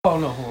Oh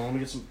no, hold on, let me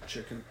get some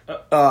chicken.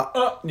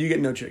 You get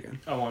no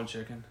chicken. I want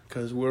chicken.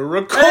 Because we're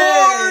recording!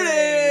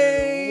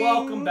 Hey!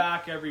 Welcome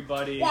back,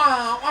 everybody. You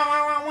got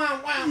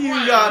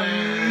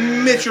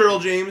Mitch Earl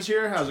James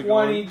here. How's it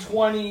going?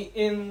 2020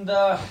 in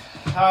the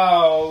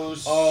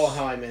house. Oh,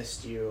 how I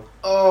missed you.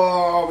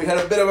 Oh, we had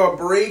a bit of a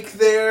break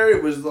there.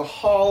 It was the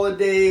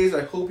holidays.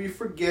 I hope you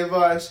forgive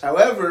us.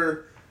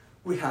 However,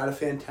 we had a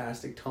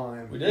fantastic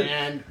time. We did.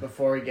 And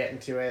before we get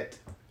into it,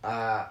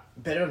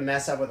 bit of a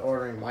mess up with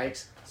ordering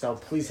mics, so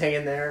please hang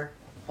in there.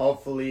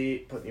 Hopefully,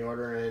 put the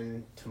order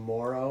in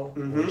tomorrow.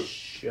 Mhm. We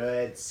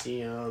should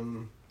see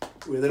them.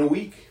 Within a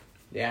week.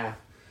 Yeah.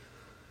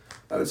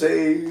 I would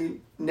say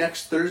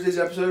next Thursday's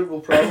episode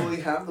we'll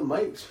probably have the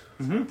mics.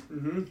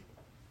 Mm-hmm.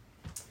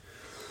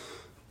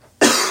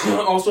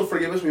 Also,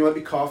 forgive us. We might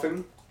be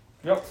coughing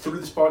Yep. through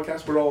this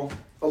podcast. We're all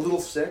a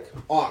little sick.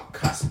 Oh,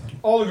 cusp.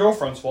 All the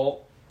girlfriend's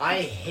fault.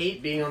 I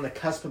hate being on the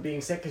cusp of being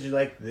sick because you're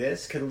like,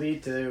 this could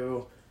lead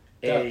to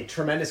a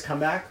tremendous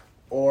comeback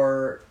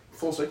or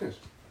Full sickness.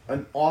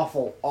 an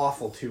awful,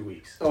 awful 2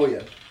 weeks. Oh,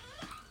 yeah.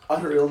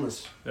 Utter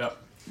illness. Yep.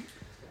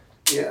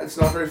 Yeah, it's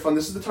not very fun.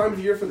 This is the time of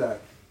year for that.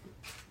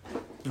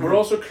 We're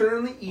also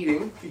currently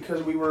eating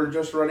because we were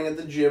just running at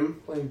the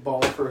gym, playing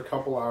ball for a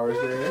couple hours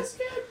there. So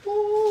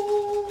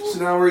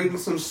now we're eating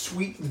some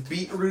sweet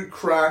beetroot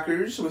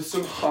crackers with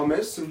some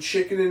hummus, some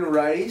chicken and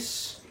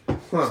rice,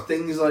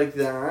 things like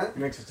that. It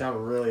makes it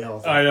sound really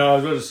healthy. I know, I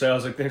was about to say, I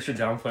was like, thanks for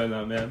downplaying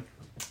that, man.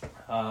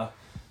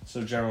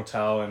 So General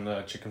Tao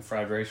and chicken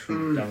fried rice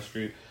from down the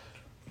street.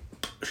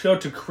 Shout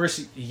out to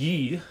Chris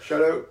Yee.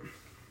 Shout out.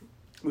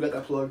 We got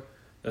that plug.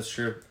 That's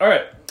true. All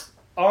right.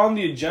 On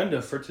the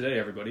agenda for today,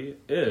 everybody,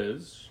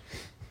 is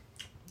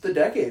The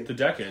decade. the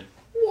decade.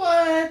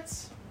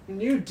 What?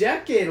 New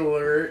decade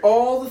alert.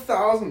 All the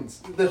thousands.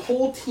 The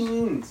whole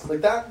teens.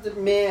 Like that,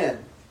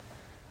 man.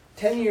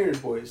 10 years,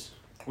 boys.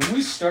 When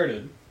we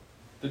started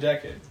the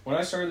decade, when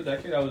I started the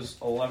decade, I was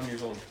 11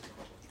 years old.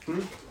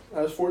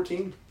 I was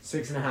 14.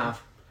 6.5.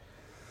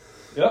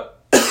 Yep.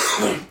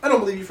 I don't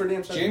believe you for a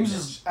damn second. James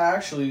is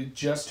actually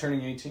just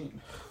turning 18.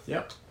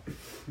 Yep.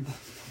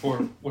 Or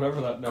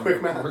whatever that number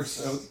Quick math.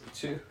 works out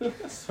to.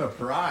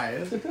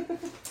 Surprise.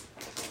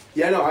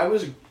 Yeah, no, I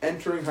was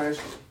entering high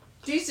school.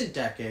 Decent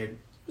decade. It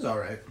was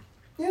alright.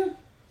 Yeah, it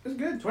was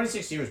good.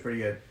 2016 was pretty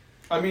good.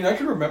 I mean, I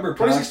can remember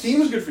 2016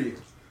 was good for you.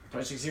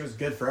 2016 was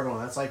good for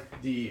everyone. That's like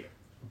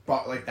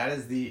that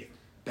is the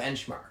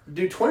benchmark.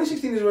 Dude,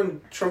 2016 is when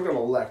Trump got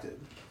elected.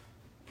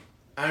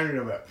 I don't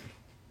know about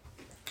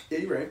Yeah,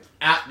 you're right.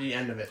 at the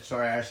end of it.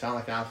 Sorry, I sound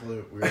like an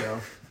absolute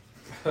weirdo.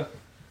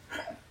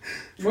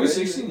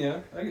 2016, yeah.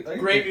 I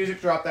Great music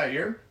dropped that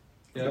year.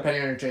 Yeah.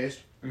 Depending on your taste.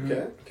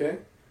 Okay.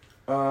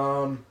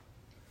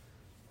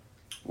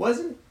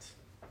 Wasn't.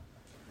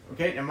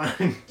 Okay, never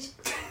mind.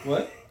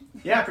 What?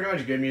 Yeah, pretty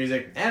much good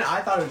music. And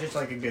I thought it was just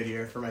like a good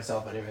year for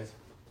myself anyways.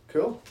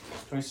 Cool.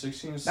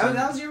 2016 is... That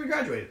was the year we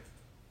graduated.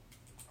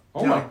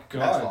 Oh No, my That's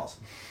god. false.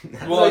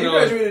 Well, you no,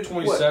 graduated,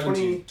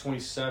 2017. what,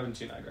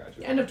 2017 I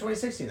graduated. End of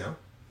 2016 though.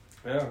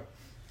 Yeah.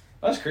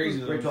 That's crazy,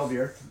 Grade though. 12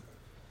 year.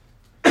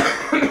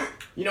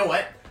 You know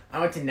what? I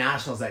went to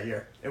nationals that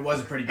year. It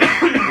was a pretty good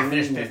year. I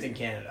finished 5th in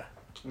Canada.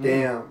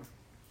 Damn.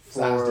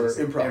 So that was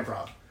For decent.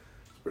 improv.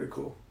 Pretty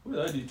cool. What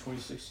did I do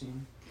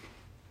 2016?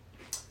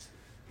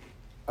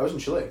 I was in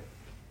Chile.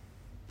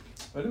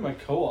 I did my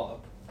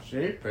co-op.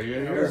 See? Pretty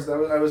good I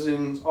year. was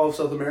in all of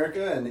South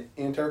America and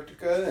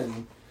Antarctica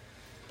and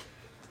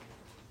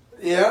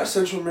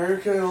Central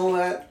America and all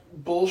that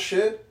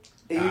bullshit.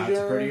 Asia. That's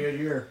a pretty good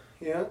year.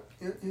 Yeah.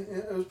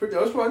 It was pretty.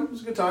 That was fun. It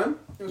was a good time.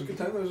 It was a good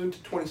time. I was into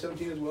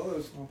 2017 as well. It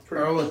was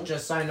pretty. Earl was cool.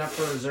 just signed up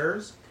for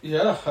reserves.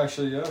 Yeah,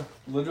 actually, yeah.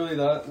 Literally,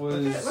 that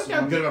was... Look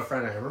how good of a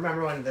friend I am.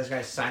 Remember when this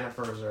guy signed up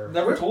for reserves?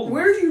 Never told me.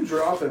 Where are you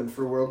dropping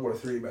for World War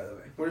III, by the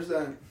way? Where's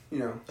that? You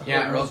know.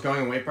 Yeah, Earl's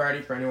going away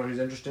party for anyone who's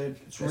interested.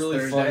 It's This really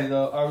Thursday. funny,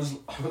 though. I was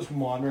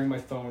monitoring my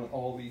phone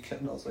all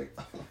weekend, and I was like,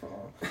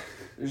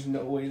 there's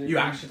no way they're You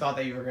gonna- actually thought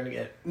that you were going to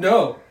get...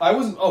 No, I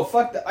wasn't. Oh,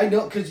 fuck that. I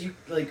know, because you,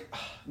 like,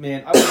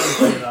 man, I wasn't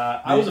afraid of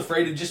that. I was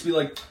afraid it'd just be,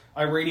 like,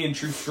 Iranian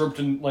troops dropped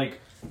in, like,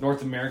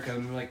 North America,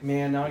 and I'm like,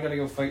 man, now I gotta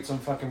go fight some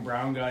fucking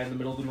brown guy in the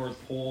middle of the North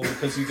Pole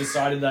because he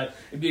decided that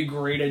it'd be a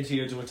great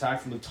idea to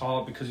attack from the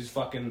top because he's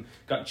fucking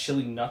got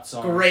chili nuts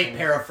on. Great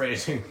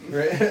paraphrasing.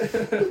 Right?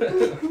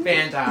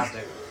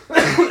 Fantastic.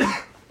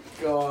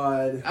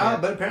 God.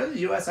 But apparently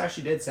the U.S.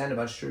 actually did send a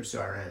bunch of troops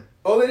to Iran.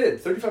 Oh, they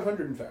did.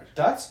 3,500, in fact.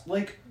 That's,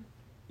 like,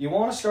 you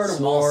want to start a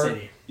Small war.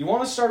 city. You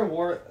want to start a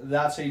war,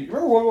 that's how you...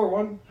 Remember World War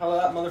One? How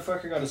that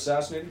motherfucker got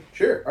assassinated?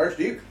 Sure.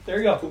 Archduke. There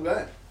you go. Cool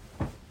guy.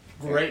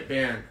 Great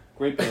band.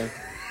 Great band.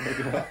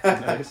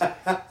 Nice.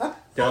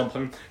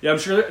 Downplaying. Yeah, I'm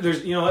sure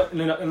there's, you know what, in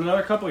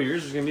another couple of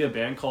years, there's going to be a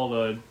band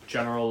called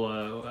General...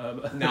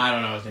 No, I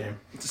don't know his name.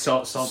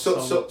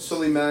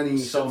 Soleimani.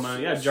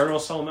 Soleimani. Yeah, General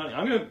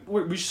Soleimani.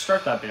 We should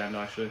start that band,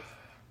 actually.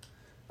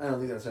 I don't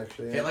think that's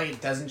actually I it. feel like it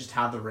doesn't just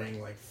have the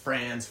ring like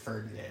Franz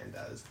Ferdinand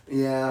does.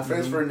 Yeah,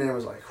 Franz Ferdinand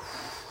was like,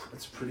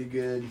 that's pretty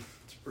good.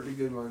 It's a pretty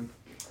good one.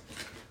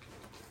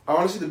 I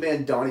want to see the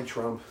band Donnie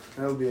Trump.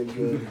 That would be a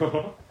good...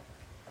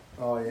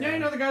 Oh yeah. Yeah, you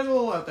know the guy's a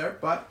little out there,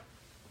 but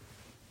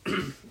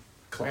I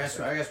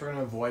Classic. guess we're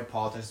gonna avoid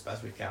politics as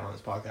best we can on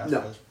this podcast.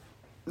 No. 'cause-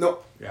 No.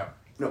 Yeah.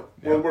 No.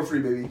 Yeah. World War III,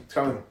 baby. It's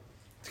coming.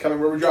 It's coming.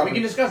 Where we're We dropping.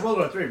 can discuss World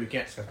War III. We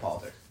can't discuss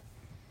politics.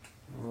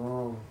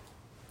 Oh.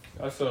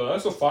 That's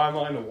a fine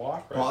line to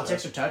walk. Right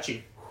Politics are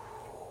touchy.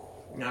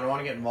 I don't want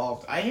to get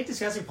involved. I hate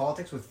discussing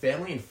politics with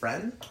family and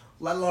friends,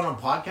 let alone on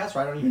podcasts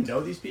where I don't even know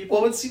these people.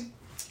 Well, let's see.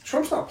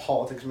 Trump's not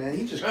politics, man.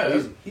 He's just Yeah,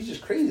 crazy. He's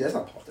just crazy. That's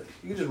not politics.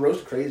 You can just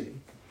roast crazy.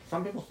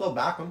 Some people still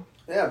back him.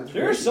 Yeah. But it's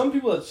There are crazy. some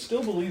people that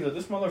still believe that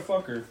this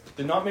motherfucker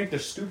did not make the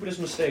stupidest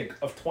mistake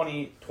of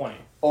 2020.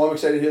 Oh, I'm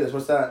excited to hear this.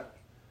 What's that?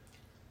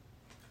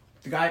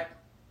 The guy,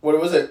 What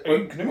was it?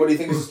 Hey, What do you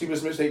think is the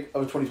stupidest mistake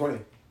of 2020?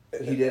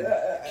 He did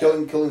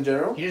killing the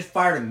general. he just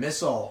fired a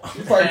missile.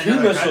 He fired two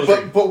Another missiles.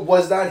 country. But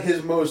was that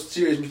his most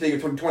serious mistake of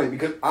 2020?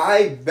 Because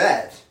I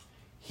bet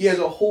he has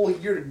a whole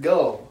year to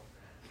go.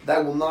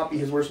 That will not be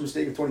his worst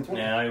mistake of 2020.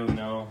 Yeah, I don't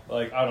know.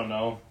 Like, I don't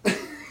know.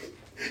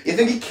 You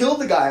think he killed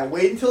the guy?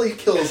 Wait until he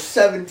kills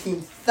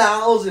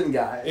 17,000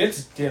 guys.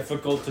 It's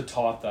difficult to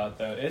top that,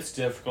 though. It's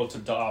difficult to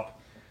top.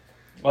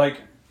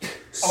 Like,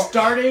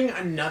 Starting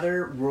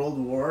another world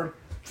war,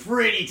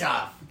 pretty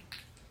tough.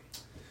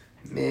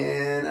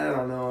 Man, I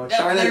don't know. Yeah,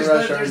 China and there's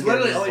Russia. there's are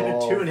literally getting only been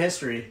involved. 2 in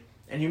history,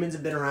 and humans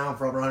have been around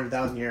for over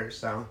 100,000 years.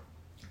 So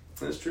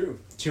That's true.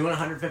 2 in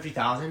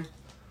 150,000.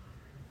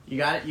 You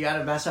got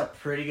to mess up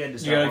pretty good to you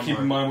start. gotta one keep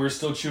war. in mind, we were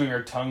still chewing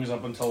our tongues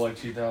up until like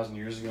 2,000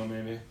 years ago,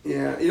 maybe.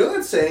 Yeah, you know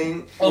that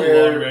saying A little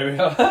where longer,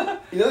 maybe.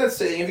 you know that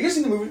saying. Have you guys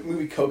seen the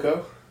movie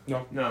Coco?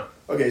 No,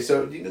 Okay,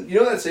 so you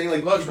know that saying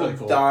like Looks people really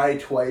cool. die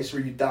twice,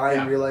 where you die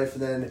Yeah. in real life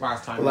and then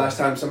last time. the last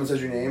time someone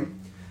says your name.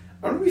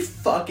 I'm gonna be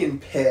fucking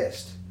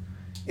pissed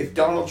if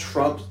Donald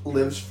Trump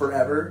lives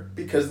forever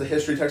because the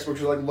history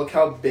textbooks are like, look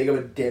how big of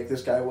a dick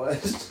this guy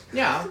was.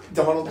 Yeah,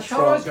 Donald that's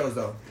how it always Trump. goes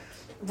though.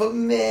 But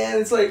man,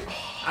 it's like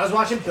I was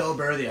watching Bill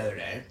Burr the other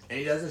day, and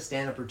he does a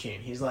stand-up routine.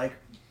 He's like,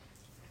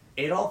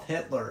 Adolf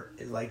Hitler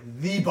is like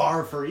the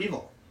bar for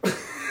evil.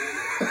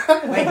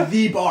 Like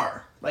the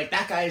bar. Like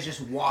that guy is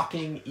just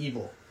walking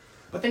evil.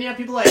 But then you have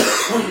people like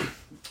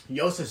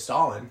Joseph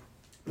Stalin.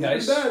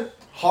 Nice. not bad.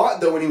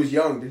 Hot though when he was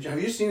young.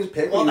 Have you seen his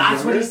pic? Well, when he was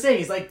that's what younger? he's saying.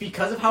 He's like,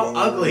 because of how Yeah.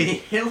 ugly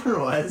Hitler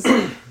was,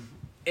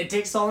 it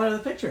takes Stalin out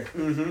of the picture.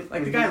 Mm-hmm.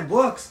 Like the guy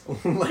looks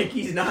like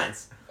he's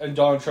nuts. And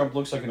Donald Trump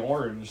looks like an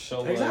orange,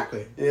 so like,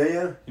 Exactly.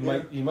 Yeah.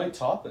 he might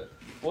top it.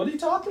 Would he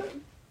top it?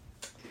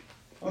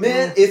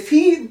 Man, if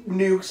he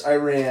nukes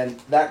Iran,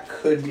 that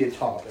could be a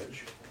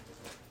toppage.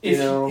 If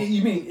You know?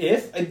 you mean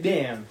if a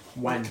damn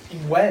When?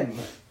 when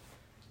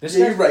this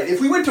Yeah, guy, you're right. If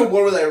we went to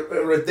war with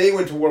or if they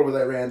went to war with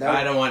Iran, that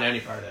I don't want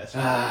any part of this.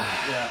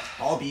 yeah.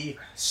 I'll be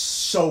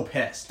so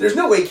pissed. there's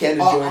no way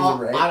Canada joins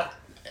them, right?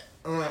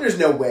 There's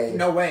no way.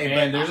 No way.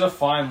 Man, but there's a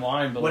fine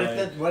line, but what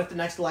like, if the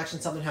next election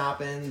something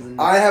happens? And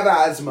I have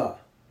asthma.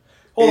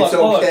 hold it's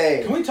on,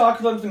 okay. Can we talk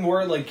about something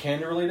more like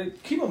Canada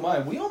related? Keep in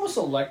mind, we almost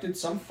elected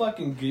some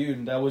fucking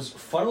goon that was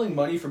funneling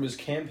money from his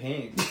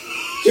campaign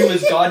to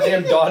his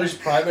goddamn daughter's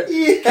private.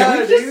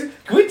 Yeah, dude.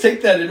 Can we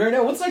take that in right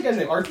now? What's that guy's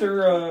name?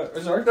 Arthur?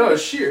 Is it Arthur? No,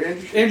 it's sheer.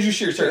 Andrew Scheer. Andrew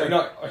Scheer. Sorry, Yeah.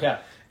 no, yeah,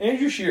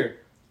 Andrew Scheer.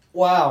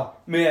 Wow,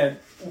 man.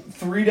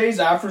 3 days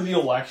after the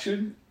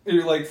election,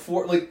 or like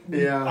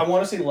Yeah. I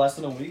want to say less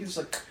than a week. It's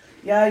like,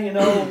 yeah, you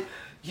know,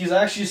 he's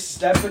actually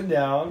stepping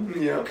down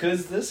Yeah.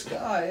 because this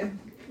guy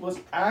was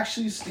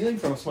actually stealing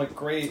from us. I'm like,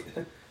 great,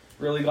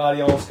 really glad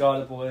he almost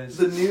got it, boys.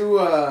 The new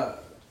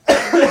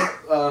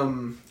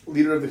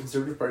leader of the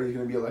Conservative Party is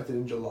going to be elected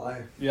in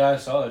July. Yeah, I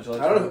saw that.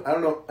 I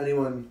don't know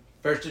anyone.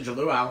 first to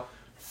Jaluau.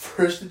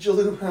 First of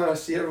July, I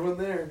see everyone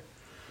there.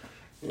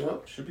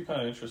 Yep. Should be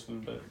kind of interesting,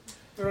 but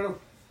I don't know.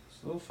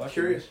 it's a little fucking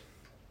Curious.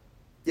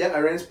 Yeah,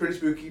 Iran's pretty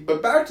spooky.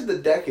 But back to the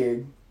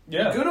decade.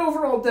 Yeah. Good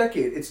overall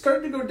decade. It's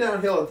starting to go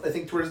downhill, I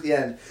think, towards the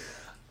end.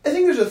 I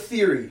think there's a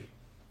theory.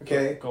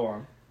 Okay? Go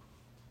on.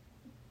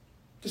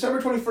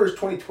 December 21st,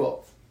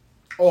 2012.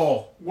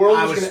 Oh, World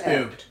I was was gonna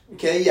end. spooked.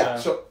 Okay, yeah. Yeah.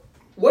 So,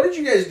 what did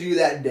you guys do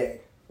that day?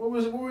 What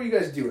were you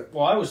guys doing?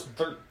 Well, I was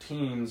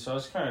 13, so I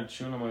was kind of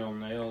chewing on my own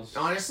nails.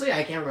 Honestly,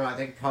 I can't remember. I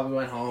think I probably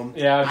went home.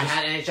 Yeah, I just-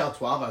 had NHL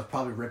 12. I was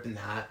probably ripping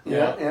that.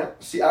 Yeah.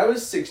 See, I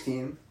was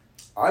 16.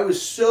 I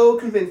was so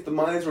convinced the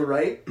mines were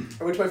right.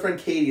 I went to my friend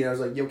Katie and I was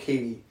like, yo,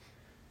 Katie,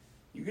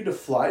 you get to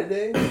fly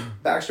today?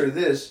 Backstory to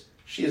this,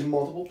 she has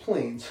multiple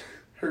planes.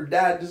 Her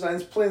dad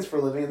designs planes for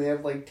a living and they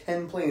have like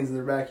 10 planes in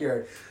their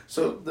backyard.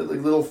 So, the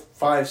like, little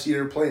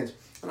 5-seater planes.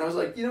 And I was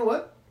like, you know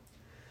what?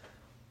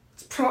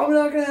 It's probably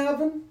not going to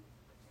happen.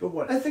 But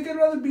what? I think I'd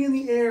rather be in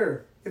the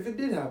air if it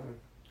did happen.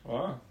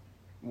 Wow.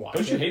 Watch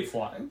Don't you it. hate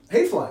flying?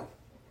 Hate flying.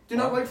 Do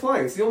not Wow. like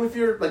flying. It's the only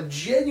fear, like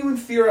genuine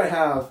fear I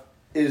have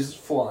is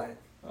flying.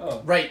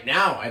 Oh. Right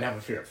now, I'd have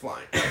a fear of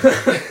flying.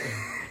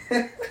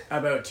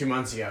 About 2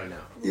 months ago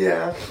now.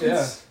 Yeah.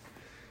 Yeah. It's,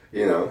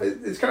 you know,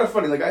 it's kind of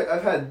funny. Like,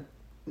 I've had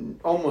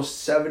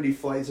almost 70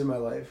 flights in my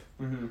life.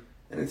 Mm-hmm.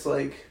 And it's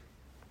like,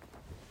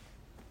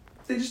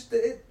 they just,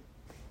 To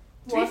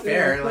be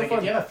fair, like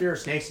if you have a fear of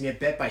snakes and get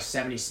bit by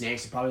 70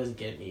 snakes, it probably doesn't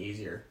get any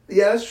easier.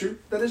 Yeah, that's true.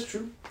 That is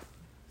true.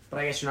 But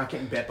I guess you're not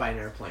getting bit by an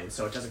airplane,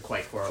 so it doesn't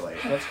quite correlate.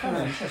 That's kind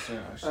of interesting,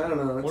 I actually. don't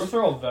know. What if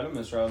they're all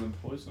venomous rather than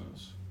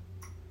poisonous?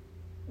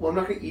 Well, I'm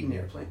not gonna eat an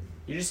airplane.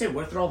 You just say,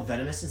 what if they're all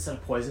venomous instead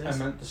of poisonous? I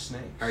meant the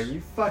snakes. Are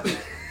you fucking...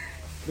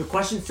 The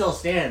question still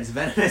stands,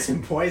 venomous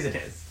and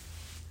poisonous.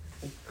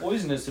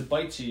 Poisonous, it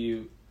bites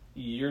you,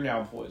 you're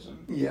now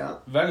poisoned. Yeah.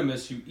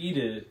 Venomous, you eat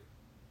it.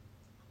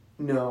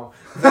 No.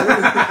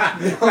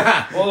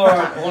 Hold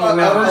on,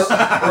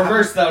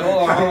 reverse that.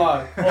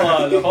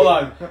 Hold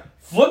on.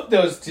 Flip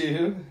those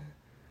two.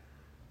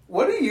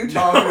 What are you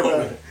talking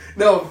about?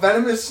 No,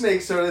 venomous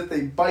snakes are that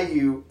they bite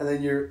you and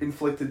then you're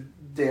inflicted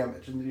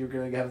damage and you're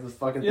gonna have the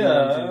fucking thing.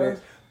 Yeah.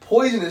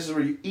 Poisonous is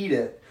where you eat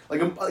it,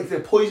 like a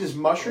poisonous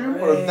mushroom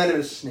or a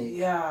venomous snake.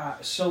 Yeah.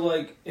 So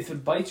like, if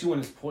it bites you when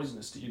it's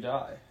poisonous, do you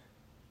die?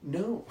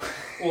 No.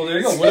 Well, there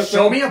you go. What if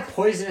Show me a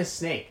poisonous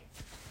snake.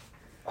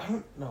 I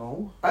don't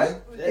know.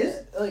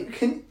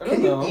 Can I don't you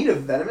know. eat a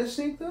venomous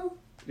snake though?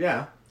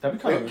 Yeah. That'd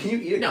be kind Wait, of. can you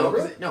eat a No,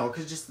 cobra?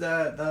 because just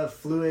the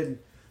fluid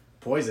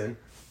poison,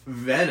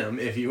 venom,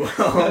 if you will,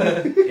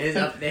 is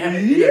up. They have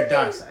it in their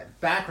duck side.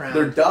 Background.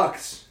 They're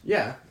ducks.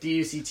 Yeah,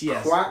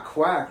 DUCTS. Quack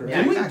quack. Right?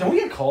 Yeah. Don't we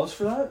get calls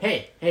for that?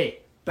 Hey,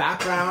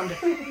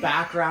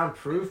 background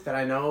proof that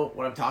I know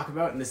what I'm talking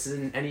about, and this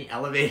isn't any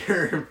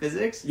elevator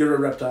physics. You're a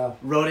reptile.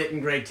 Wrote it in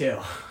grade 2. Did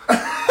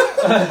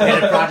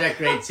a project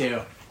grade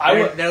 2.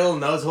 They're little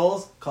nose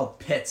holes called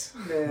pits.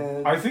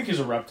 Man. I think he's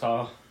a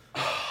reptile.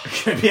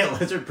 Could be a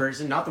lizard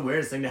person. Not the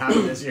weirdest thing to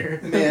happen this year.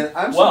 Man,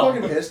 I'm so Well.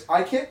 fucking pissed.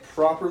 I can't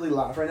properly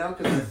laugh right now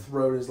because my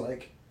throat is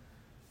like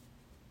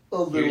a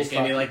You're little. just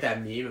gonna be fucked. like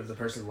that meme of the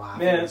person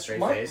laughing Man, with a straight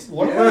my- face.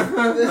 One of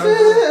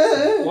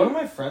Yeah. One of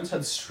my friends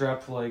had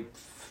strep like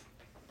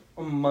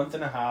a month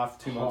and a half,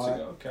 2 months Hot.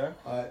 ago. Okay.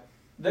 Alright.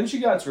 Then she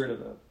got rid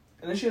of it,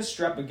 and then she has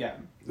strep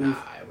again. Nah,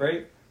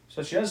 Right.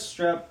 So she has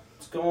strep.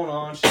 It's going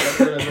on. She got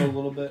rid of it a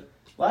little bit.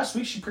 Last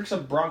week she picks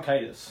up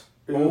bronchitis.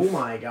 Oh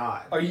my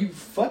god. Are you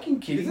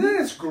fucking kidding Isn't me?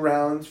 that its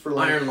grounds for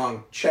like Iron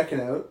lung.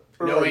 checking out?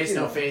 Or No like, ace, you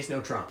no know, face,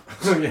 no Trump.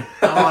 I'm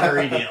on a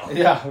redeal.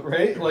 Yeah.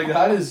 Right. Like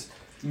that is,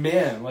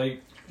 man.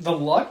 Like the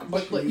luck,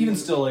 but like, even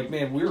still, like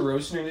man, we were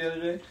roasting her the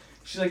other day.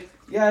 She's like,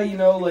 yeah, you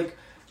know, like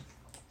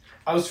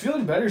I was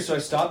feeling better, so I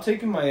stopped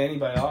taking my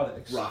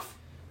antibiotics. Rough.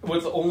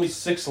 With only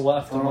 6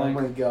 left. I'm Oh like,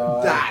 my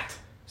god. That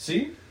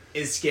see,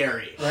 is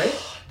scary. right?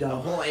 The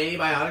Dumb. whole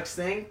antibiotics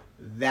thing,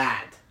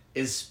 that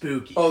is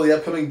spooky. Oh, the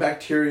upcoming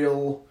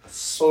bacterial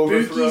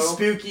overthrow.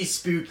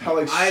 Spooky. How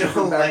like I super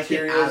don't like it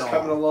bacteria at is all.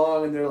 coming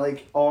along and they're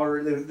like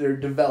already they're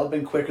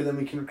developing quicker than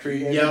we can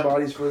create Yep.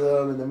 antibodies for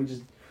them, and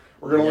then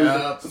we're gonna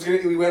Yep. so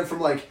we went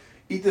from like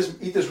eat this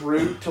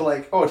root to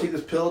like take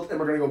this pill and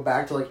we're gonna go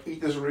back to like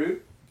eat this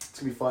root. It's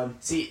gonna be fun.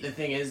 See, the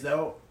thing is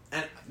though,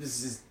 and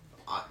this is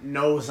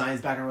no science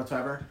background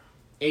whatsoever.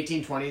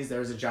 1820s, there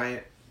was a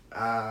giant,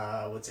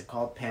 what's it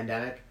called,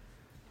 pandemic.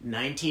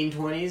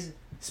 1920s,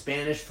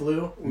 Spanish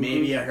flu.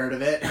 Maybe you heard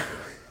of it.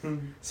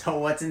 So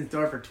what's in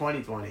store for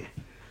 2020?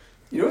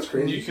 You know what's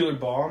crazy? Nuclear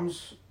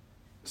bombs.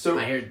 So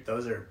I hear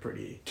those are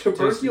pretty.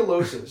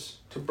 tuberculosis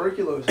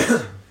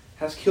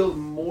has killed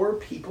more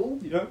people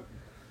Yep.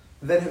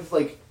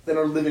 than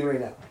are living right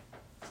now.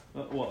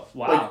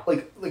 Wow.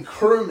 Like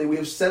currently we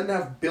have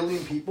 7.5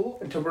 billion people,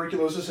 and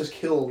tuberculosis has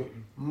killed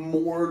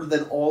more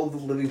than all of the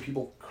living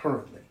people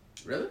currently.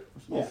 Really?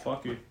 Oh, Yeah.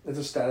 fuck you. That's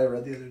a stat I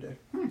read the other day.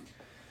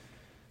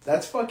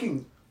 That's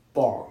fucking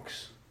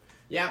bonks.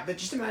 Yeah, but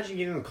just imagine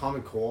getting a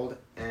common cold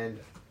and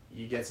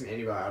you get some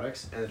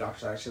antibiotics, and the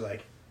doctor's actually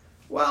like,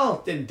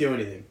 well, didn't do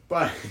anything,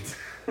 but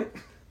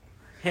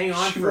hang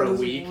on for a That was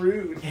week.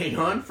 rude. Hang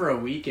on for a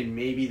week and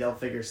maybe they'll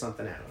figure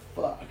something out.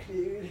 Fuck,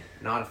 dude.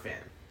 Not a fan.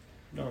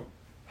 No.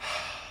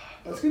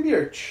 That's gonna be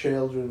our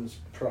children's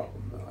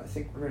problem, though. I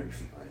think we're gonna be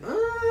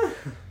fine.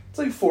 It's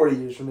like 40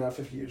 years from now,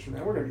 50 years from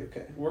now, we're gonna be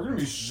okay. We're gonna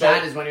be so.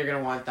 That is when you're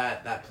gonna want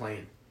that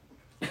plane.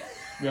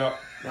 Yeah.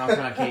 Knocking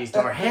on Katie's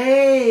door.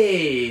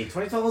 Hey,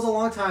 2012 was a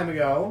long time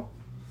ago.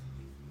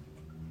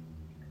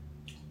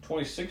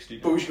 2060.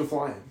 But we should go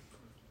flying.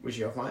 We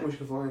should go flying. We should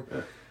go flying.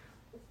 Yeah.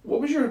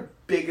 What was your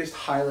biggest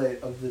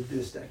highlight of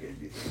this decade,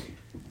 do you think?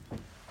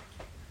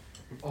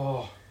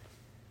 Oh.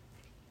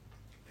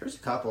 There's a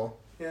couple.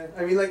 Yeah,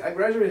 I mean, like, I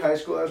graduated high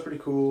school, that was pretty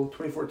cool.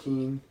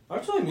 2014.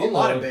 Actually, A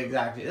lot of big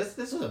actually. This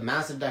was a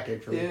massive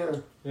decade for me. Yeah.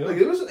 Yeah. Like,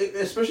 it was,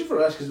 especially for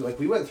us, because, like,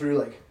 we went through,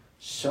 like,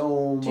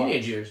 so much.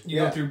 Teenage years. You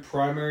Yeah. go through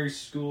primary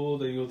school,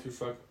 then you go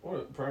through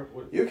what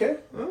You okay?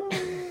 do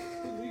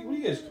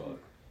you guys call it?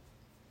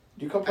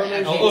 Do you call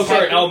primary Oh, school? Oh,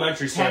 sorry,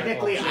 elementary. Sorry.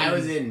 Technically, Oh, I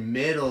was in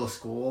middle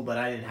school, but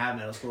I didn't have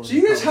middle school. So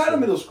you guys had a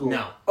middle school?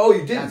 No. Oh,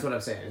 you didn't? That's what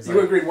I'm saying. It's You like,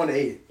 went grade 1 to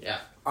 8. yeah.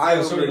 I Yeah,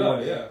 was so grade did 1 I,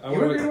 to 8. yeah. I You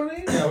went went grade 1 to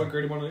 8? Yeah, I went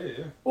grade 1 to 8,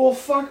 yeah. Well,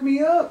 fuck me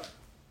up.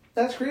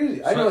 That's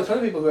crazy. I So- know a ton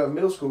of people who have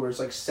middle school where it's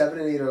like 7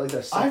 and 8 are like a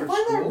I separate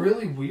find school. that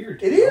really weird.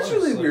 to It be is honest.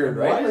 really Like, weird,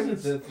 right? Why Like,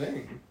 is it the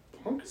thing?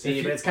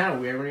 See, but it's kind of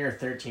weird when you're a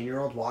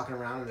 13-year-old walking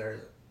around and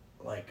there's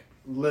like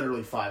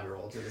literally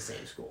 5-year-olds in the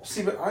same school.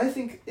 See, but I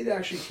think it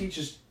actually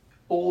teaches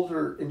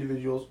older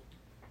individuals,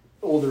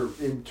 older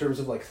in terms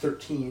of like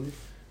 13,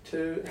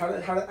 to how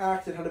to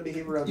act and how to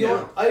behave around Yeah,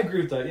 them. I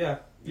agree with that. Yeah,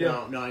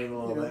 No, not even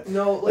a little bit.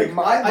 No, Like,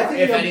 I think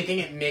If you anything,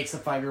 it makes the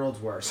 5-year-olds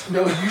worse.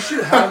 no, you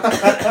should have.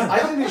 I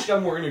think they should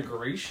have more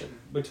integration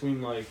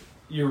between like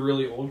your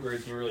really old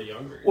grades and your really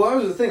young grades. Well, that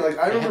was the thing. Like,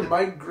 I They remember had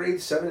my grade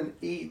 7 and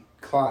 8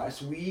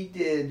 class, we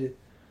did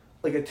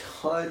like a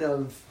ton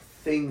of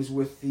things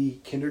with the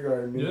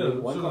kindergarten Yeah,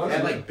 and one so class. They had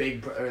Yeah. like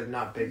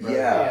not Big Brother.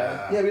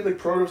 Yeah. We had like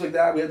programs like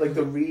that. We had like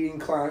the reading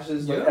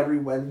classes. Like Yeah. every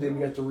Wednesday,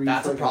 we got to read.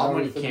 That's for, a like, problem an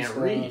when hour you for the can't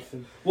stuff. read.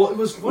 And- Well, it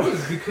was funny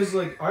because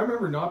like I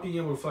remember not being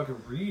able to fucking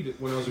read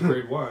when I was in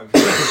grade 1.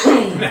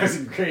 That was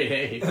in grade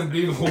 8. And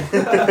being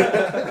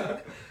horrible.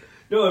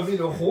 No, I mean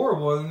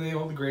horrible. And then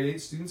all the grade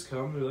 8 students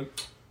come. They're like,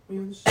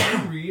 "Man, this is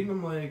how you read." And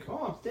I'm like,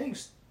 "Oh,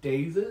 thanks,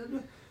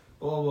 David."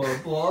 Blah blah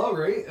blah.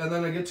 Right. And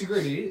then I get to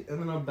grade 8,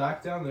 and then I'm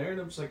back down there,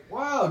 and I'm just like,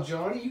 "Wow,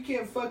 Johnny, you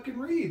can't fucking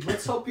read.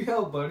 Let's help you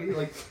out, buddy."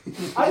 Like,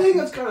 I think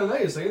that's kind of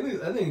nice. Like,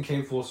 I think it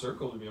came full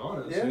circle, to be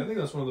honest. Yeah. Like, I think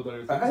that's one of the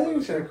better things. I think it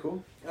was kind of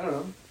cool. I don't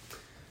know.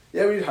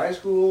 Yeah, we did high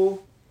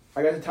school.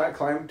 I got to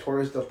climb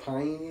Torres del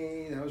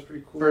Paine. That was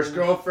pretty cool. First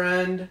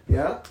girlfriend,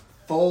 Yeah.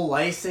 full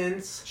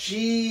license,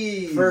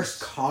 Jeez. first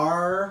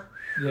car,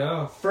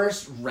 Yeah.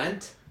 first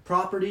rent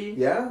property.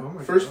 Yeah. Oh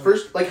my first, God.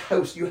 first like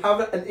house. You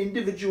have an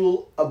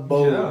individual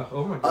abode Yeah.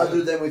 Oh my god.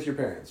 other than with your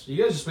parents.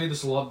 You guys just made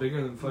this a lot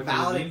bigger than fucking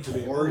need to be.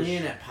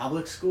 Valedictorian at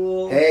public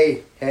school.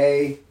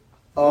 Hey.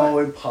 Oh,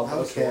 in That public.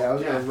 was Okay, cool. I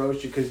was gonna Yeah.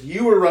 roast you because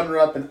you were runner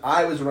up and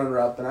I was runner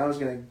up and I was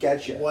gonna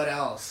get you. What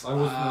else? I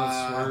was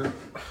not smart.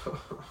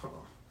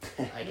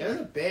 Like it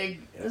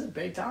was a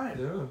big time.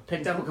 Yeah.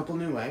 Picked up a couple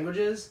new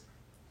languages.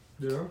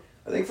 Yeah.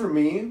 I think for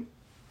me,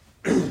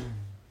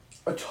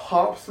 a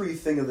top 3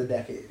 thing of the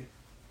decade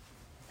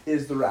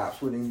is the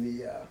Raps winning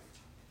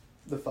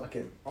the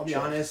fucking. I'll be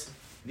chip. honest,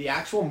 the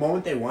actual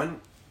moment they won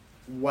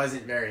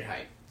wasn't very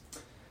hype.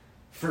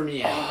 For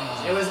me,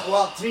 anyways. It was,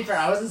 well, to be fair,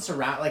 I wasn't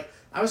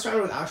I was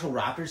surrounded with actual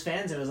Raptors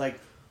fans, and it was like,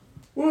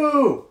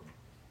 woo!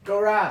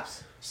 Go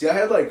Raps! See, I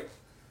had like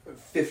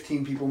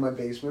 15 people in my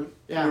basement.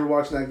 Yeah. We were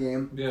watching that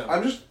game. Yeah.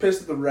 I'm just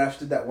pissed that the refs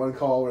did that one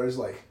call where it's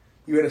like,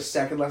 you had a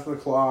second left on the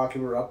clock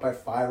and we were up by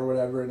 5 or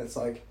whatever, and it's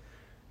like,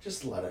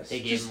 just let us. They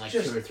gave him like 2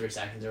 or 3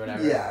 seconds or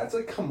whatever. Yeah, it's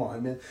like, come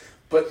on, man.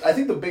 But I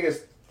think the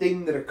biggest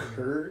thing that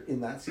occurred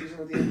in that season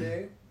of the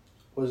NBA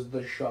was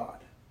the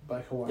shot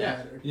by Kawhi Yeah.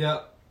 Leonard. Yeah.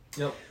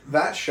 Yep.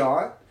 That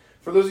shot,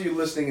 for those of you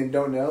listening and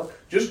don't know,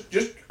 just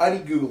I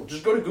need Google.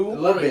 Just go to Google or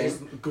Literally, Bing,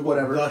 just Google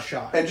whatever, the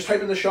shot. and just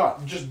type in the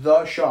shot, just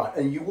the shot,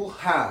 and you will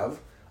have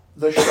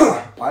the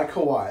shot by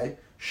Kawhi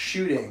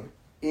shooting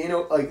in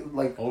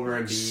like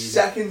Over Embiid.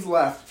 seconds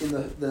left in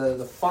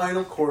the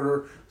final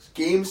quarter,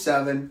 Game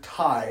 7,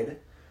 tied.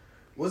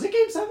 Was it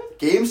Game 7?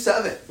 Game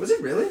 7. Was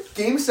it really?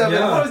 Game 7.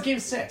 Yeah. I thought it was Game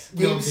 6.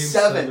 Game, No, Game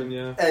 7, 7,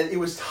 yeah. and it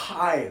was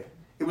tied.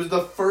 It was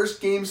the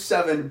first Game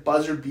 7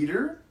 buzzer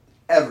beater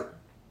ever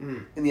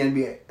in the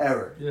NBA,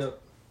 ever. Yeah.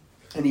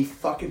 And he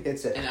fucking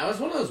hits it. And that was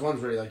one of those ones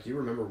where you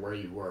remember where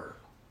you were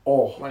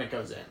Oh, when it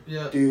goes in.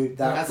 Yeah. dude,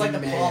 That's like the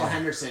man. Paul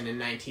Henderson in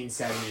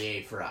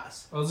 1978 for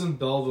us. I was in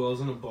Belleville. I was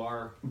in a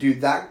bar.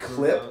 Dude, that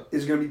clip that.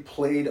 is gonna be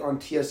played on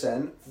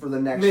TSN for the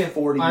next Man,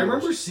 40 years. I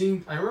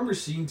remember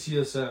seeing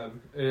TSN,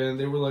 and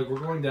they were like, "We're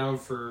going down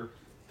for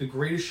the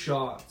greatest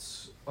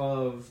shots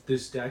of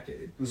this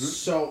decade."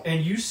 So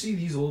And you see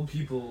these old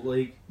people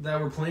like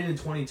that were playing in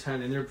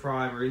 2010 in their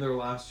prime or in their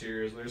last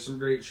years. There's some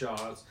great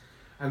shots,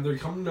 and they're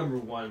coming to number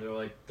 1. They're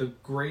like, the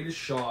greatest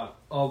shot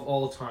of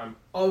all time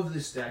of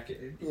this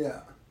decade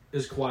Yeah.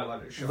 is Kawhi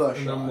Leonard's shot. The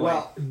And I'm shot.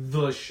 like,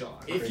 the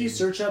shot. if you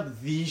search up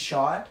the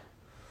shot,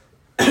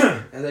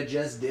 as I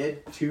just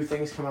did, 2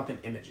 things come up in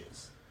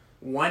images.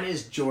 One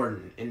is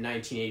Jordan in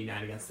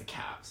 1989 against the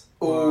Cavs.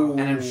 Oh,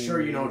 And I'm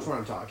sure you know which one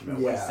I'm talking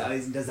about. Yeah.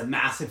 When he does a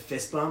massive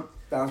fist bump.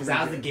 That was Because that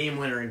was pretty the game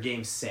winner in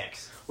Game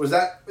 6. Was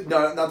that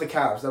no? Not the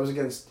Cavs. That was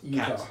against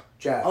Utah Cavs.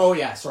 Jazz. Oh,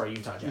 yeah. Sorry,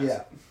 Utah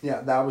Jazz.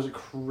 Yeah. That was that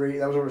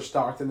was over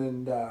Stockton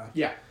and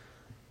Yeah.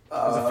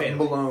 was a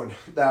fadeaway. Malone.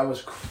 That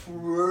was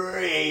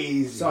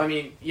crazy. So, I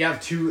mean, you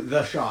have 2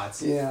 the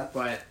shots. Yeah.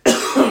 But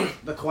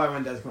the Kawhi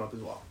one does come up as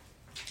well.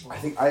 I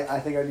think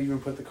I'd even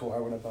put the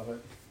Kawhi one above it.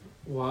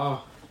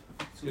 Wow.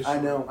 It's a good I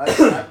shot. know.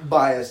 I'm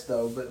biased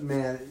though, but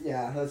man,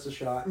 yeah, that's a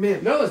shot.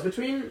 Man, No, it's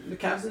between the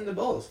Cavs and the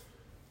Bulls.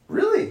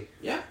 Really?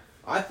 Yeah.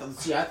 I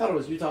thought it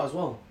was Utah as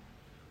well.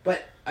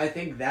 But I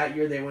think that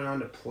year they went on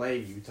to play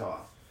Utah.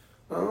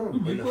 Oh,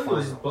 we in the played it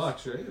was the finals.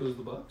 Bucks, right? It was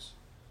the Bucks.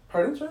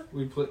 pardon, sir?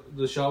 We put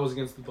the shot was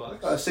against the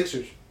Bucks.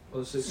 Sixers.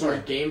 Oh, six- Sorry,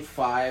 Game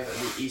 5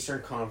 of the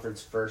Eastern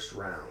Conference first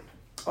round.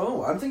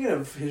 Oh, I'm thinking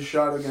of his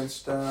shot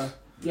against. Yeah,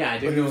 I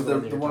Like did. it was the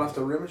one off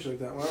the rim and shit like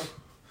that. Wow.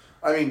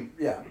 I mean,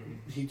 yeah,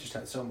 he just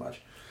had so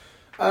much.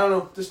 I don't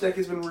know. This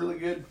decade's been really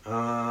good.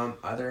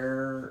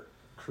 Other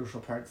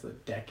crucial parts of the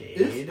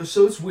decade.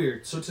 So it's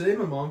weird. So today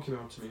my mom came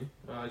out to me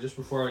just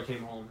before I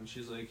came home, and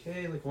she's like,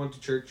 "Hey, like went to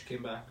church,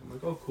 came back." I'm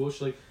like, "Oh, cool."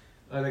 She's like,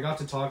 and I got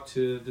to talk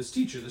to this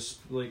teacher, this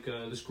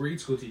grade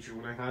school teacher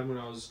when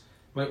I was.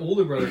 My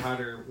older brother had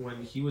her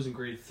when he was in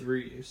grade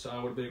 3, so I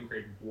would have been in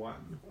grade 1.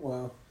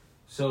 Wow.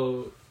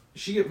 So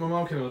my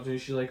mom came up to me.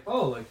 She's like,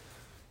 "Oh, like,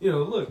 you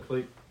know, look,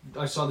 like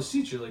I saw this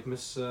teacher, like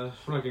Miss. I'm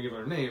not gonna give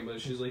her name,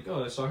 but she's like,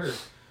 oh, I saw her." And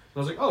I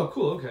was like, "Oh,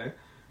 cool, okay."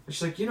 And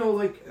she's like,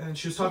 like, and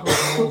she was talking about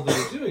how all they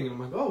were doing. And I'm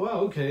like, oh, wow,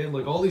 okay. And,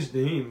 like, all these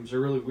names are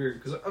really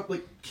weird. Because,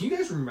 like, can you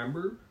guys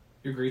remember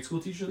your grade school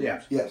teacher names?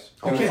 Yeah. Yes.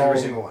 Almost every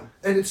single one.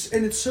 And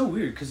it's so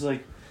weird because,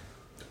 like,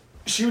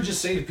 she would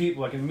just say to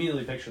people, I can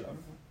immediately picture them.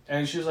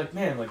 And she was like,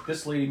 man, like,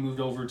 this lady moved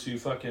over to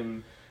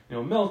fucking,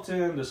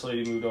 Milton. This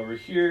lady moved over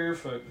here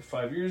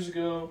 5 years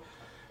ago.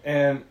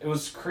 And it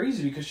was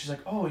crazy because she's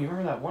like, oh, you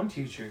remember that one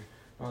teacher?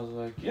 And I was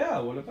like, yeah,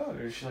 what about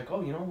her? And she's like, oh,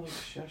 like,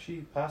 she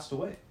actually passed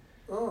away.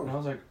 Oh. And I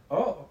was like,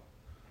 oh.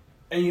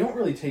 And you don't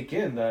really take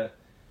in that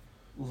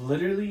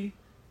literally,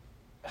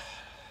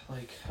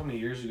 like, how many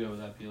years ago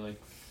would that be?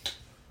 Like,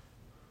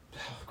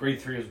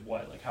 grade 3 is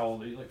what? Like, how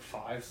old are you? Like,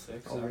 5,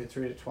 6? Oh, grade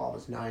 3 to 12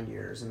 is 9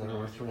 years, and then there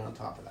were 3 on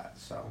top of that.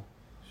 So,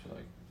 She's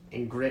like,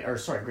 in grade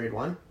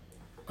 1.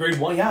 grade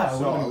 1, yeah.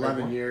 So grade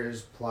 11 1.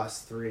 years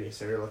plus 3,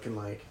 so you're looking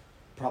like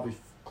probably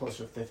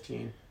closer to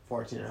 15,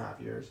 14 and a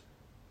half years.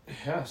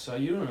 Yeah, so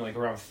you were like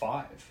around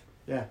 5.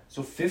 Yeah.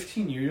 So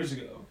 15 years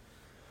ago,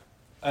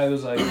 I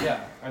was like,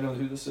 yeah, I know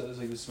who this is.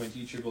 Like, this is my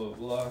teacher, blah, blah,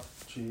 blah.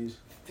 Jeez.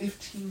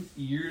 15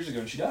 years ago,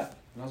 and she died.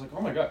 And I was like,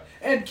 oh my god.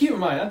 And keep in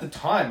mind, at the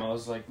time, I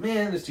was like,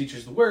 man, this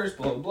teacher's the worst,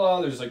 blah, blah,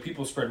 blah. There's, like,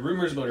 people spread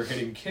rumors about her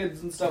hitting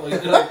kids and stuff.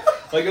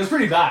 Like it was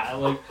pretty bad.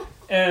 Like,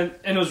 and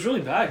it was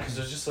really bad, because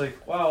it was just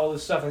like, wow, all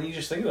this stuff. And then you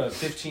just think about it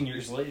 15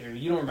 years later,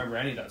 you don't remember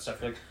any of that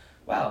stuff. You're like,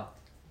 wow,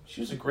 she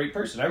was a great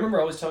person. I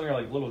remember always telling her,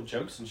 like, little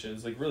jokes and shit.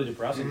 It's, like, really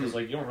depressing, because,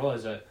 like, you don't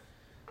realize that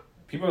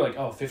people are like,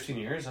 oh, 15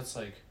 years? That's,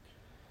 like,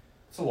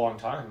 it's a long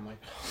time. I'm like,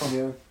 oh,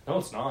 Yeah. no,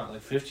 it's not.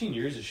 Like, 15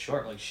 years is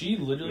short. Like, she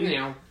literally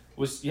Yeah.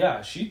 was,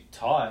 yeah, she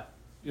taught,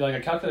 like, I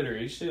calculated her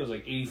age today, it was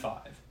like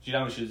 85. She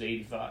died when she was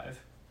 85. It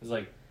was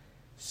like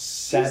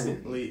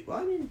 7. Well,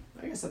 I mean,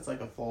 I guess that's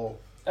like a full.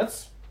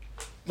 That's,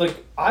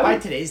 like, I By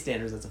would, today's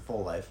standards, that's a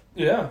full life.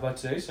 yeah, by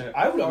today's standard,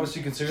 I would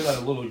honestly consider that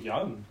a little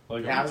young.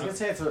 Like, Yeah, I was gonna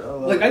say it's a little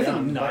like, I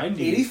young, think but-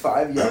 90.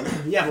 85 young.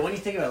 Yeah, but when you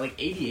think about it, like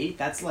 88,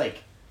 that's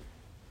like,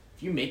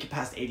 if you make it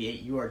past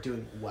 88, you are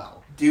doing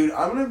well. Dude,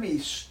 I'm gonna be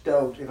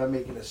stoked if I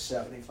make it a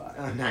 75.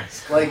 Oh,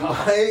 nice. Like,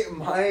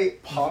 my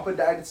papa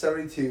died at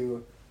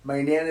 72.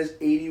 My nana's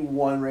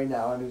 81 right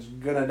now and is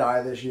gonna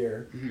die this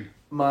year. Mm-hmm.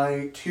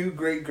 My 2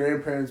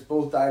 great-grandparents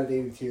both died at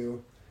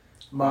 82.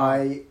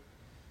 My,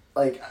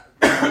 like,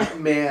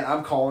 man,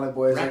 I'm calling it,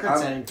 boys. Like, Record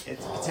setting.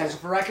 It's potential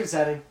for record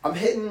setting. I'm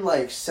hitting,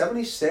 like,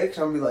 76.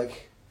 I'm gonna be,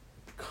 like,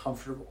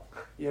 comfortable.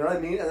 You know what I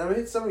mean? And then I'm gonna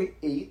hit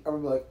 78. I'm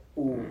gonna be like,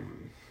 ooh,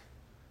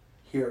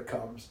 here it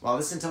comes. Well,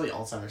 this is until the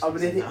Alzheimer's. I'm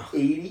gonna hit now.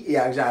 80.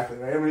 Yeah, exactly,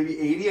 right? I'm gonna be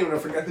 80. I'm gonna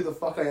forget who the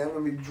fuck I am. I'm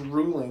gonna be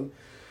drooling.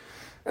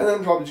 And then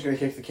I'm probably just gonna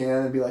kick the can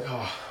and be like,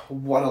 oh,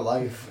 what a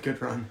life.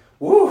 Good run.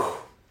 Woo!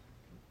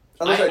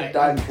 Unless I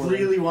died before then.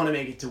 really want to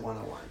make it to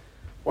 101.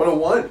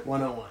 101.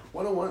 101.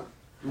 101.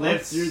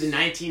 Live through the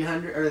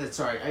 1900s, or the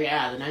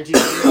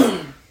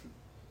 1900s,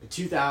 the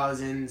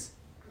 2000s,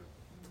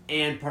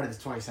 and part of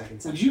the 22nd century.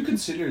 Would you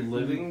consider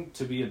living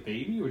to be a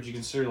baby, or would you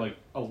consider, like,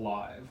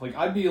 alive? Like,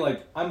 I'd be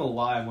like, I'm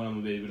alive when I'm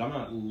a baby, but I'm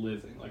not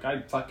living. Like,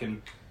 I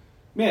fucking...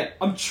 Man,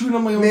 I'm chewing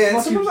on my own Man,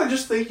 fucking... sometimes I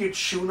just think you're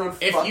chewing on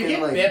If fucking, you get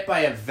like... bit by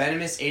a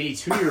venomous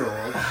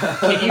 82-year-old,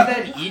 can you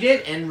then eat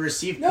it and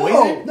receive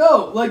poison?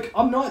 No, like,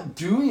 I'm not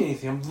doing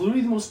anything. I'm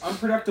literally the most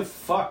unproductive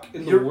fuck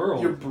in the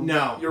world.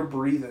 No. You're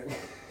breathing.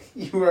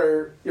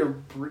 You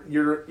exist.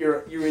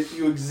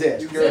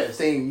 You You're a exist.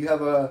 thing.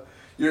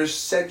 You're a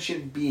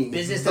sentient being.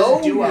 Business Though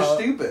doesn't do you're well.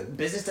 stupid.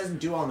 Business doesn't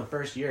do well in the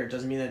first year. It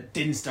doesn't mean that it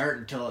didn't start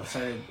until it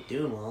started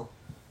doing well.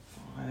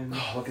 Fine.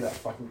 Oh, look at that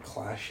fucking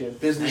class shit.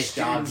 Business Nice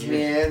job, students, dude.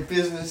 man.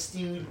 Business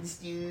students,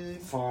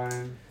 dude.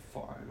 Fine.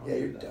 I'll Yeah, do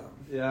you're that. dumb.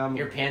 Yeah, I'm...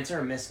 Your pants are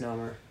a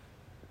misnomer.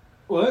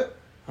 What?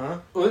 Huh?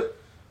 What?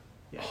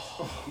 Yeah.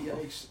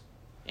 Yikes.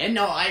 And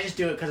no, I just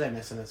do it because I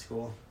miss him at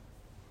school.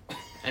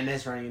 I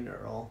miss running into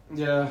Earl.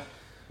 Yeah.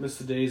 Miss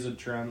the days of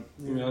Trent.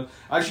 You know,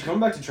 actually,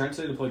 coming back to Trent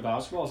today to play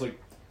basketball, I was like,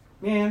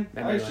 man,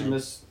 I actually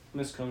miss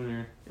coming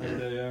here.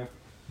 Yeah. A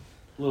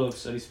little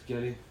upsetty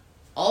spaghetti.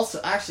 Also,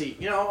 actually,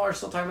 you know, we're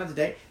still talking about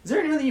today. Is there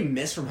anyone that you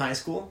miss from high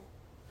school?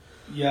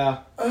 Yeah.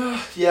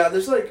 Yeah,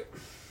 there's like...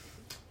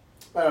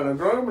 I don't know.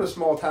 Growing up in a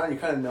small town, you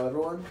kind of know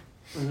everyone.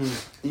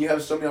 Mm-hmm. And you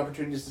have so many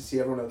opportunities to see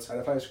everyone outside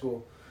of high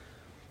school.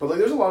 But, like,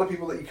 there's a lot of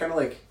people that you kind of,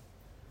 like...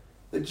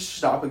 They just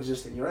stop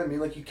existing, you know what I mean?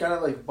 Like, you kind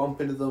of, like,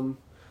 bump into them.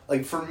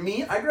 Like, for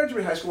me, I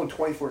graduated high school in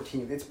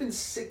 2014. It's been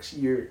 6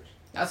 years.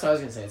 That's what I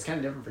was going to say. It's kind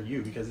of different for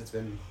you because it's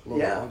been a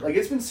little bit longer. Like,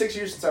 it's been 6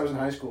 years since I was in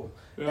high school.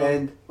 Yeah.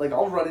 And, like,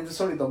 I'll run into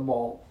somebody at the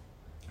mall.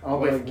 I'll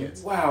Away be from like,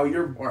 kids. wow,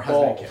 you're Or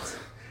husband and bald. kids.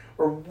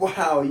 Or,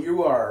 wow,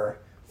 you are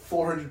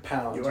 400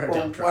 pounds. You are a or,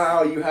 dump truck.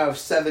 wow, you have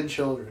 7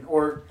 children.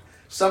 Or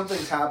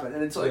something's happened.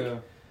 And it's like, Yeah.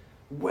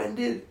 when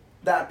did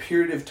that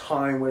period of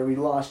time where we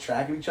lost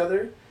track of each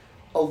other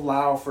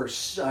allow for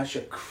such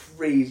a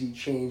crazy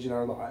change in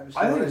our lives?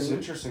 You I know think what it's mean?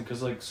 interesting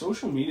because, like,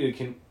 social media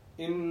can,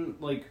 in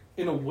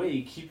a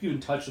way, keep you in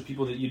touch with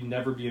people that you'd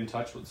never be in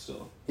touch with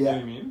still. You know Yeah.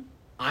 what I mean?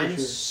 I'm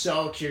sure.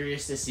 so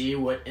curious to see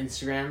what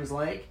Instagram's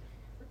like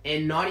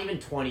in not even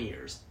 20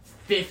 years,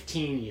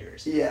 15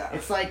 years. Yeah.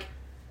 It's like,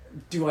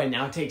 do I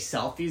now take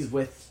selfies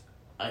with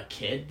a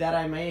kid that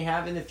I may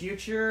have in the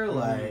future?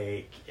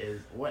 Like,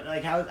 is what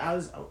like how's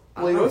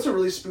Well, you know what's a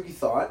really spooky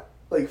thought?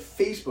 Like,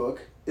 Facebook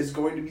is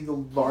going to be the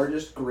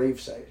largest grave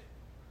site.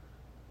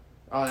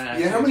 Oh,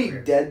 You know how many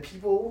dead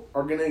people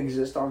are going to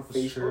exist on That's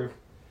Facebook? true.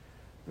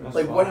 That's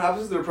Like, fun. what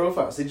happens to their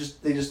profiles? They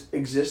just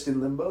exist in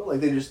limbo. Like,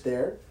 they're just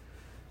there.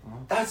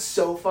 That's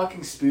so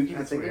fucking spooky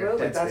That's to think weird. about.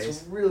 Like, Dead that's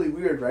space. really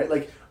weird, right?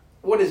 Like,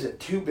 what is it?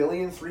 2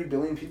 billion, 3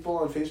 billion people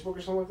on Facebook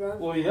or something like that?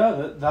 Well,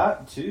 yeah,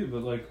 that too,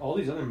 but like all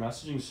these other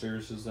messaging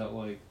services that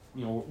like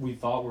we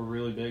thought were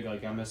really big,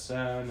 like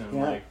MSN and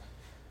Yeah. like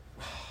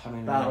I don't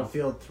even know,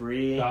 Battlefield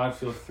 3.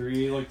 Battlefield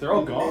 3, like they're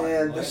all gone.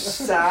 Man, Like, the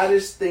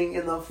saddest thing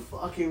in the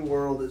fucking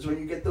world is when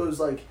you get those,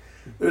 like,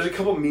 there's a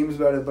couple memes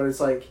about it, but it's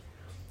like,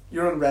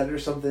 you're on Reddit or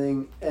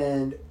something,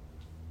 and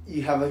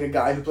you have, like, a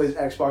guy who plays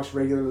Xbox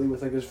regularly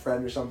with, like, his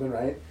friend or something,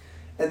 right?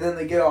 And then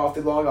they get off,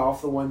 they log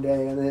off the one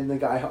day, and then the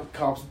guy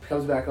comes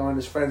back on,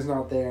 his friend's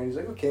not there, and he's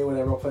like, okay,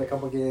 whatever, I'll play a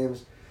couple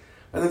games.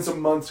 And then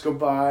some months go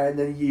by, and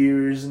then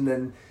years, and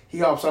then he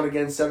hops on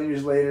again 7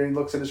 years later, and he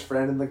looks at his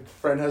friend, and the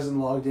friend hasn't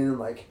logged in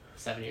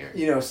 7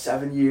 years.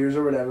 7 years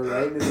or whatever,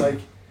 right? And it's like,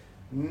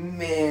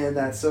 man,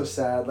 that's so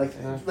sad. Like,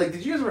 Yeah. like,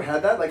 did you guys ever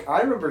had that? Like,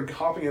 I remember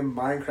hopping in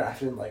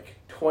Minecraft in, like,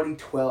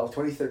 2012,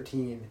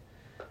 2013.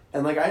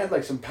 And, like, I had,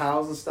 like, some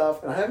pals and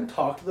stuff, and I haven't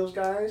talked to those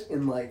guys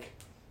in, like,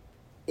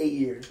 8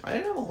 years. I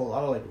didn't have a whole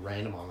lot of like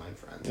random online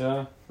friends.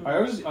 yeah, I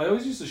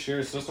always used to share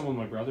a system with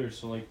my brother,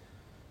 so like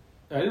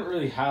I didn't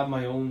really have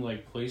my own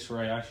like place where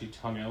I actually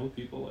hung out with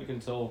people like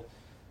until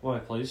my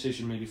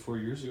PlayStation maybe 4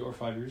 years ago or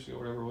 5 years ago,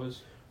 whatever it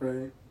was.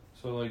 Right.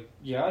 So like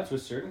yeah, to a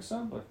certain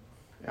extent, but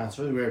Yeah, it's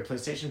really weird.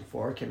 PlayStation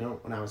 4 came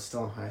out when I was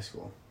still in high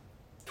school.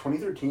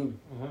 2013.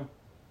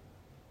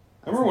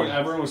 I remember when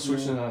everyone was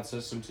switching to that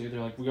system too. They're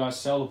like, we gotta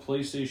sell the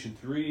PlayStation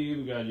 3,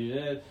 we gotta do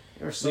that.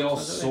 They were They all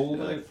expensive, sold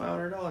they're it. like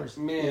 $500.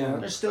 Man,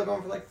 They're still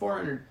going for like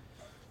 $400.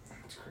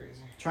 that's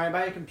crazy. Try and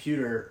buy a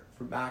computer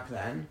from back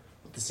then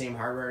with the same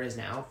hardware it is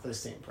now for the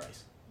same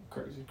price.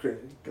 Crazy. Crazy.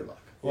 Good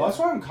luck. Well, that's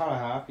why I'm kind of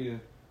happy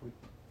with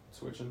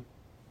switching.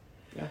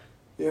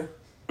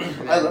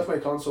 I left my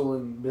console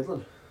in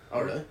Midland.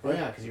 Oh really? Oh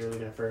yeah, because you were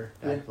looking at for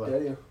Yeah, that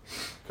play. yeah.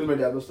 Because my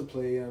dad loves to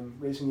play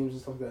racing games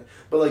and stuff like that.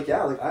 But, like,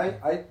 yeah, like,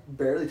 I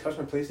barely touched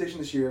my PlayStation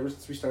this year ever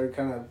since we started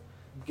kind of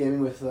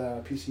gaming with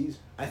PCs.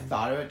 I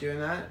thought about doing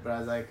that, but I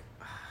was like,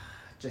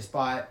 just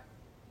bought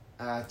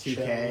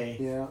 2K,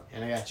 Yeah.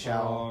 and I got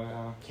Shell. Oh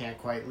yeah. Can't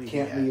quite leave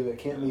Can't it yet. leave it.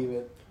 Can't leave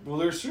it. Well,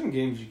 there are certain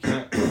games you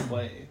can't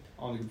play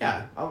on the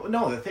computer. Yeah.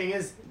 No, the thing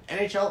is,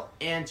 NHL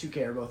and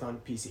 2K are both on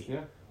PC.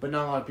 Yeah. But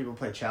not a lot of people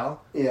play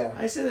Shell. Yeah.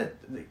 I say that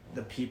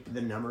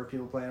the number of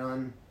people playing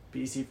on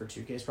PC for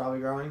 2K is probably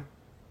growing.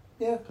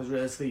 Yeah. Because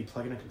realistically, you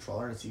plug in a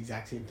controller and it's the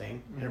exact same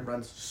thing, and it Mhm.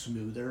 runs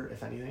smoother,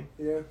 if anything.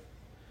 Yeah.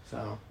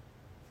 So,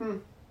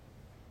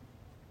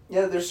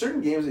 Yeah, there's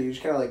certain games that you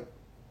just kind of, like,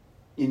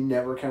 you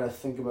never kind of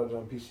think about it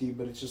on PC,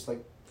 but it's just,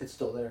 like, it's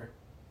still there.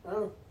 I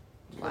don't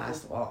know.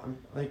 I'm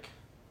like,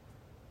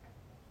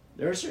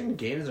 there are certain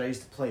games that I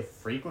used to play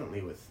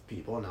frequently with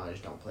people, and now I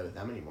just don't play with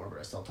them anymore, but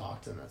I still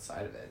talk to them that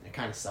side of it, and it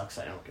kind of sucks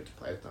I don't get to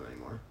play with them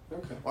anymore.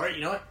 Okay. Or,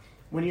 you know what?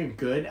 When you're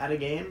good at a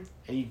game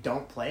and you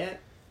don't play it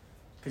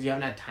because you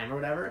haven't had time or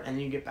whatever, and then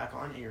you get back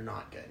on and you're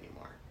not good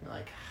anymore. You're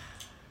like,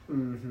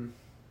 Mm-hmm.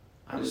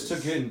 I just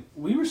took in.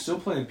 We were still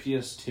playing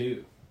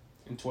PS2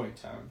 in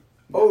 2010.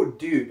 Oh,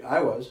 dude, I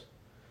was.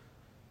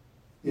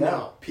 Yeah.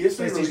 No.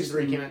 PS3 PlayStation released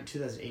 3 in- came out in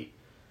 2008.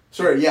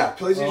 Sorry, yeah,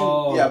 PlayStation.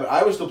 Oh. Yeah, but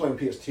I was still playing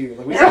PS2.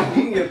 Like, we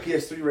didn't get a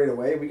PS3 right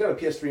away. We got a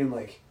PS3 in,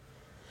 like,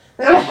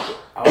 I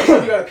was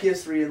sure we got a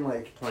PS3 in,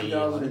 like,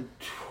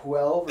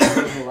 2012 or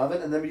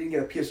 2011, and then we didn't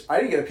get a PS. I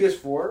didn't get a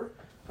PS4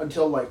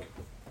 until, like,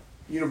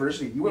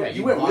 university. You went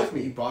with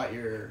me. You bought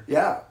your...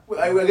 Yeah,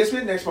 I guess we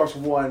had an Xbox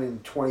One in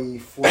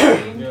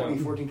 2014, Yeah.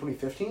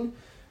 2015,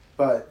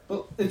 but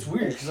But it's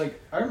weird because like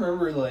I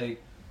remember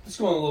like just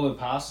going a little bit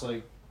past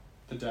like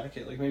the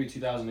decade, like maybe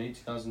 2008,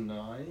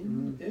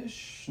 2009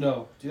 ish.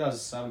 No,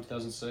 2007,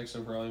 2006.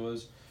 It probably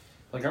was.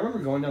 Like I remember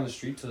going down the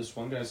street to this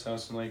one guy's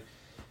house and like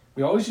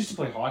we always used to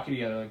play hockey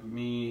together. Like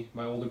me,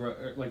 my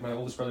my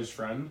oldest brother's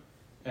friend,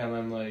 and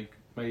then like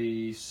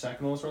my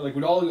second oldest brother. Like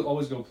we'd all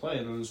always go play.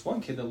 And then there's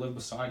one kid that lived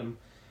beside him.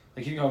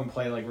 Like he'd come and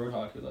play like road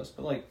hockey with us,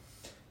 but like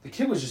the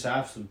kid was just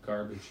absolute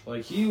garbage.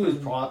 Like he was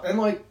and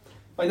like.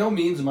 By no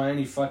means am I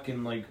any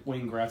fucking, like,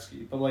 Wayne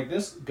Gretzky, but, like,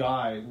 this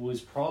guy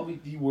was probably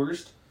the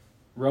worst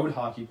road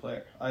hockey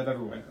player I've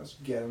ever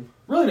witnessed. get him.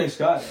 Really nice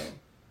guy, though.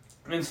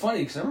 And it's funny,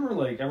 because I remember,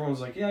 like, everyone was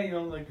like, yeah, you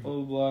know, like, blah,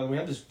 blah, blah. And we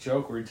had this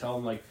joke where we'd tell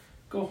him, like,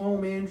 go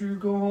home, Andrew,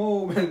 go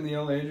home. And, you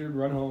know, Andrew would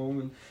run home.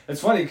 And it's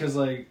funny, because,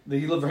 like,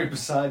 he lived right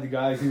beside the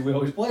guy who we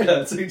always played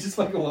at, so he'd just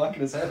fucking walk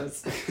in his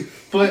house.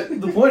 But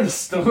the point of the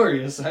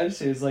story,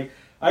 essentially, is, like,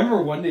 I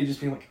remember one day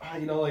just being like,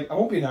 you know, like, I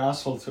won't be an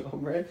asshole to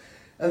him, right?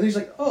 And then he's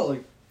like, oh,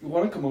 like, you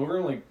want to come over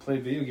and like play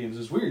video games?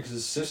 It's weird because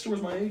his sister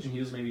was my age and he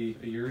was maybe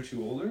a year or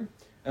two older,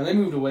 and they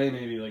moved away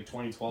maybe like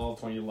 2012,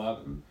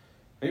 2011,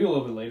 maybe a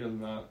little bit later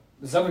than that.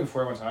 It's definitely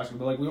before I went to high school,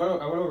 but like I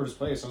went over to his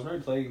place. I was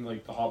already playing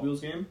like the Hot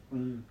Wheels game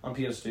on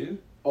PS2,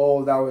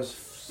 Oh, that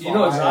was. You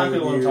know exactly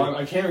fire, what I'm dude. talking.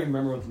 I can't even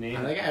remember what the name.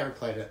 I is. think I ever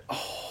played it.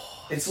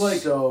 It's like,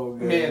 so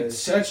good. man,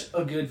 such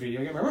a good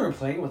video game. I remember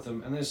playing with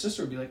them, and then his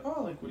sister would be like,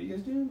 "Oh, like, what are you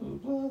guys doing? Blah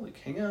blah blah. Like,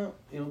 hang out,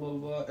 you know, blah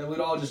blah blah." And we'd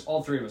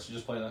all three of us, would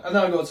just play that. And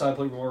then I'd go outside,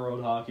 play more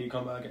road hockey,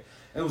 come back. And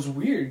it was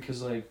weird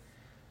because like,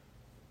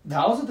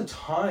 that was at the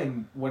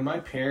time when my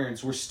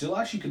parents were still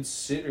actually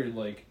considered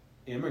like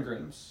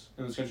immigrants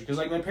in this country. Because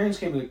like my parents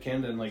came to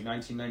Canada in like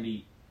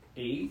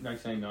 1998,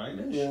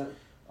 1999 ish. Yeah.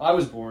 I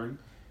was born.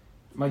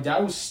 My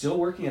dad was still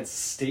working at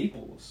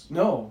Staples.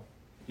 No.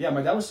 Yeah,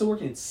 my dad was still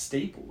working at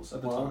Staples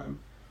at the time.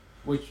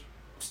 Which,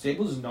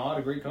 Staples is not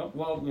a great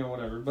company. Well, you know,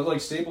 whatever. But, like,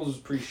 Staples was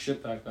pretty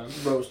shit back then.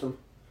 Roast them.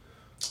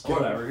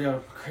 Whatever, yeah.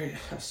 Great.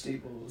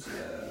 Staples,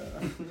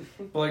 yeah.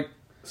 But, like,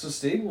 so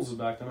Staples was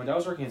back then. My dad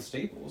was working at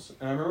Staples.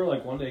 And I remember,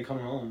 like, one day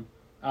coming home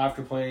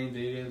after playing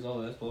video games, all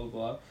this, blah, blah,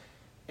 blah.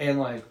 And,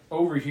 like,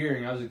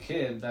 overhearing as a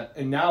kid that...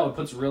 And now it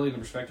puts it really into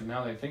perspective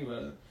now that I think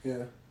about it.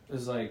 Yeah.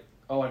 Is like,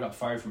 oh, I got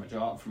fired from a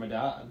job from my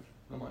dad.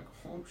 And I'm like,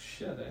 oh,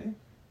 shit, eh?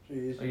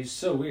 Jeez. Like, he's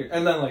so weird.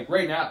 And then, like,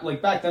 right now,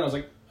 like, back then I was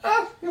like,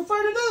 you'll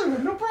find another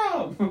one, no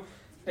problem.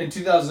 In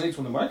 2008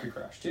 when the market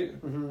crashed, too.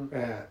 Mm-hmm.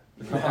 Yeah.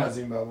 The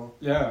housing bubble.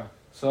 Yeah.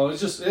 So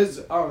it's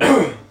I don't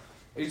know.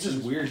 It's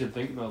just weird to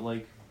think about,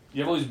 like,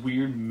 you have all these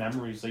weird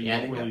memories that you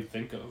don't really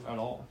think of at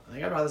all. I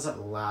think I brought this up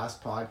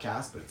last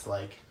podcast, but it's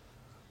like,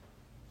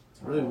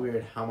 it's really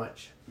weird how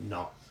much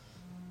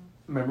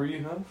Memory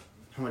you have?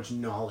 how much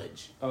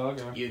knowledge Oh,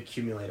 okay. you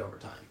accumulate over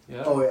time.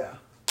 Yeah. Oh, yeah.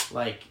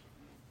 Like,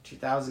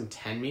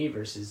 2010 me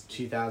versus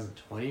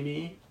 2020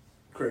 me.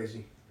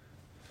 Crazy.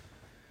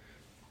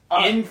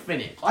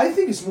 Infinite. I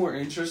think it's more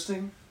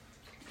interesting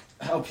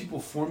how people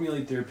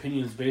formulate their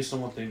opinions based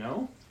on what they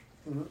know.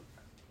 Mm-hmm.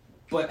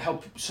 But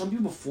how some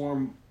people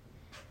form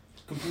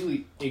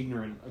completely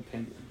ignorant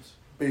opinions.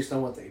 Based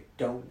on what they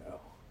don't know.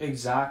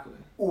 Exactly.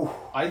 Ooh.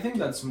 I think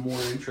that's more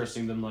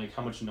interesting than like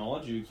how much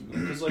knowledge you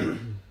accumulate. Because like,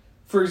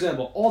 for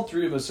example, all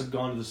three of us have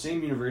gone to the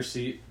same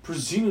university,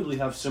 presumably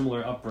have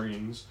similar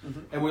upbringings,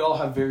 and we all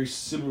have very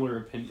similar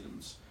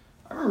opinions.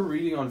 I remember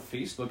reading on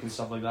Facebook and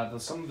stuff like that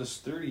some of this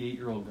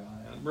 38-year-old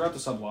guy, I brought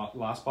this up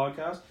last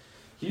podcast,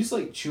 he's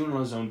like chewing on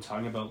his own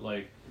tongue about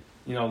like,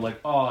 you know, like,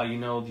 oh, you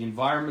know, the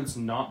environment's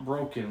not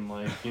broken,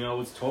 like, you know,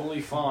 it's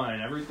totally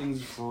fine,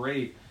 everything's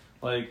great,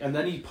 like, and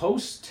then he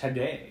posts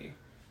today,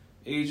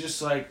 he's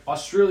just like,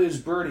 Australia's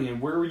burning,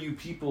 and where were you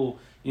people,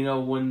 you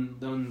know, when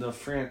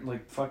the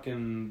like,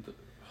 fucking,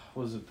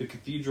 what was it, the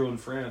cathedral in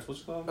France,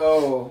 what's it called?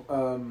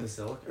 Oh,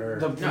 Basilica? Or,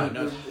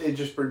 no, it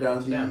just burned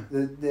down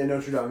the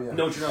Notre Dame, yeah.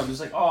 Notre Dame.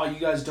 It's like, oh, you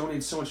guys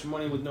donate so much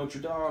money with Notre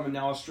Dame, and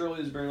now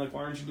Australia's burning, like,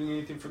 why aren't you doing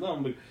anything for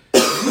them? But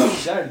you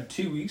said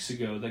 2 weeks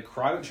ago that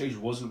climate change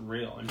wasn't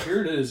real, and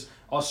here it is,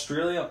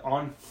 Australia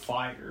on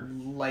fire.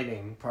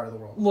 Lighting part of the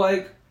world.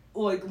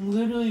 Like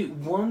literally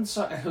one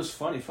side, it was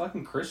funny,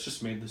 fucking Chris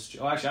just made this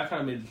joke. Actually, I kind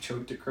of made the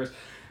joke to Chris,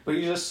 but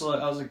he just,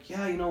 I was like,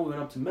 yeah, you know, we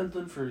went up to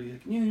Midland for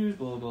like, New Year's,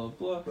 blah, blah,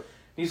 blah.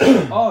 He's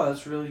like, oh,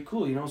 that's really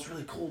cool. You know, it's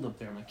really cold up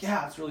there. I'm like,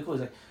 yeah, it's really cool.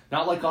 He's like,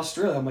 not like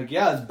Australia. I'm like,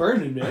 yeah, it's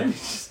burning, man.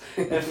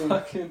 And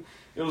fucking,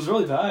 it was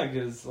really bad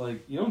because,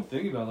 like, you don't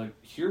think about, like,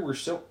 here we're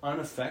so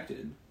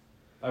unaffected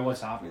by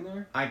what's happening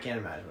there. I can't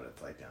imagine what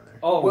it's like down there.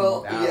 Oh,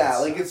 Well, that yeah,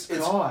 was- like, it's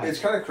God.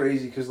 kind of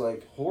crazy because,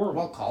 like, horrible.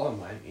 Well, Colin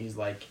went. He's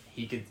like,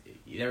 he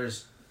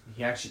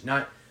actually,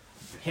 not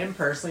him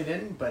personally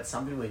didn't, but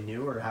some people he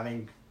knew were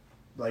having,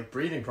 like,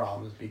 breathing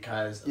problems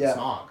because of Yeah.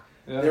 smog.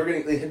 Yeah.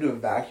 they had to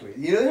evacuate.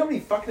 You know how many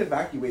fucking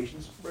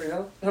evacuations right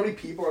now? How many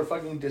people are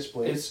fucking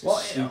displaced? Well,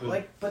 stupid.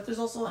 like, but there's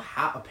also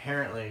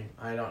apparently,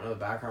 I don't know the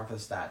background for the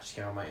stat, just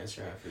came on my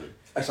Instagram feed.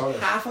 I saw that.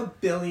 500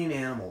 million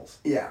animals.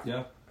 Yeah.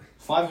 Yeah.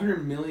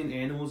 500 million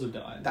animals have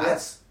died.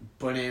 That's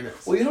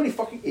bananas. Well, you know how many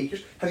fucking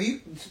acres? Have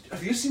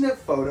you seen that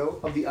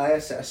photo of the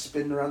ISS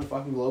spinning around the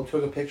fucking globe?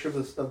 Took a picture of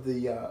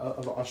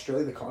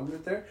Australia, the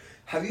continent there.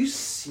 Have you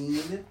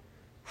seen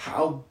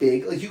how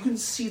big? Like, you can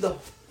see the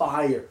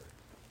fire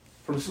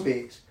from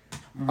space.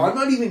 Mm-hmm. I'm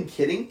not even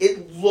kidding.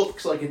 It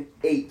looks like an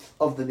eighth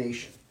of the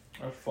nation.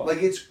 Oh, fuck. Like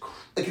it's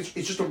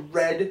just a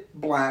red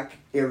black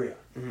area,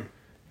 Oh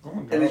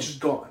my God. and it's just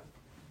gone.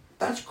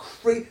 That's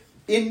crazy.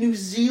 In New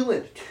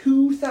Zealand,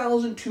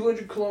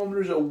 2,200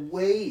 kilometers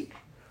away,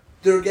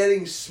 they're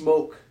getting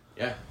smoke.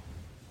 Yeah.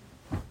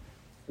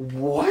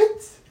 What?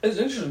 It's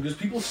interesting because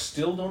people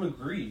still don't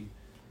agree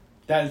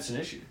that it's an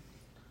issue.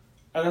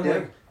 And then, Yeah.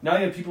 like, now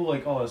you have people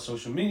like, oh,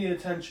 social media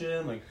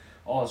attention, like,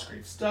 all this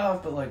great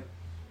stuff, but, like,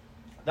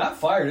 that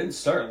fire didn't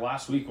start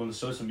last week when the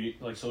social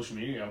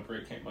media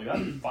outbreak came. Like,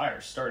 that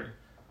fire started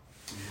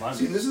Monday.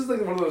 See, this is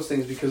like one of those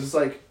things because it's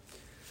like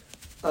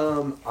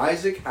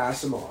Isaac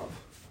Asimov,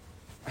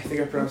 I think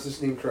I pronounced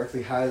this name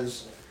correctly,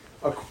 has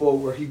a quote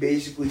where he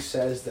basically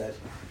says that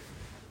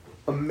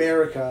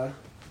America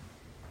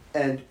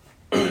and,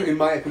 in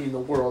my opinion, the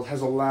world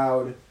has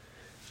allowed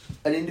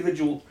an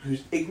individual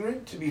who's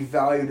ignorant to be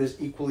valued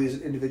as equally as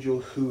an individual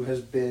who has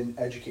been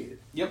educated.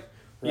 Yep.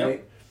 Right?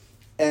 Yep.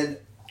 And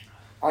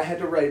I had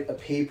to write a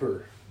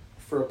paper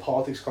for a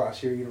politics class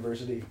here at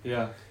university.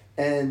 Yeah.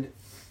 And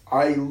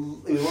it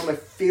was one of my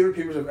favorite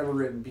papers I've ever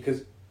written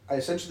because I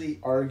essentially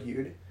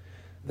argued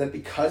that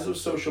because of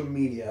social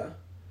media,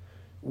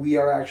 we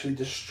are actually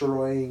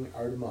destroying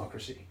our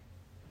democracy.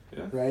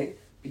 Yeah. Right?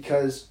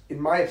 Because,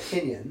 in my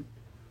opinion,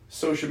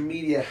 social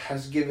media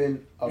has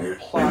given a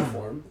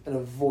platform and a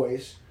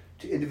voice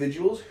to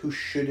individuals who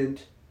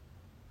shouldn't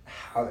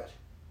have it.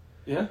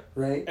 Yeah.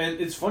 Right? And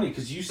it's funny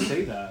because you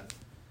say that,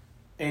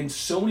 and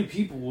so many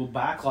people will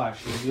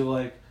backlash you and be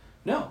like,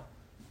 no,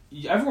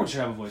 everyone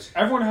should have a voice.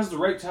 Everyone has the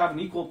right to have an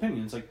equal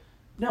opinion. It's like,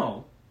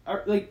 no.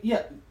 Like,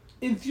 yeah,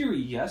 in theory,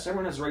 yes,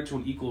 everyone has the right to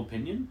an equal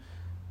opinion,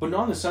 but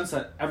not in the sense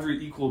that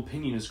every equal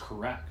opinion is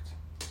correct.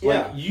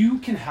 Yeah. Like, you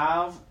can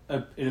have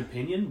an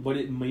opinion, but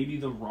it may be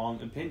the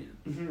wrong opinion.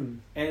 Mm-hmm.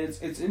 And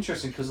it's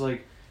interesting because,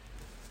 like,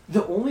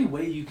 the only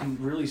way you can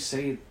really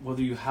say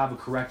whether you have a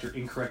correct or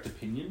incorrect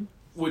opinion,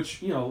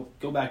 which, you know,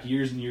 go back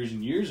years and years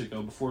and years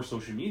ago before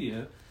social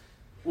media,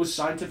 was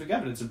scientific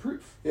evidence and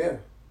proof. Yeah.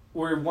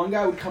 Where one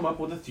guy would come up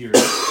with a theory,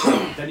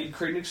 then he'd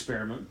create an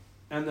experiment,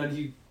 and then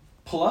he'd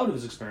pull out of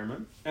his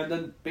experiment, and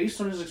then based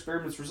on his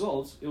experiment's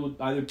results, it would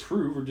either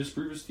prove or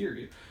disprove his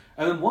theory.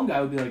 And then one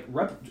guy would be like,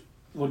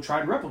 would try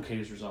and replicate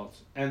his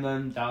results, and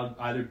then that would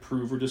either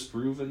prove or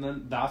disprove, and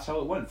then that's how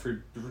it went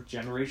for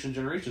generations and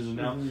generations. And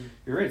now,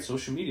 you're right,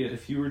 social media,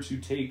 if you were to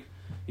take,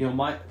 you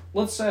know,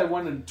 let's say I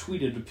went and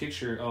tweeted a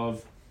picture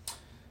of,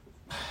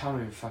 I don't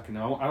even fucking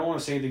know, I don't want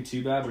to say anything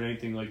too bad, but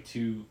anything, like,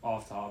 too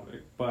off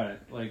topic,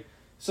 but, like,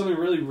 something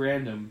really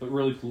random, but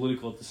really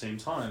political at the same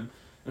time,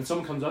 and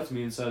someone comes up to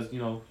me and says, you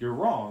know, you're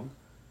wrong,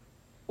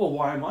 well,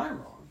 why am I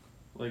wrong?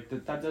 Like,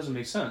 that doesn't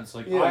make sense.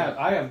 Like, Yeah.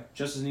 I have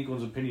just as equal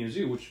an opinion as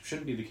you, which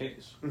shouldn't be the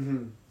case.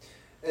 Mm-hmm.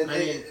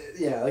 And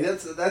yeah, like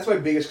that's my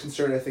biggest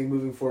concern. I think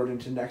moving forward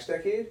into next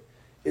decade,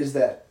 is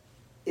that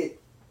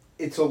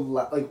it's a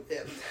lot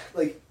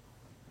like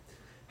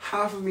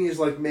half of me is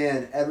like,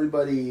 man,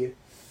 everybody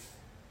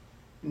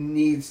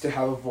needs to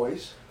have a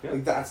voice. Yeah.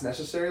 Like that's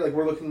necessary. Like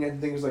we're looking at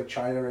things like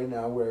China right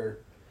now, or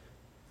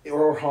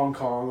Hong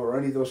Kong, or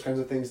any of those kinds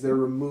of things. They're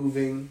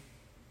removing,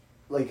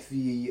 like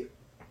the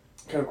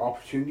kind of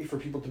opportunity for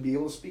people to be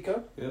able to speak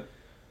up. Yeah.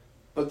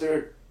 But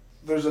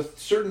there's a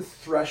certain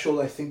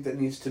threshold I think that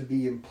needs to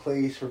be in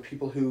place for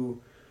people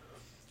who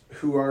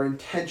are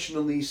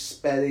intentionally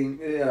spreading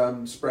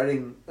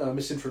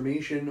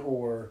misinformation,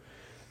 or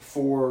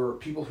for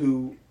people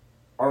who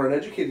are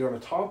uneducated on a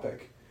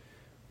topic,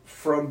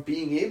 from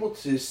being able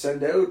to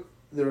send out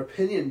their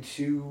opinion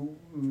to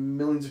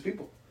millions of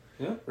people.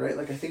 Yeah. Right?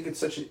 Like, I think it's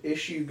such an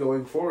issue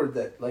going forward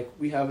that, like,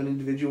 we have an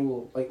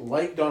individual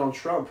like Donald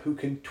Trump who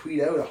can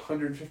tweet out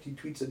 150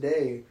 tweets a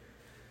day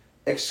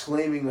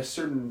exclaiming a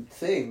certain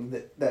thing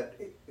that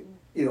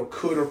you know,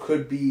 could or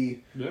could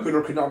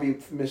not be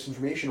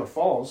misinformation or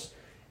false,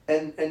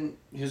 and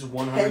His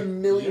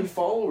 10 million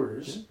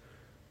followers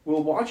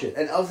will watch it.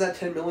 And of that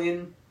 10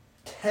 million,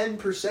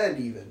 10%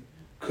 even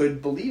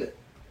could believe it.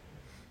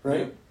 Right?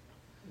 Yeah.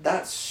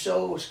 That's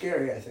so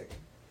scary, I think.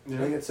 Yeah. I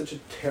think it's such a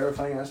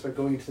terrifying aspect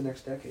going into the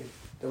next decade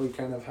that we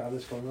kind of have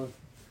this going on.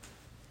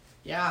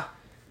 Yeah,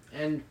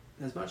 and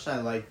as much as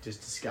I like just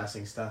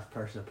discussing stuff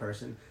person to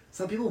person,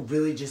 some people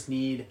really just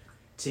need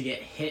to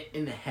get hit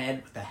in the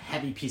head with a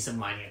heavy piece of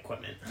mining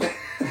equipment.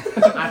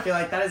 I feel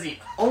like that is the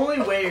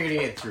only way you're going to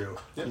get through.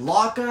 Yep.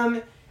 Lock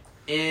them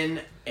in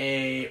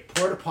a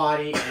porta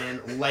potty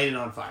and light it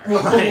on fire.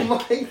 Oh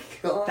my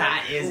god.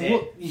 That is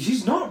Well, it.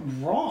 he's not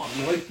wrong.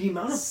 Like, the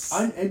amount of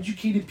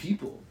uneducated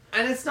people.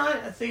 And it's not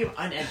a thing of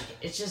uneducated.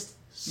 It's just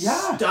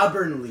Yeah.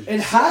 stubbornly. It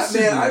has to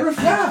Man, be. I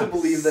refuse Yes. to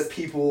believe that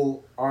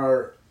people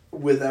are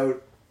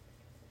without,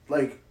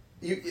 like,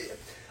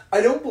 I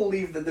don't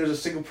believe that there's a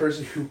single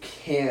person who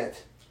can't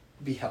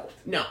be helped.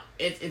 No,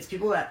 it's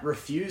people that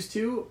refuse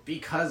to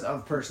because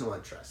of personal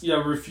interest. Yeah,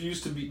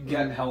 refuse to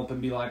get help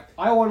and be like,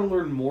 I want to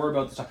learn more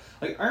about this stuff.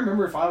 Like, I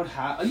remember if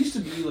I used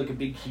to be like a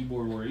big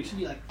keyboard warrior. I used to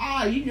be like,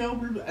 you know,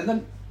 and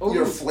then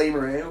You're a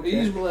flamer, eh?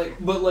 Okay.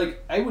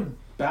 but I would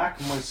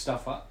back my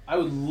stuff up. I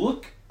would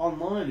look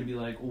online and be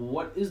like,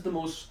 what is the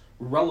most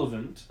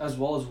relevant, as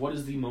well as what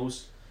is the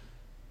most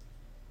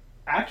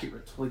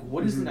accurate? Like,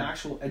 what is an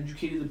actual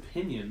educated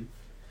opinion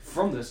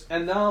from this?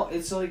 And now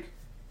it's like,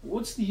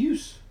 what's the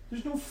use?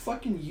 There's no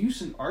fucking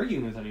use in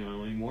arguing with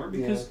anyone anymore,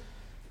 because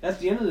at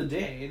the end of the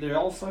day, they're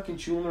all fucking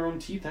chewing their own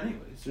teeth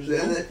anyways. There's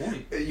no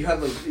point.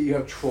 You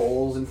have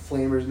trolls and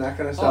flamers and that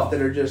kind of stuff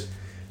that are just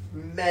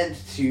meant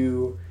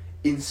to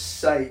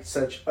incite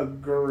such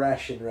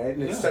aggression, right?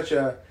 And it's such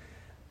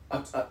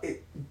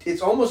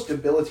it's almost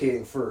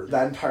debilitating for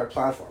that entire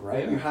platform,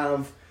 right? Yeah. You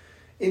have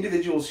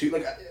individuals who,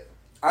 like,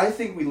 I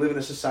think we live in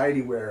a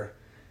society where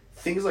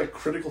things like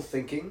critical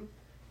thinking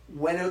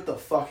went out the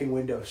fucking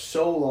window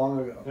so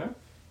long ago. Yeah.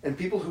 And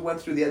people who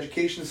went through the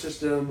education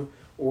system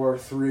or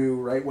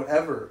through, right,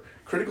 whatever,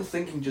 critical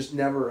thinking just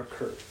never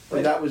occurred.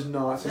 Like, that was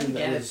not something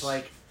that was... It's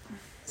like,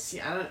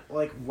 see, I don't,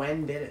 like,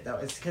 when did it, though?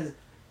 It's because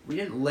we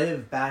didn't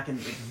live back in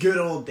the good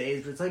old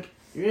days, but it's like,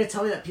 you're going to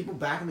tell me that people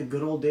back in the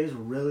good old days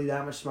were really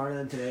that much smarter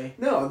than today?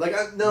 No, like,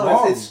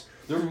 Wrong. it's...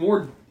 They're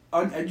more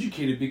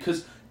uneducated,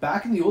 because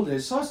back in the old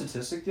days, I saw a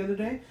statistic the other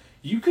day,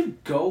 you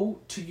could go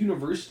to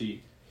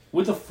university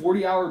with a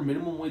 40-hour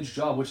minimum wage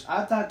job, which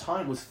at that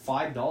time was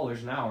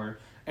 $5 an hour,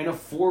 and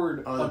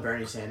afford. Oh, the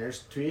Bernie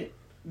Sanders tweet.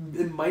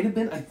 It might have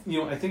been. I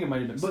think it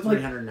might have been. But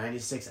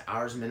 396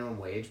 hours minimum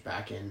wage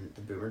back in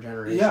the Boomer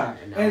generation. Yeah,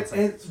 and now it's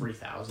like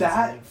 3,000.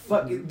 That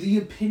the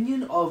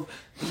opinion of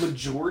the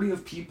majority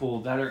of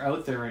people that are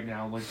out there right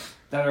now, like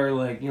that are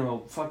like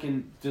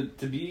fucking to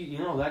be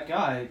that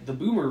guy, the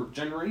Boomer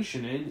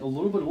generation, and a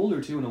little bit older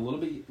too, and a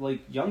little bit like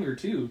younger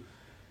too.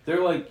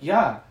 They're like,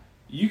 yeah,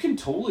 you can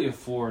totally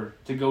afford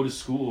to go to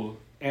school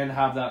and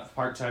have that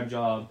part-time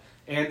job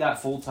and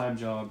that full-time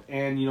job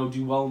and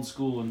do well in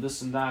school and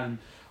this and that and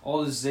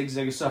all this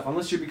zigzag stuff.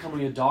 Unless you're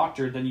becoming a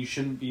doctor, then you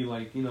shouldn't be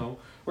like,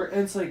 where,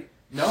 and it's like,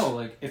 no,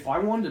 like, if I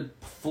wanted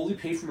to fully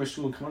pay for my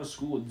school and come out of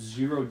school with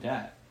zero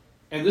debt,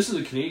 and this is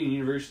a Canadian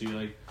university,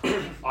 like,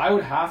 I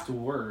would have to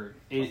work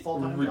a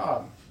full-time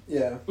job.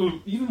 Yeah.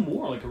 Even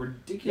more, like a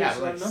ridiculous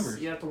amount of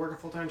numbers. You have to work a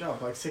full-time job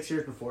for like 6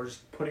 years before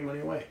just putting money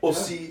away. Well,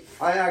 see,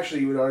 I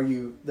actually would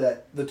argue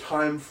that the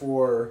time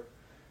for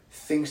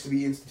things to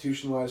be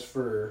institutionalized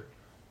for,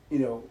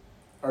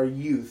 our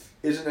youth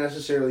isn't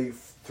necessarily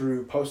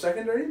through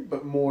post-secondary,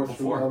 but more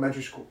through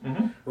elementary school,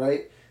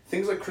 right?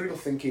 Things like critical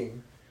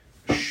thinking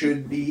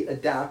should be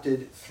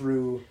adapted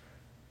through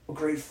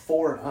grade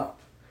 4 and up,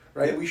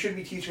 right? Yeah. We should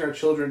be teaching our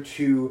children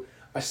to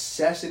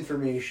assess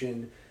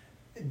information,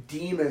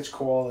 deem its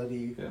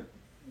quality,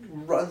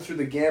 run through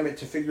the gamut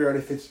to figure out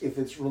if it's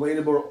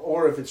relatable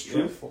or if it's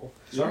truthful.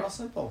 It's all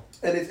simple.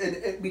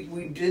 And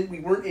we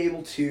weren't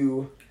able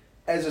to,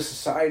 as a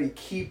society,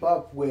 keep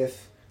up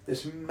with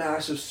this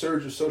massive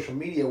surge of social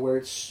media where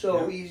it's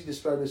so easy to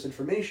spread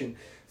misinformation.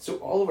 So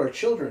all of our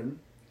children,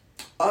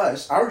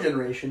 our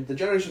generation, the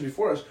generations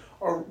before us,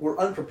 were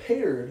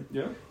unprepared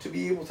to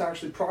be able to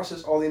actually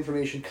process all the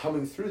information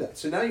coming through that.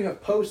 So now you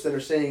have posts that are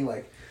saying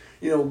like,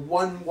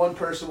 one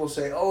person will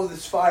say, oh,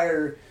 this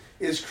fire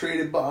is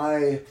created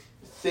by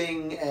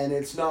thing and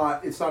it's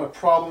not a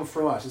problem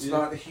from us. It's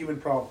not a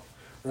human problem,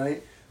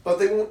 right? But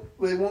they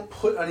won't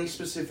put any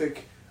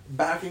specific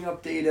backing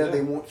up data.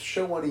 They won't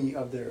show any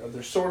of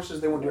their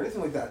sources. They won't do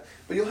anything like that.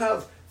 But you'll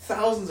have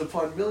thousands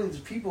upon millions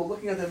of people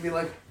looking at them and be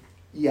like,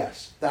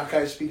 yes, that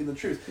guy's speaking the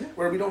truth.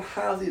 Where we don't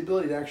have the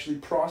ability to actually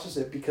process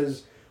it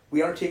because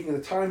we aren't taking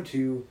the time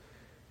to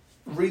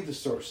read the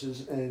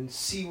sources and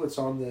see what's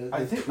on the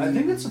I think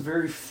it's a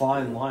very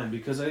fine line,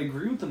 because I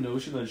agree with the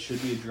notion that it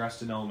should be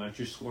addressed in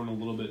elementary school and a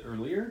little bit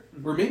earlier,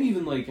 or maybe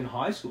even like in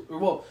high school. Or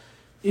well,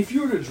 if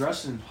you were to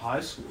address it in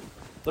high school,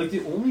 like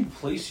the only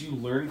place you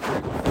learn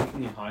critical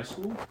thinking in high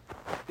school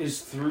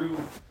is through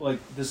like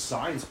the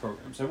science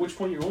programs. At which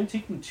point you're only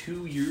taking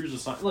 2 years of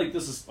science. Like,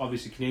 this is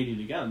obviously Canadian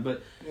again,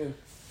 but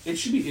it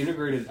should be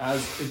integrated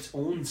as its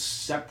own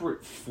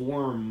separate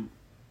form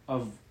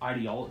of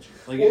ideology.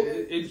 Like,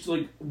 it's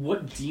like,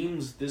 what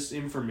deems this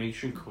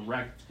information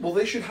correct? Well,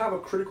 they should have a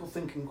critical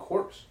thinking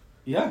course.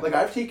 Yeah. Like,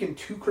 I've taken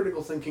 2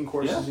 critical thinking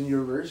courses in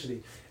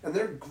university, and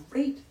they're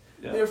great.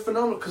 Yeah. They're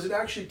phenomenal because it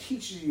actually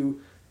teaches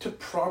you to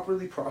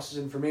properly process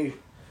information.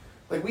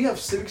 Like, we have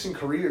civics and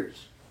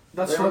careers.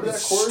 That's fucking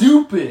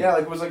stupid. Yeah,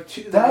 like, it was like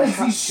that is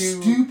the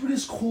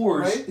stupidest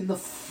course in the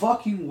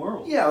fucking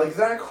world. Yeah, like,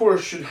 that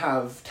course should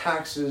have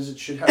taxes. It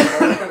should have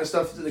all that kind of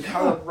stuff, like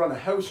how to run a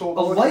household.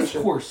 A life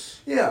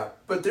course. Yeah,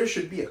 but there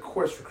should be a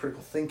course for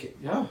critical thinking.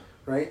 Yeah.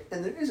 Right?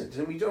 And there isn't.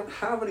 And we don't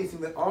have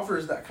anything that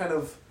offers that kind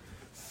of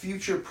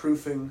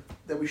future-proofing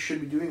that we should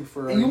be doing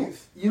for our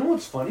youth. You know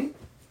what's funny?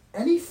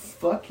 Any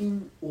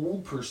fucking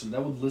old person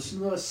that would listen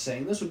to us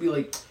saying this would be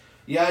like,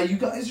 yeah, you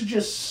guys are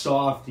just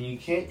soft and you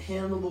can't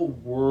handle the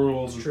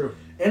world. It's true.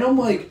 And I'm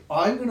like,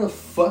 I'm gonna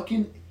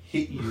fucking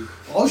hit you.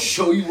 I'll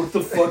show you what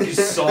the fuck is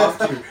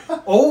soft here.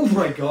 Oh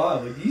my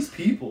god, like, these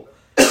people.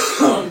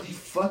 The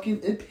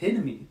fucking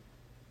epitome.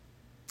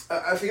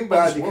 I feel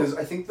bad because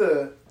I think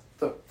the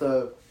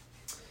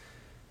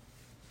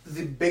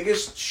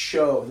biggest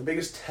show, the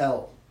biggest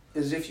tell,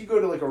 is if you go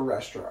to like a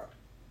restaurant,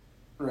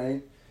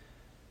 right?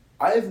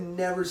 I've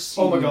never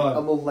seen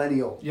a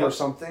millennial or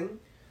something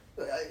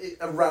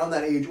around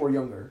that age or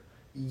younger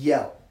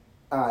yell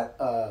at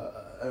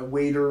a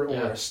waiter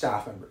or a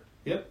staff member.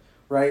 Yep.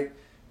 Right?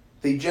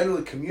 They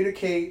generally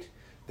communicate,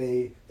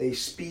 they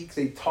speak,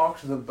 they talk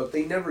to them, but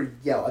they never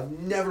yell. I've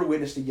never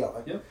witnessed a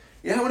yell. Yep.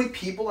 You know how many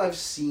people I've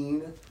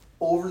seen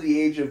over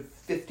the age of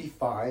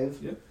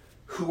 55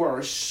 who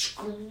are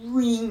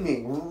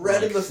screaming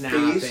red in the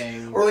face,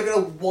 or like at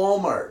a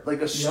Walmart,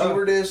 like a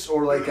stewardess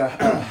or like a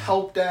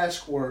help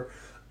desk or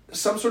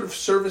some sort of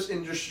service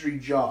industry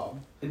job.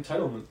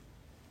 Entitlement.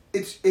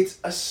 It's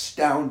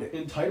astounding.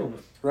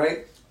 Entitlement.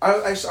 Right?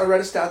 I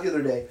read a stat the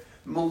other day.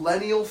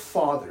 Millennial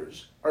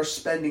fathers are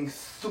spending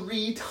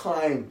 3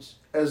 times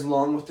as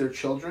long with their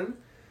children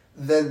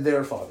than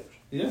their fathers.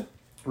 Yeah.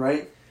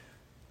 Right?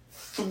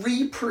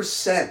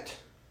 3%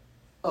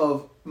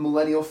 of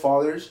millennial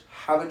fathers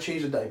haven't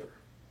changed a diaper.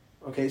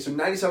 Okay, so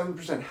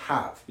 97%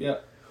 have. Yeah.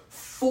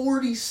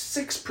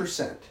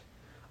 46%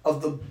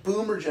 of the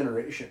boomer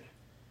generation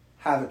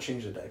haven't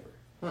changed a diaper.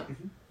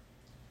 Mm-hmm.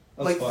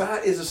 Like,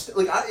 that is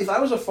if I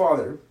was a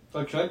father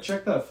Can I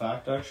check that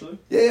fact, actually?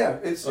 Yeah,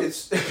 it's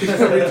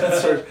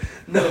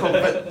no,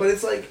 but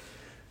it's like,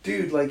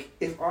 dude, like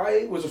if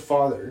I was a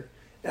father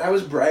and I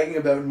was bragging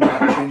about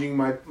not changing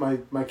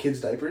my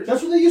kids' diapers,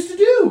 That's what they used to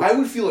do. I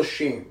would feel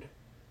ashamed.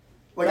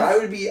 Like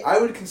I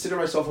would consider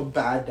myself a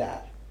bad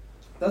dad.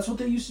 That's what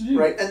they used to do.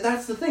 Right, and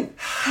that's the thing.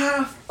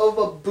 Half of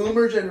a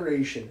boomer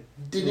generation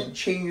didn't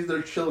change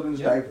their children's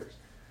diapers.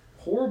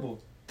 Horrible.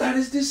 That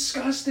is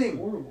disgusting.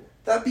 Horrible.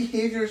 That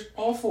behavior is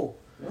awful.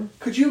 Yeah.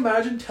 Could you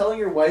imagine telling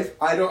your wife,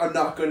 I'm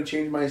not going to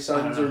change my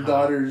son's or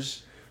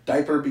daughter's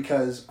diaper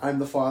because I'm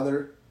the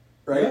father,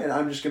 right? Yeah. And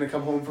I'm just going to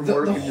come home from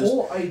work The and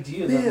whole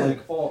idea Man.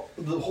 that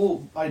the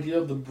whole idea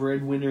of the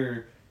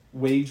breadwinner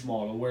wage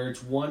model, where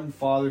it's one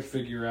father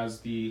figure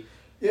as the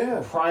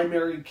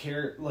primary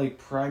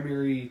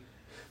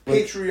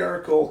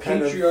patriarchal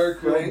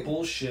right?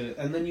 bullshit,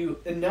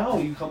 and now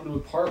you come to a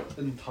part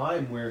in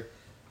time where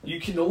you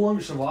can no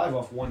longer survive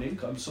off one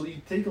income. So you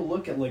take a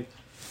look at like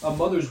a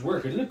mother's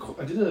work. I did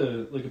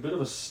a bit of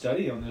a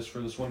study on this for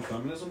this one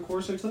feminism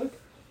course I took,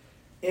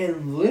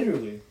 and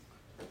literally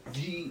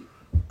the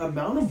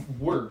amount of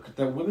work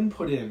that women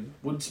put in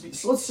would be,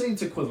 so let's say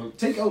it's equivalent.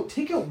 Take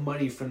out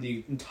money from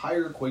the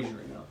entire equation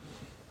right now.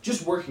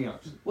 Just working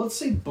hours. Let's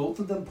say both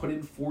of them put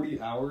in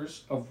 40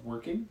 hours of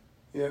working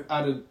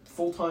at a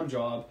full-time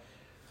job,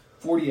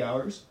 40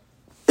 hours.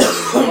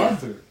 The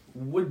mother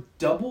would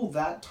double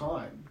that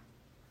time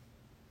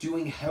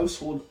doing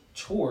household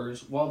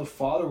chores while the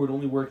father would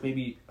only work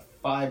maybe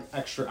 5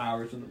 extra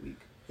hours in the week.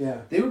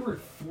 Yeah. They would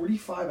work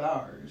 45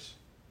 hours,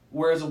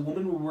 whereas a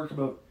woman would work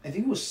about, I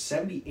think it was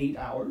 78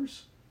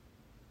 hours.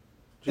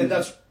 Jeez. And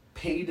that's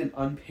paid and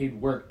unpaid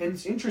work. And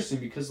it's interesting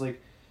because,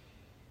 like,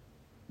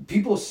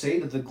 people say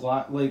that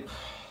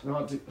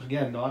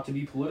not to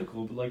be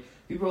political, but, like,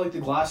 people are like, the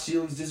glass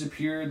ceilings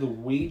disappeared, the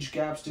wage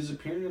gaps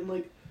disappeared, and,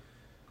 like,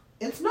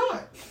 it's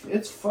not.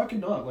 It's fucking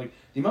not. Like,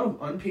 the amount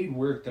of unpaid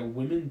work that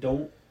women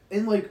don't,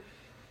 and, like,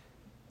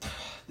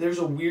 there's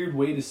a weird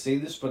way to say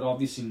this, but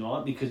obviously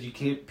not, because you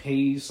can't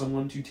pay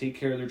someone to take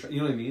care of their you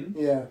know what I mean?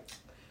 Yeah.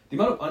 The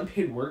amount of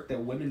unpaid work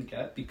that women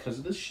get because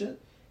of this shit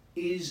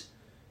is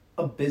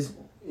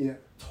abysmal. Yeah.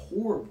 It's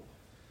horrible.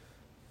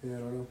 Yeah, I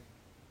don't know.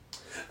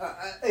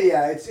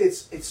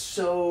 It's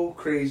so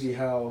crazy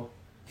how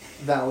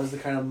that was the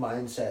kind of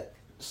mindset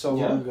so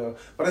long ago.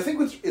 But I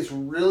think it's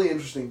really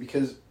interesting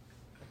because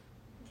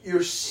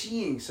you're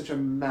seeing such a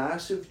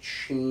massive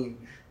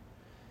change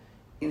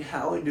in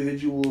how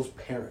individuals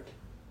parent,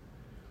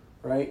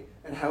 right?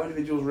 And how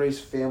individuals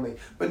raise family.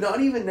 But not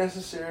even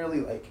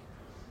necessarily like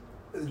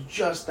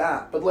just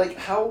that, but like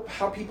how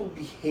people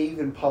behave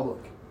in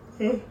public.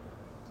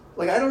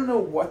 Like I don't know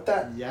what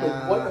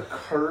what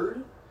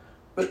occurred,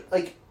 but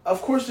like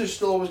of course there's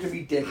still always gonna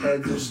be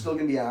dickheads, there's still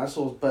gonna be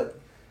assholes, but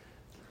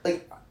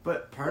like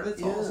part of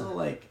it's also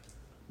like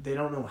they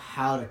don't know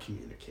how to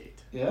communicate.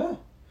 Yeah.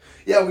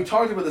 Yeah, we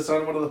talked about this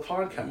on one of the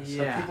podcasts.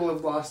 Yeah. How people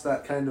have lost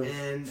that kind of...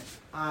 And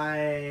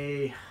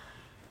it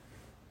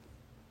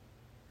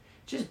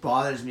just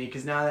bothers me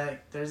because now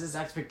that there's this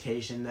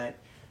expectation that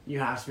you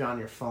have to be on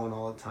your phone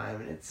all the time,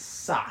 and it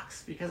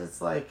sucks because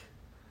it's like,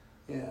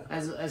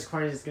 as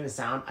corny as it's going to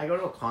sound, I go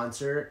to a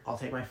concert, I'll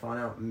take my phone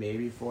out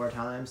maybe 4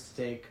 times to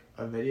take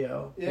a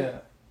video. Yeah.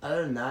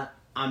 Other than that,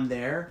 I'm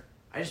there.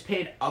 I just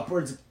paid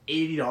upwards of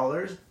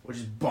 $80, which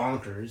is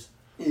bonkers,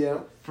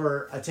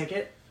 for a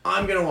ticket.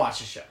 I'm going to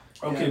watch a show.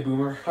 Okay,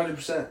 boomer.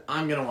 100%.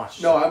 I'm gonna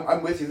watch. No,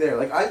 I'm with you there.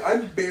 Like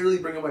I barely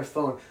bring up my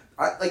phone.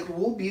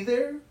 We'll be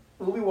there.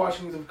 We'll be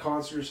watching the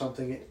concert or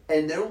something,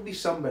 and there will be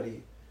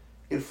somebody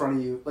in front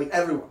of you, like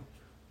everyone,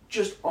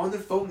 just on their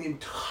phone the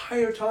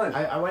entire time.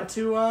 I went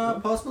to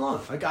Post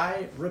Malone. A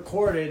guy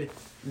recorded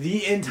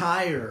the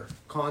entire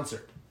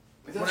concert.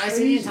 When I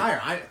say the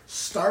entire,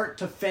 start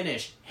to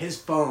finish, his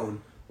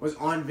phone was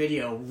on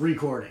video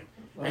recording,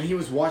 and he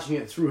was watching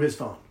it through his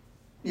phone.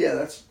 Yeah,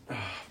 that's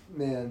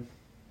man.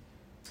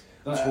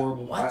 That's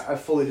horrible. I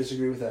fully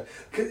disagree with that.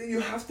 'Cause you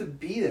have to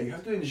be there. You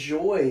have to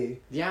enjoy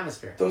the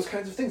atmosphere. Those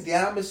kinds of things. The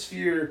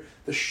atmosphere,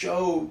 the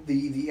show,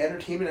 the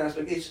entertainment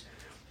aspect.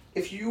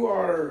 If you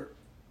are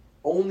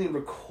only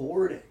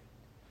recording,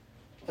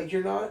 like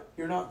you're not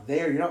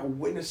there. You're not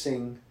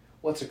witnessing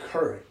what's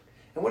occurring.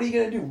 And what are you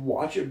gonna do?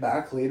 Watch it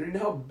back later? You know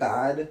how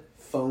bad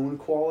phone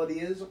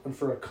quality is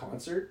for a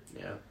concert?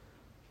 Yeah.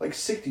 Like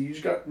 60. You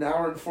just got an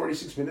hour and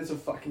 46 minutes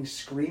of fucking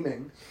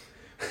screaming.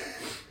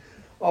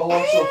 I'll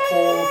watch the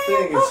whole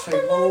thing. It's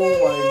like, oh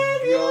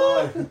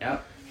my god.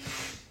 Yep.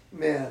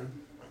 Man.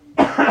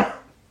 I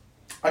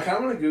kind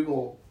of want to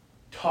Google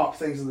top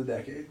things of the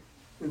decade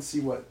and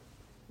see what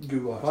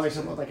Google has. Probably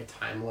something with like a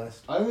time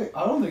list. I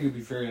don't think it'd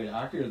be very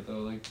accurate though.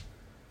 Like,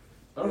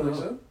 I don't know.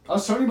 So? I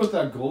was talking about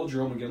that goal,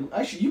 Jerome McGinley.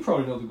 Actually, you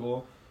probably know the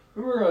goal.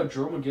 Remember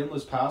Jerome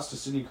McGinley's pass to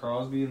Sidney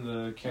Crosby in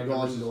the Canada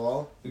Golden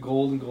goal. The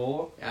golden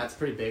goal. Yeah, it's a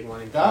pretty big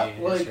one. That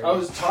I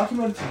was talking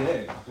about it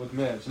today with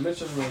Mitch. And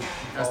Mitch doesn't really.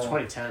 That's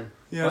 2010.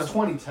 Yeah. That's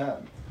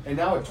 2010, and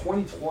now at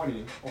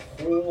 2020,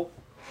 a whole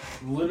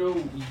little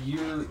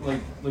year, like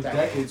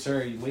decade,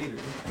 sorry, later.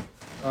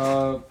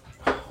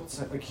 What's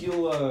that?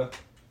 Akil.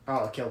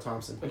 Oh, Akil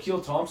Thompson.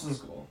 Akil Thompson's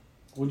goal.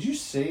 Would you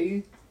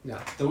say No.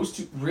 those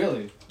two?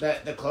 Really?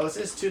 The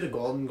closest to the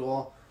golden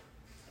goal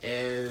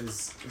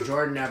is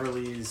Jordan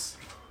Eberle's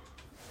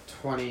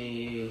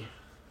 20...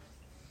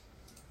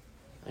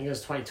 I think it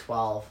was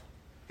 2012.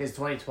 His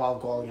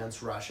 2012 goal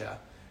against Russia.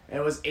 And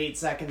it was 8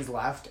 seconds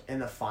left in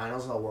the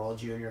finals of the World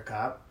Junior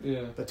Cup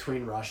Yeah.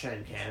 between Russia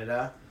and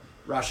Canada.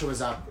 Russia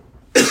was up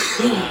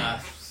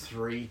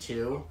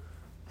 3-2,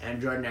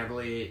 and Jordan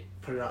Eberle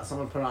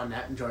someone put it on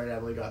net, and Jordan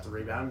Eberle got the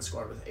rebound and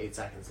scored with 8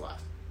 seconds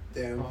left.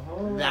 Damn.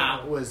 Oh.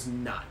 That was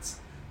nuts.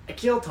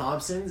 Akil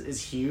Thompson's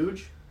is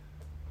huge,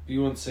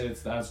 You wouldn't say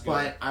it's that good.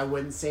 but I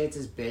wouldn't say it's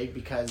as big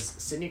because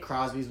Sidney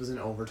Crosby's was in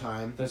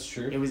overtime. That's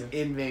true. It was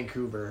in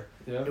Vancouver.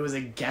 Yeah. It was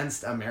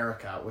against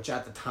America, which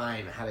at the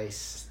time had a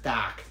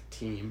stacked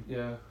team.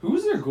 Yeah. Who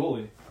was their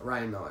goalie?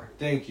 Ryan Miller.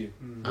 Thank you.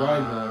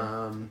 Ryan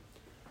Miller.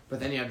 But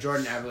then you have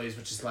Jordan Eberle's,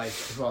 which is like,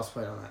 who else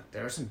played on that?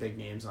 There were some big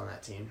names on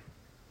that team.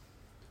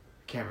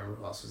 Can't remember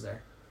who else was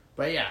there.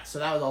 But yeah, so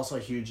that was also a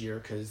huge year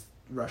because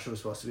Russia was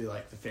supposed to be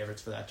like the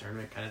favorites for that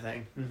tournament kind of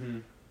thing. Mm-hmm.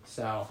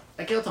 So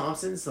Akil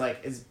Thompson's like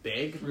is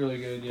big, Really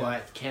good, yeah.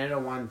 but Canada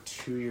won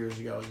 2 years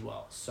ago as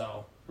well.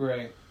 So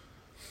Right.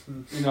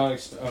 You're not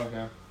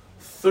okay.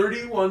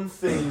 31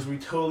 things we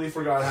totally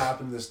forgot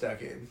happened this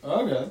decade.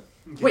 Okay. Okay,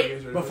 you guys wait,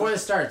 ready for before this?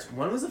 this starts,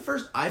 when was the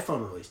first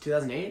iPhone released?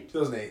 2008?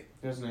 2008.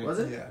 Isn't it? Was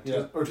it? Yeah.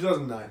 Yeah. Or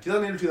 2009.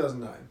 2008 or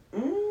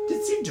 2009.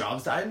 Did Steve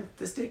Jobs die in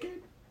this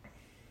decade?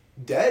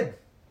 Dead.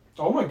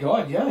 Oh my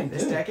god, yeah, he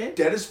This did. decade?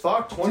 Dead as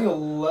fuck.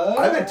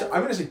 2011?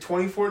 I'm gonna say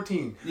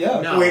 2014.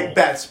 Yeah. No. Wait,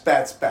 bets.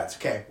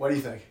 Okay, what do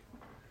you think?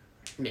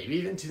 Maybe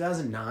even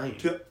 2009.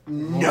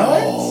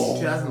 No.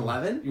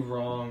 2011? You're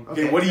wrong.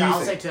 Okay, what do you I'll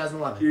think? say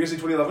 2011. You're gonna say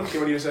 2011? Okay,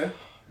 what do you say?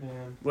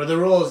 Man. What are the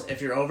rules?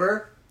 If you're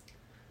over,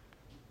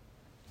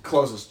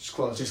 Closes. Just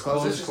close. just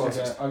close it. Close.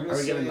 Okay, I'm gonna Are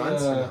we say, giving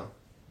months or no?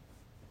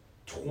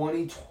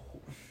 2020.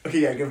 Okay,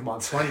 yeah, give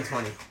months.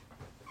 2020.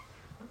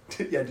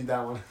 Yeah, do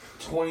that one.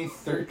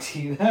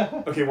 2013.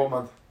 Okay, what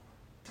month?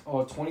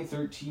 Oh,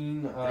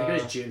 2013. I think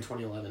it was June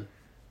 2011.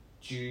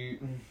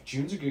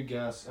 June's a good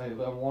guess. I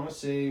want to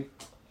say.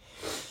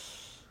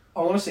 I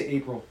want to say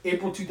April.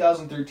 April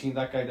 2013.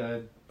 That guy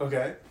died.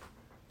 Okay.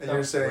 And you're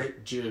gonna say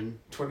June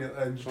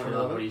 2011.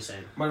 2011. What are you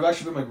saying? Might have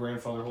actually been my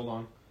grandfather. Hold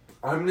on.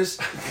 I'm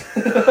just.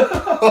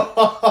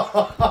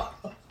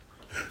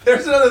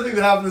 There's another thing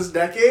that happened this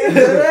decade.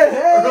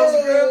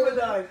 Earl's grandpa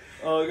died.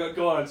 Oh,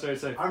 go on. Sorry.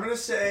 I'm gonna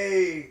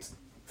say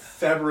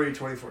February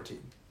 2014.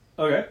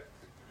 Okay.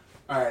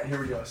 All right, here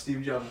we go.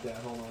 Steve Jobs dead.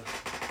 Hold on.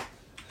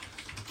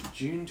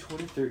 June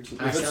 2013.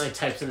 I accidentally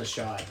typed in a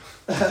shot.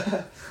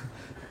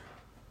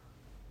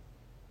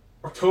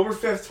 October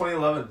 5th,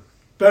 2011.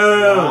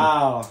 Boom!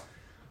 Wow.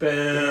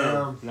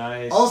 Boom!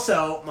 Nice.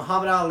 Also,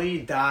 Muhammad Ali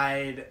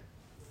died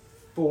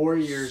 4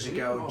 years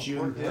ago, Oh,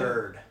 June poor guy.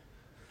 3rd.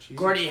 Jesus.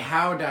 Gordie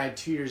Howe died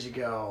 2 years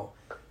ago.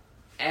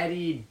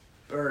 Johnny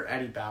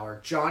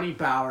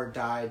Bauer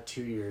died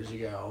 2 years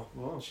ago.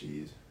 Well,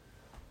 jeez.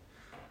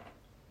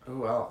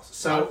 Who else?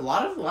 So- a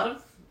lot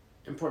of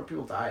important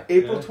people died.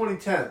 April Yeah.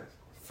 2010,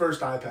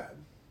 first iPad.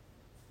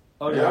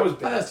 Oh Yeah, yeah. that was Oh,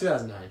 big. that's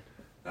 2009.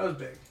 That was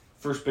big.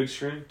 First big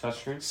screen,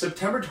 touchscreen.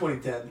 September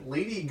 2010,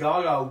 Lady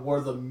Gaga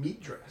wore the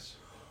meat dress.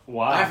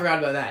 Wow. I forgot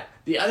about that.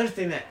 The other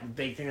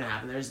big thing that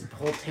happened there is the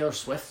whole Taylor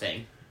Swift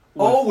thing.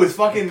 Oh, with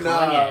fucking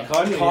Kanye.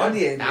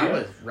 Kanye. That dude.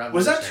 was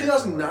Was that revolutionary.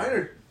 2009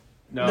 or?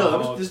 No, that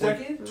was this 20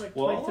 decade? It was like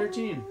Well,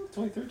 2013.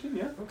 2013,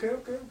 yeah.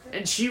 Okay.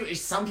 And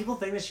some people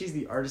think that she's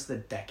the artist of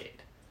the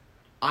decade.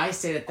 I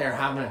say that they're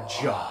having a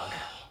jog.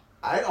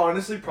 I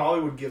honestly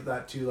probably would give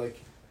that to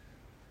like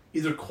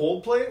either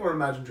Coldplay or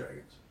Imagine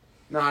Dragons.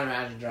 Not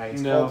Imagine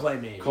Dragons. No.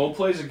 Coldplay maybe.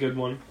 Coldplay's a good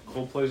one.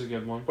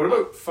 What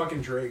about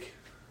fucking Drake?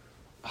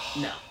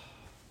 No.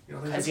 You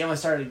don't Because think he only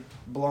started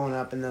blowing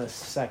up in the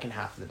second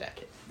half of the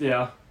decade.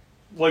 Yeah.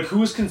 Like,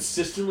 who's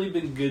consistently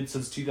been good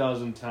since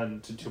 2010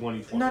 to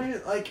 2020? Not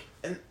even like,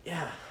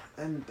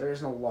 and there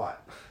isn't a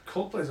lot.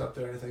 Coldplay's up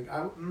there? I think.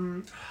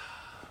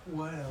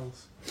 What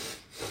else?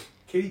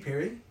 Katy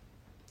Perry.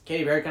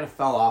 Katy Perry kind of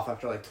fell off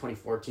after like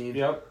 2014.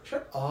 Yep.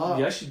 Shut up.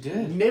 Yeah, she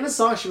did. Name a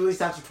song she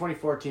released after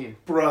 2014.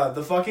 Bruh,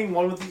 the fucking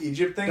one with the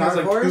Egypt thing Dark has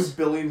like Horse? 2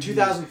 billion views.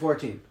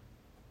 2014.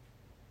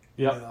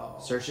 Yep. No.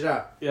 Search it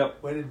up. Yep.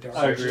 When did Dark I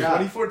Horse? agree.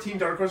 2014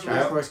 Dark Horse. Dark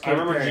was- Horse, I Katy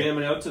remember Perry.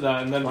 jamming out to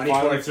that and then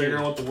 2014. finally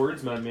figuring out what the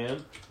words meant,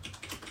 man.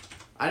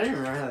 I don't even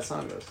remember how that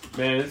song goes.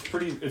 Man,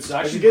 it's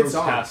actually a good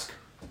song. grotesque.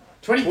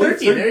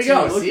 2013. There you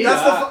go. 2013, See? look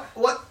That's at the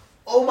what?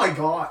 Oh my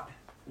god.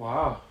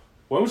 Wow.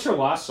 When was her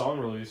last song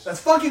released? That's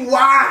fucking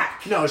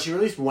whack. No, she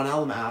released one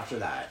album after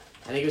that.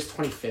 I think it was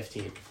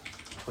 2015.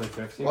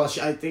 2015? Well,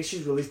 I think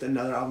she's released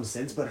another album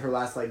since, but her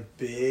last like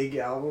big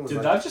album was Did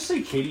like, that just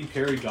say Katy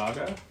Perry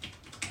Gaga?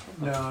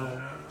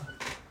 No.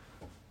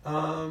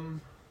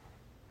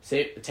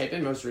 Type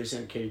in most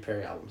recent Katy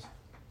Perry albums.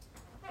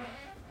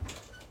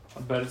 I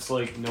bet it's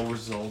like no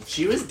results.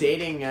 She was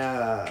dating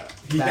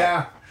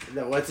Yeah.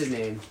 what's his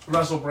name?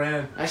 Russell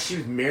Brand. Actually, she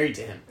was married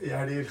to him.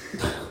 Yeah, dude.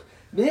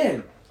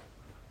 Man,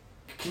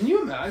 can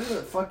you imagine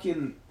that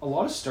fucking a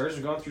lot of stars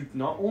have gone through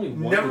not only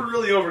one Never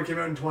Really Over came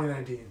out in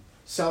 2019.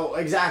 So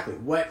exactly,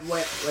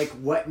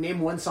 what name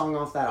one song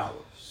off that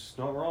album? It's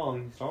not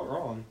wrong. It's not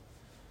wrong.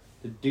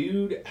 The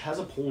dude has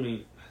a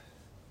point.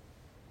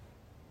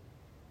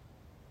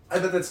 I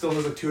bet that still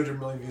has like 200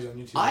 million views on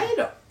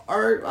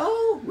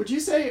YouTube. Would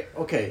you say,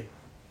 okay,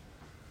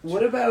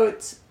 what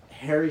about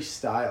Harry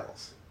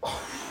Styles?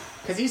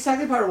 Because he's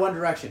technically part of One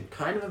Direction.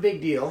 Kind of a big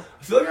deal.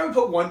 I feel like I would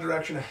put One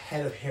Direction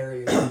ahead of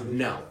Harry.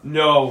 No.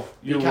 No,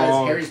 you're Because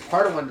wrong. Harry's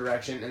part of One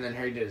Direction, and then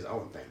Harry did his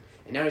own thing.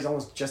 And now he's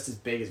almost just as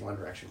big as One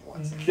Direction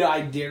was.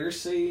 I dare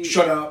say.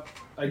 Shut up.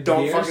 I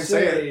Don't dare fucking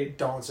say it.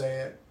 Don't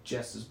say it.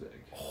 Just as big.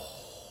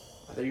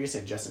 I thought you were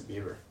saying Justin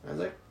Bieber. I was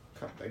like,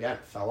 again,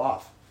 fell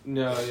off.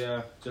 No,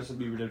 yeah, Justin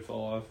Bieber did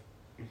fall off.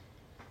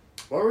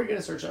 What were we going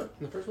to search up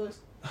in the first place?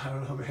 I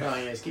don't know, man. Oh,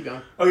 anyways, keep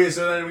going. Okay,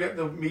 so then we got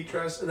the meat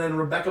dress, and then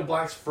Rebecca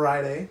Black's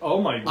Friday.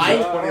 Oh my god! I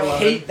 2011.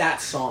 hate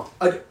that song.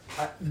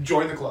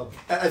 Join the club.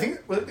 I think,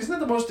 isn't that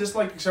the most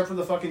disliked except for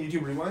the fucking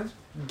YouTube rewinds?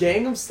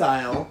 Gangnam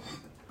Style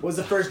was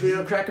the first video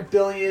to crack 1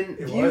 billion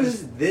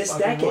views this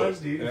Fucking decade. was,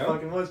 dude. Yeah. It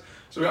fucking was.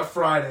 So we got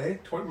Friday,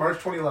 March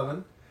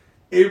 2011.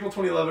 April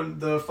 2011,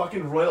 the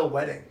fucking royal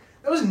wedding.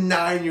 That was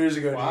 9 years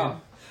ago, Wow.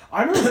 dude.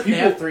 I remember They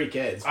have people. 3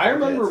 kids. I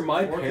remember 4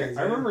 my Four parents. kids,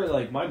 I yeah. remember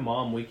like my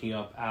mom waking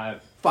up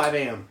at 5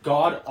 a.m.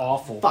 god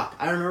awful. Fuck,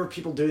 I remember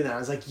people doing that. I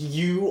was like,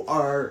 you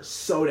are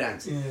so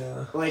dense.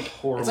 Yeah. Like,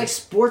 Horrible. it's like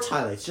sports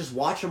highlights. Just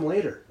watch them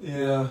later.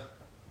 Yeah.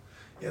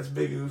 Yeah, it's a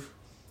big oof.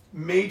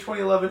 May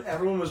 2011,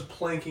 everyone was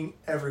planking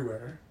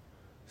everywhere.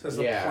 So that's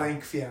Yeah. the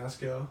plank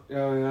fiasco.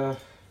 Oh yeah.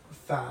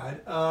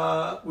 Fad.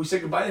 We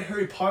said goodbye to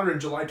Harry Potter in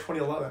July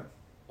 2011.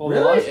 Oh,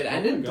 really? the last- It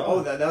ended? my God.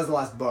 Oh, that was the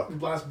last book.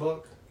 The last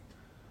book.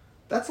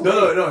 That's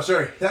No,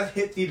 sorry. That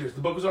hit theaters.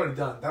 The book was already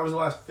done. That was the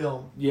last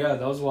film. Yeah,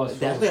 that was the last.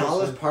 Deathly film.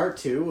 Hallows Part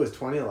 2 was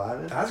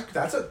 2011. That's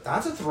a I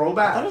thought it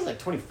throwback. was like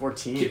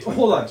 2014.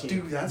 Hold on, 2013.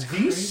 Dude, that's The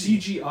crazy.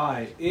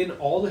 CGI in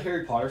all the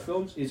Harry Potter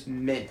films is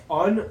Mint.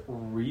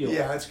 unreal.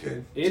 Yeah, it's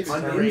good. It's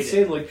underrated.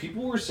 insane. Like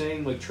people were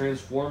saying, like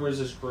Transformers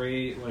is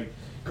great. Like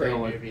Great you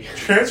know, like, movie.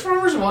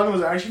 Transformers 1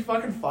 was actually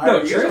fucking fire.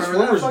 No, You guys remember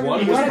that Transformers fucking 1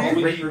 You movie? was got a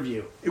probably- great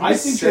review. It I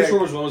was think sick.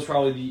 Transformers 1 was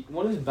probably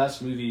one of the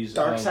best movies.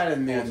 Dark of Side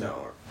of the all Moon, time.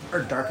 though. Or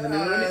Dark of the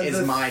Moon is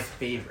the- my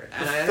favorite. The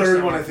And I third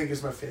understand one why. I think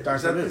is my favorite. Dark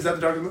Is that, of the Moon. is that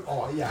the Dark of the Moon?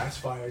 Oh yeah, it's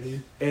fire,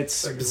 dude. It's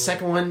Second the one.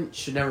 second one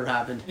should never have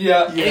happened.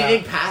 Yeah, Yeah.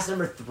 Anything past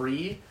number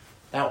 3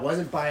 that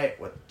wasn't by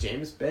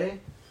James Bay?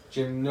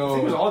 Jim, I think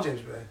it was no, all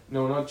James Bay.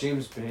 no, not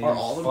James Bay. Are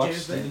all of Fuck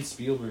James Bay? Steven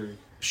Spielberg.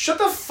 Shut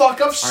the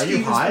fuck up, Are Steven.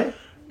 you high?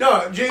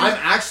 No, James. I'm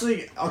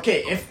actually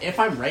okay. If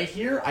I'm right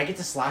here, I get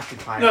to slash your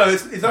tires. No,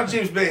 it's not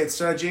James Bay. It's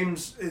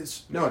James.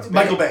 It's No, it's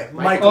Michael Bay.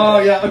 Bay. Michael Oh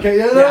Bay. yeah, okay,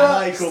 yeah, Yeah,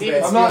 Michael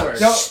Steven Bay. I'm not.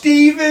 Spielberg. No,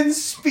 Steven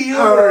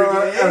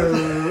Spielberg.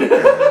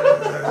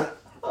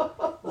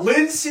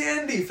 Lynn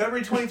Sandy,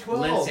 February 2012.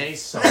 Lindsay,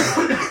 so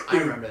I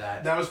remember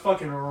that. That was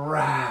fucking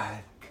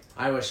rad.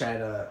 I wish I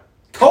had a.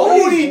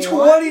 Cody, what?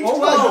 2012. Oh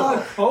my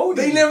God,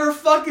 Cody. They never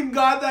fucking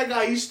got that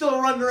guy. He's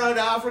still running around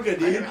Africa,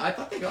 dude. I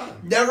thought they got him.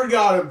 Never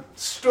got him.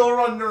 Still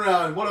running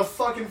around. What a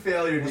fucking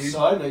failure, dude.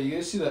 Side note, you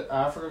guys see that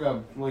Africa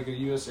got like a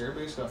U.S.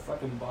 airbase got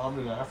fucking bombed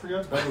in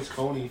Africa? That was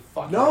Coney.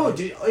 Fuck No, him.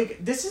 dude.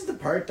 Like this is the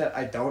part that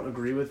I don't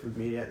agree with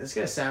media. This is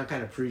gonna sound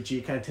kind of preachy,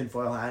 kind of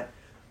tinfoil hat.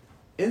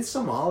 In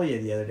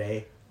Somalia the other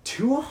day,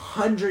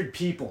 200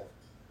 people,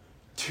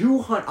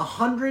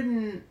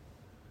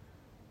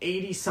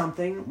 180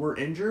 something were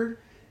injured,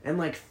 and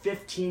like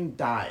 15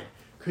 died.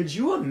 Could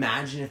you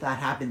imagine if that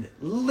happened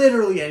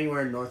literally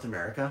anywhere in North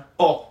America?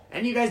 Oh,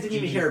 And you guys didn't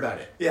even hear about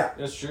it. yeah.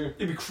 That's true.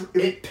 It'd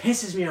be It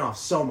pisses me off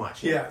so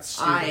much. Yeah, it's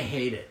stupid. I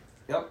hate it.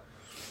 Yep.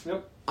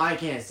 I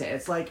can't say.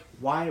 It's like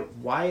why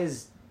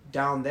is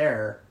down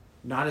there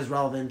not as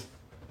relevant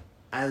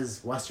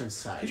as Western Could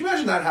society? you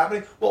imagine that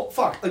happening? Well,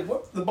 fuck. Like,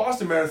 what? The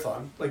Boston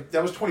Marathon, like,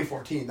 that was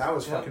 2014. That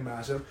was Yeah. fucking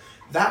massive.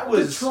 That The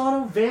was...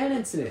 Toronto van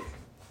incident.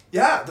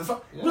 Yeah, it was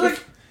Yeah.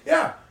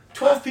 like,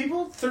 12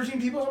 people,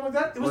 13 people, something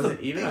like that. It was, Was the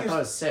it even? I biggest... thought it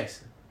was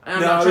 6. And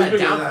I'm No, not it was trying to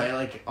bigger than downplay. that.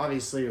 Like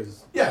obviously it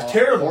was. Yeah, it's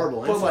terrible.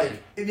 Horrible But,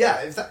 incident. like,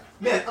 yeah, if that...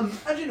 Man,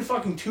 imagine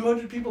fucking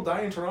 200 people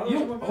die in Toronto or You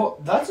something know, like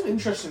that. that's an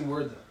interesting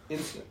word, though.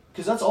 Incident.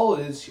 Because that's all it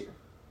is here.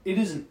 It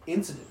is an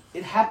incident.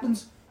 It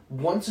happens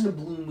once in a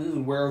blue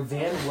moon where a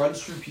van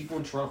runs through people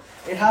in Toronto.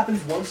 It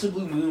happens once in a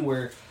blue moon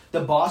where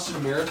the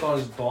Boston Marathon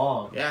is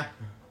bombed. Yeah.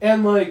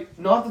 And, like,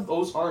 not that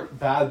those aren't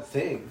bad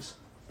things,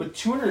 but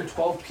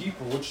 212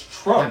 people, which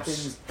trumps.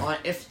 Happens on,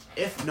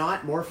 if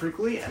not more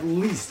frequently, at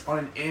least on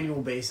an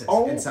annual basis.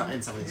 Oh, in some of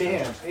these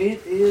man, countries.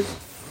 it is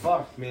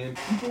fucked, man.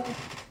 People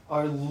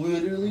are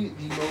literally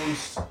the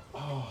most...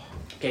 Oh.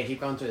 Okay, keep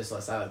going through this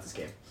list. I like this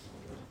game.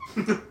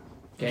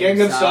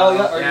 Gangnam Style,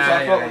 yeah. Are you Yeah,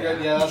 talking yeah, about? We're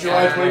good. Yeah, that's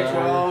July fine,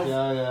 2012.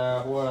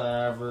 Yeah,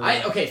 whatever.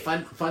 Okay,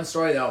 fun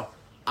story though.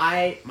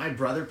 My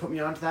brother put me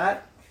onto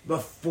that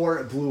before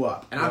it blew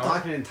up, and I'm Yeah.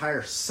 talking an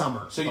entire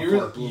summer. So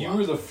before it blew you up.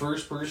 were the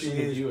first person to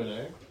Jeez. do it,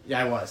 eh?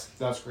 Yeah, I was.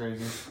 That's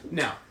crazy.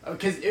 No,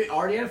 because it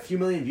already had a few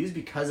million views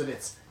because of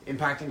its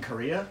impact in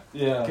Korea.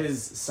 Yeah.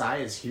 Because Psy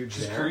is huge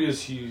Because there.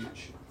 Korea's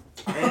huge.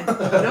 And,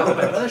 no,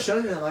 my brother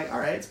shows me, and I'm like, all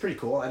right, it's pretty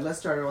cool. I'd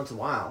let's do it every once in a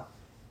while.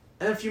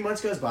 And a few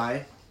months goes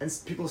by, and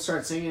people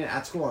start singing it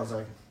at school. I was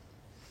like,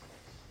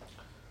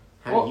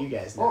 How do you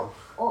guys know?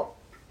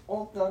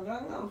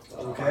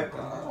 Okay.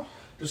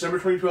 December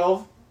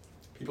 2012.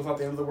 People thought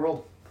the end of the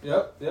world.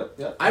 Yep.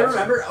 I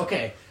remember,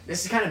 okay,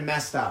 this is kind of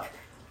messed up.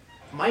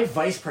 My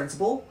vice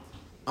principal,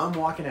 I'm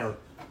walking out.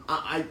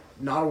 I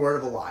not a word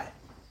of a lie.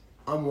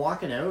 I'm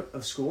walking out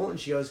of school and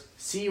she goes,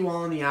 "See you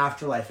all in the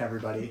afterlife,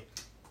 everybody."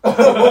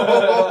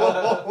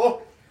 Now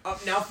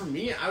for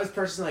me, I was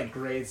personally like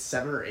grade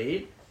 7 or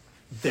 8.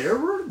 There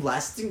were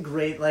less than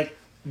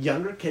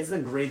younger kids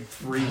than grade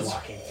 3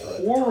 walking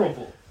through.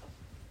 Horrible.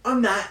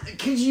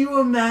 Could you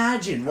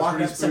imagine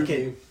walking up to some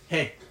pretty kid,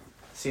 "Hey,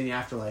 see you in the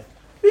afterlife."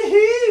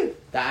 Woohoo!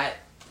 I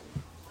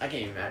can't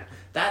even imagine.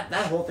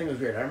 That whole thing was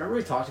weird. I remember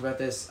we talked about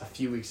this a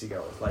few weeks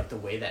ago, like the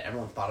way that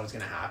everyone thought it was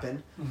going to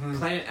happen. Mm-hmm.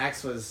 Planet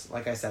X was,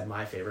 like I said,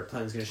 my favorite.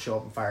 Planet was going to show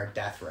up and fire a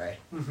death ray.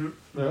 Mm-hmm.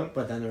 Yeah.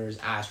 But then there was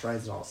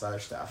asteroids and all this other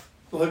stuff.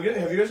 Well, have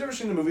you guys ever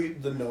seen the movie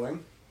The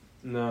Knowing?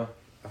 No.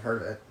 I've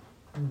heard of it.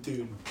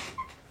 Dude,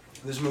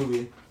 this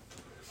movie,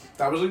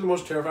 that was like the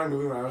most terrifying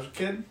movie when I was a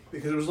kid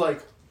because it was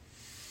like,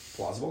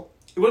 Plausible?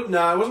 it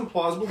wasn't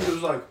plausible, but it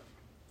was like,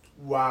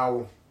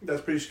 wow,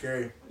 that's pretty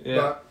scary.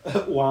 Yeah.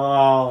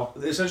 Wow.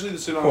 But essentially the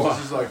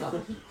synopsis is like,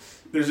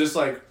 there's this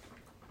like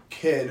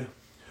kid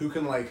who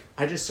can like,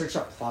 I just searched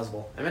up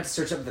plausible. I meant to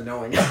search up the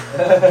knowing.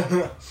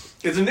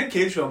 it's a Nick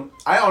Cage film.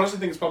 I honestly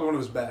think it's probably one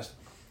of his best.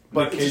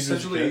 But Nick it's Cage was a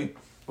essentially, kid?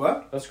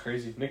 what? That's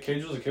crazy. Nick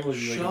Cage was a kid. Was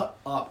he Shut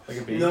up. like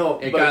a baby? No,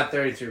 It but got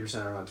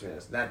 33% on Rotten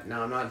Tomatoes.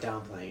 No, I'm not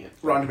downplaying it.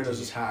 Rotten Tomatoes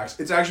is hacks.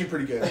 It's actually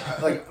pretty good.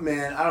 Like,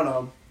 man, I don't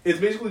know. It's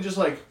basically just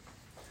like,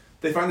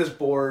 they find this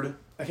board.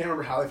 I can't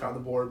remember how they found the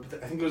board,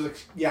 but I think it was like,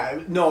 okay.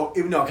 An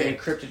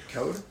encrypted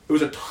code? It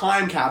was a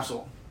time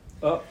capsule.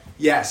 Oh.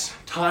 Yes,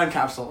 time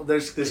capsule.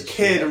 There's this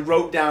kid who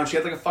wrote down, she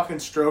had like a fucking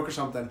stroke or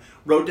something,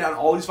 wrote down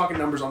all these fucking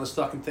numbers on this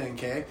fucking thing,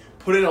 okay?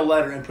 Put it in a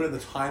letter and put it in the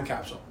time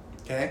capsule,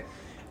 okay?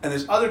 And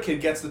this other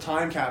kid gets the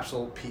time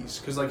capsule piece,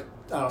 because like,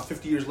 I don't know,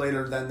 50 years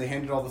later, then they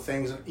handed all the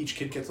things, and each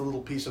kid gets a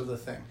little piece of the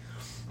thing.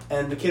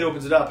 And the kid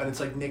opens it up, and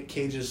it's like Nick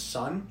Cage's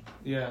son.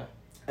 Yeah.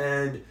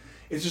 And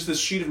it's just this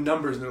sheet of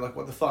numbers, and they're like,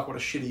 what the fuck, what a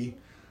shitty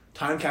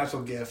time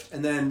capsule gift.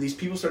 And then these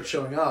people start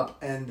showing up,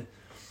 and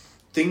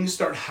things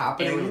start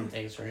happening. Alien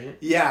things, right?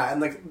 Yeah, and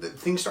like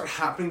things start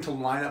happening to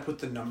line up with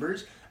the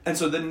numbers. And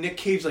so then Nick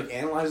Cage like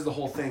analyzes the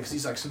whole thing, because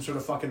he's like some sort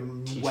of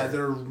fucking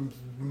weather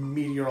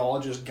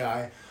meteorologist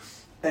guy.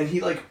 And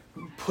he like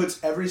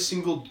puts every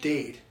single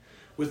date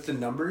with the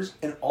numbers,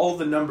 and all of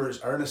the numbers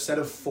are in a set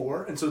of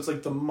 4. And so it's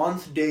like the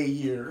month, day,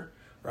 year,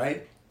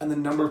 right? And the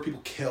number of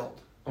people killed.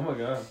 Oh my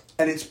god.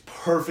 And it's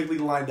perfectly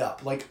lined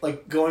up, like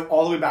going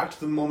all the way back to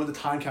the moment the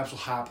time capsule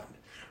happened,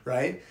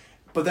 right?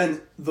 But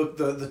then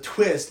the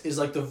twist is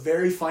like the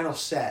very final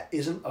set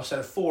isn't a set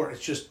of 4;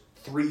 it's just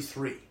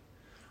 3-3,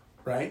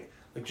 right?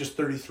 Like just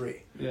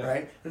 33,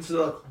 right? And so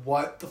they're like,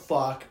 what the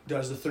fuck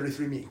does the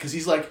 33 mean? Because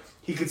he's like,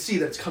 he could see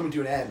that it's coming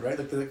to an end, right?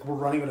 Like we're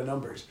running out of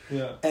numbers.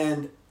 Yeah.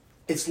 And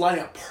it's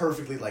lining up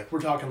perfectly. Like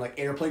we're talking like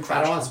airplane crash.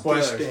 I don't want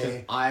spoilers.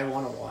 Day. I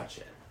want to watch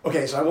it.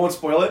 Okay, so I won't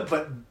spoil it,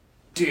 but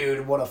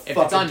dude, what a If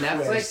fucking it's on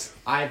twist. Netflix,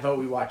 I vote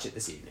we watch it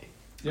this evening.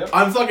 Yep.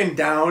 I'm fucking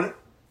down.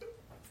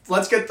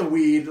 Let's get the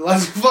weed.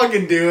 Let's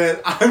fucking do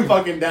it. I'm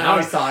fucking down. Now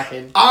he's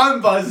talking. I'm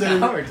buzzing.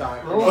 Now we're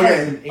talking.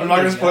 Okay, I'm not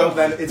gonna spoil it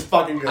then. It's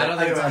fucking good. I don't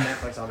think it's on Anyway,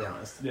 Netflix, I'll be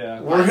honest.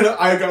 Yeah.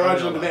 I got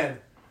Roger know on demand.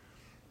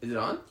 Is it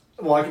on?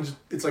 Well, I can just.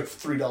 It's like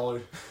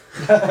 $3.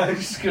 I'm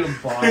just gonna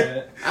buy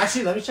it.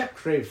 Actually, let me check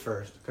Crave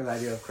first, because I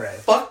do have Crave.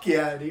 Fuck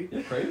yeah, dude.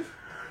 Yeah, Crave.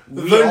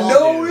 The We all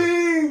do.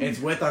 knowing. It's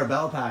with our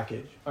Bell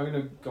package. I'm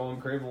gonna go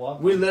and Crave a lot.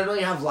 We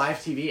literally have live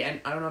TV, and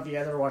I don't know if you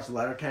guys ever watched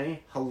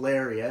Letterkenny.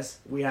 Hilarious.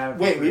 We have...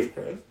 Wait, we've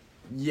Crave.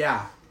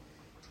 Yeah.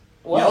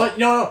 Wow. You know what?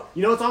 No.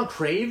 You know what's on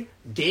Crave?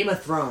 Game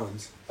of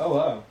Thrones. Oh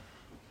wow.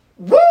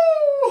 Woo!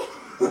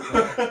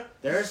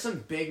 There are some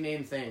big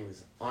name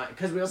things on,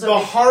 because we also The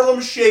have Harlem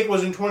Shake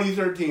was in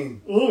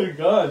 2013. Oh my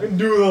god.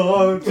 Do the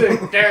Harlem Shake.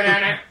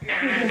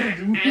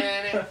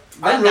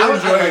 I'm really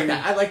enjoying.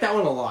 I like that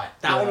one a lot.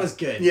 That Yeah. one was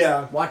good.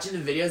 Yeah.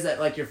 Watching the videos that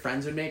like your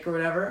friends would make or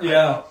whatever.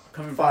 Yeah.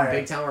 Coming from Fire. a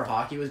big town where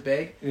hockey was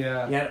big.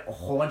 Yeah. You had a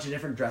whole bunch of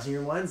different dressing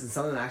room ones and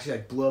something that actually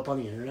like blew up on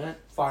the internet.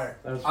 Fire.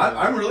 That's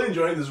I'm really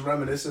enjoying this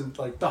reminiscent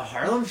like. The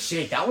Harlem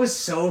Shake, that was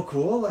so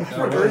cool. Like I you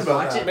heard just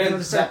about watch that. it Man, and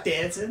just start that-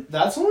 dancing.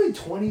 That's only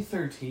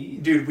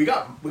 2013. Dude, we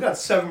got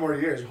 7 more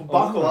years.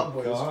 Buckle up,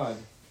 boys. God.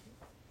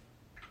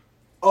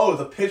 Oh,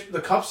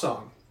 the cup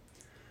song.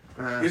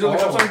 You know the Oh.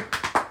 cup song?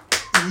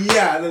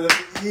 Yeah,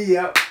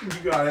 yeah,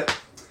 you got it.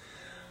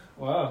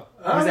 Wow.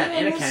 Was that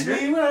Anna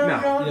Kendrick? No.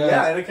 No.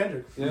 Yeah, Anna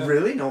Kendrick. Yeah.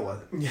 Really? No, it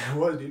wasn't. Yeah, it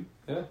was, dude.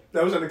 Yeah.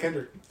 That was Anna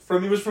Kendrick.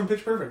 It was from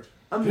Pitch Perfect.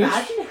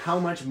 Imagine how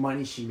much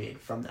money she made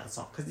from that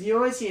song. Because you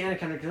always see Anna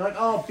Kendrick, you're like,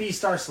 oh,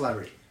 B-star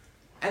celebrity.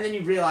 And then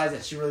you realize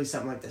that she released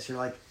something like this. You're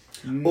like,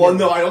 Well,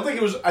 no, I don't think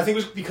it was. I think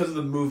it was because of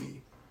the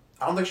movie.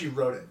 I don't think she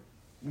wrote it.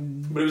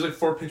 But it was like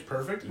for Pitch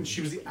Perfect, and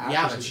she was the actress.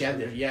 Yeah, in but she had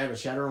Pitch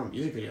Perfect. her own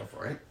music video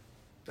for it.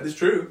 That is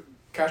true.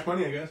 Cash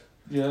money, I guess.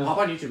 Yeah. Hop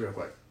on YouTube real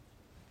quick.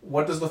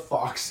 What does the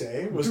fox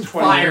say? Was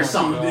 20 Fire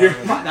song. dude.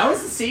 That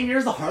was the same year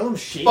as the Harlem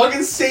Shake.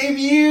 Fucking same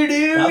year,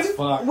 dude. That's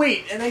fucked.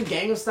 Wait, and then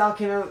Gangnam Style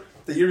came out.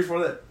 The year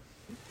before that.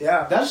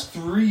 Yeah. That's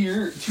 2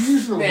 years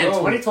in a Man, row.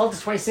 2012 to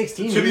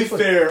 2016. To be this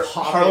was fair,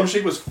 popping. Harlem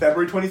Shake was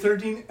February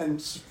 2013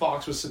 and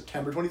Fox was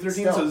September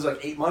 2013, Still. so it was like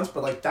 8 months,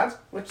 but like that's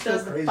Which still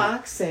does the crazy.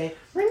 fox say?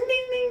 Ring, ding,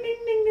 ding, ding,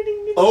 ding, ding,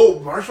 ding, ding. Oh,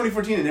 March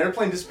 2014, an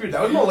airplane disappeared.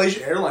 That was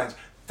Malaysia Airlines.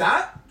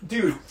 That,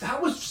 dude,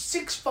 that was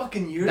 6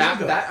 fucking years ago.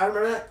 I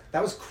remember that.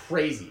 That was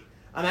crazy.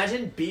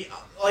 Imagine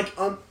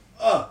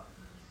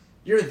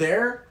you're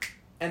there,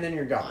 and then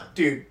you're gone.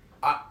 Dude,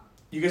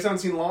 you guys haven't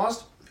seen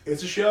Lost?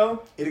 It's a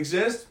show. It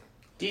exists.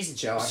 Decent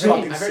show. I've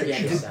Fucking heard sick the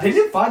end shit. of They that.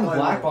 didn't find the I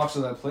black know. box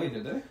of that plane,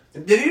 did they?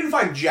 They didn't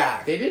find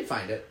Jack. They did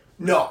find it.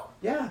 No,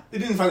 Yeah, they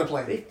didn't find the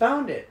plane. they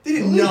found it. They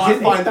did They not didn't.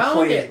 They find the found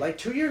plane. it like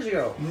 2 years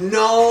ago.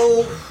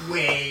 No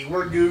way.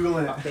 We're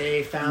Googling it.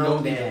 They found No,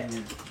 they it.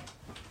 didn't.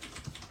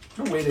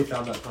 No way they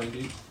found that plane,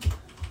 dude.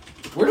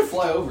 Where to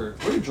fly over?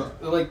 Where to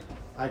drive? Like,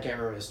 I can't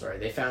remember the story.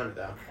 They found it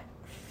though.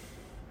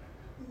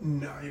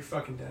 No, you're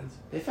fucking dead.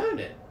 They found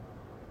it.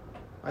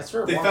 I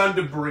swear. They found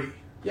debris.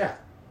 Yeah,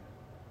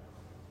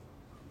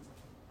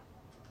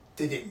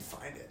 They didn't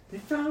find it. they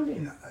found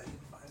it. No, they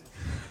didn't find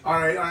it. All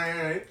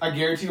right. I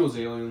guarantee it was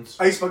aliens.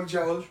 Ice bucket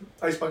challenge.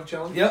 Ice bucket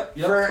challenge. Yep.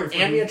 For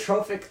 2014.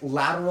 amyotrophic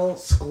lateral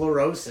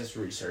sclerosis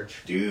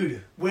research.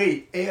 Dude,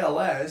 wait.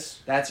 ALS.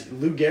 That's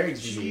Lou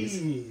Gehrig's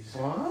disease. Jeez.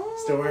 What?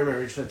 Still wearing my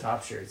Reach for the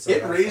Top shirt. So It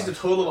that's raised fun. a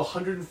total of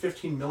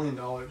 $115 million.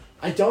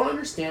 I don't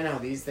understand how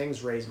these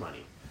things raise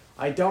money.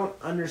 I don't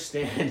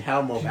understand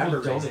how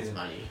Movember People raises donate.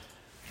 money.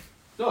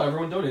 No,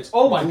 everyone donates.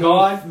 Oh my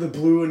god. The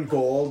blue and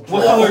gold.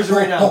 What color is it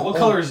right now? What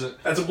color is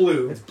it? That's a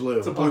blue. It's blue.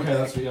 It's a blue. Okay,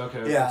 that's okay.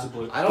 Yeah. That's a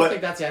blue. I don't But-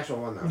 think that's the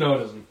actual one though. No, it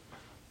doesn't.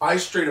 I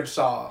straight up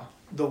saw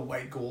the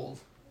white gold.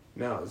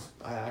 No,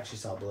 I actually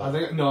saw blue.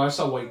 I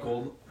saw white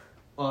gold.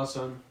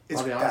 Awesome.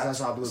 I'll be honest, I that's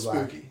saw blue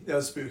black. spooky. That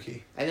was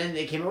spooky. And then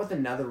they came out with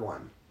another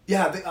one.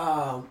 Yeah,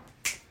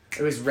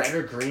 It was red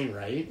or green,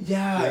 right?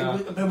 Yeah.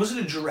 But was it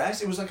a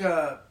dress? It was like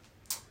a.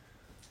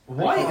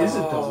 Why is it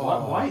though?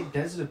 Oh. Why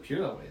does it appear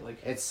that way?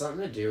 Like, It's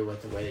something to do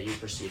with the way that you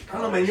perceive I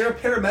color. don't know, man. You're a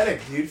paramedic,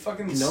 dude.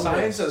 Fucking No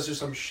science way. does or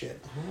some shit.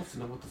 I don't have to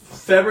know what the fuck.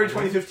 February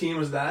 2015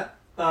 was that.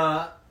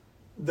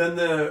 Then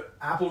the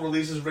Apple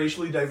releases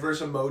racially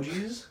diverse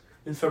emojis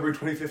in February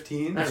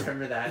 2015. I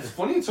remember that. It's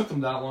funny it took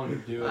them that long to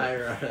do it. I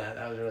remember that.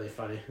 That was really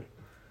funny.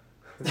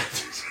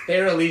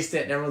 They released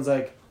it and everyone's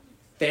like,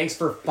 thanks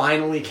for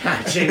finally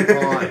catching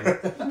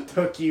on.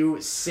 Took you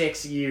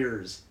 6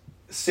 years.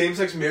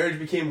 Same-sex marriage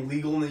became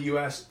legal in the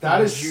U.S. That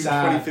in is June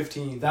sad.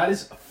 2015. That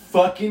is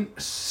fucking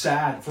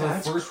sad for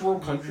That's a first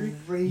world country.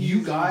 crazy,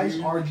 You guys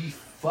dude. are the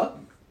fuck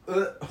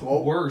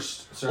Well,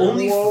 worst. Sir.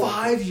 only Whoa.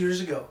 5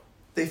 years ago,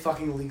 they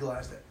fucking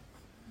legalized it.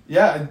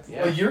 Yeah, and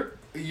Yeah. a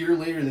year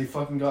later they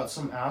fucking got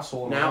some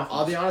asshole. in Now, office.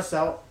 I'll be honest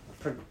though,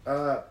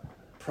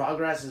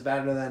 progress is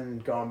better than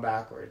going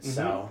backwards.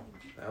 So,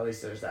 at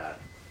least there's that.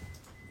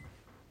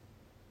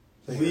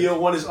 Leo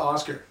won his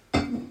Oscar.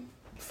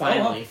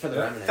 Finally, for The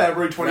Yeah. Revenant.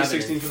 February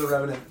 2016 Revenant. for The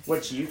Revenant.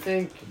 Which you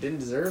think didn't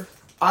deserve?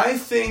 I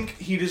think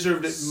he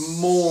deserved it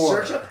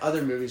more. Search up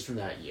other movies from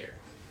that year.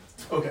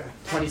 Okay.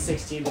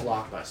 2016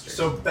 blockbuster.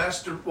 So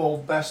best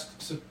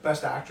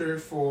actor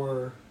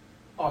for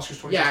Oscars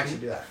 2016. yeah, actually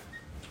do that.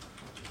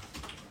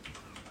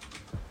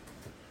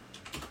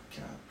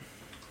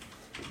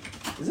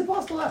 Is it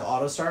possible to have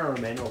auto start on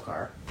a manual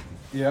car?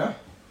 Yeah,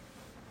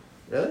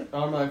 Really?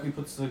 automatically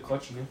puts the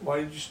clutch in you.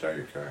 Why did you start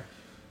your car?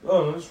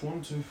 Oh, I just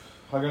wanted to.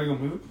 I gotta go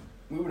move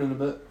it in a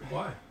bit.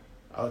 Why?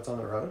 Oh, it's on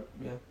the road?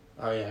 Yeah.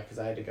 Oh, yeah, because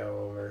I had to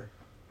go over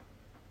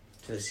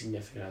to the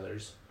significant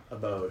other's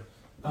abode.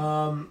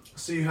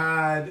 So you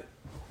had.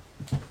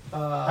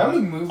 How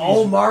many movies?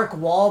 Oh, Mark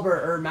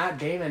Wahlberg or Matt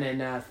Damon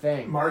in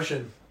Thing.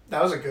 Martian.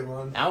 That was a good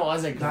one. That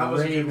was a That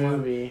was a great good one.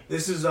 movie.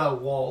 This is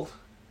Walt.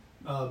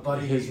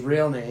 Buddy. His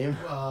real name.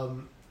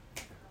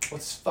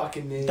 What's his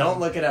fucking name? Don't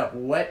look it up.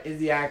 What is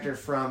the actor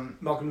from?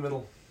 Malcolm in the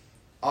Middle.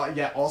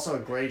 Yeah, also a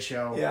great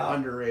show. Yeah.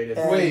 Underrated.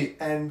 And, Wait.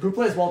 And Who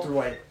plays Walter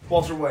White?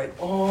 Walter White.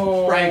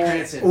 Oh, Bryan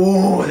Cranston.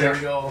 Oh, there we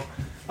go.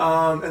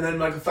 And then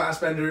Michael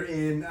Fassbender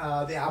in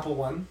the Apple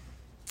one.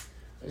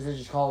 Is it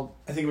just called?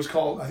 I think it was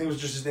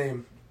just his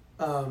name.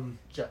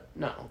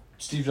 No.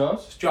 Steve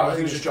Jobs. Jobs. I think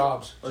it was just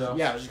Jobs. Oh,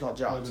 Yeah, it was just called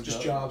Jobs.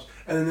 Just Jobs.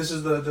 And then this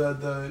is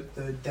the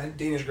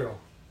Danish girl.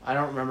 I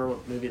don't remember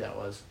what movie that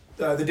was.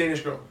 The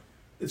Danish girl.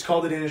 It's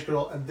called The Danish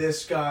Girl, and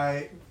this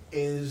guy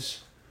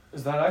is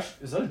Is that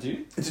a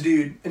dude? it's a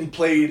dude, and he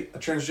played a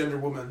transgender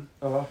woman,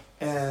 Oh,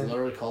 It's and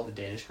literally called The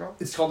Danish Girl.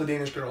 it's called The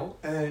Danish Girl,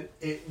 and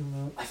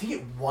I think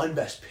it won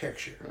Best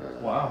Picture.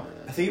 wow.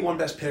 I think it won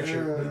Best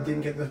Picture, but it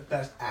didn't get the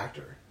Best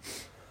Actor.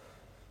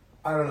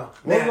 I don't know.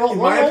 What Man, role in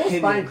what my role was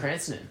opinion, Bryan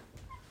Cranston in?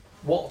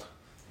 Walt.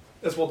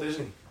 That's Walt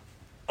Disney.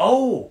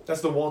 Oh! That's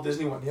the Walt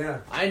Disney one. Yeah,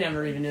 I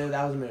never even knew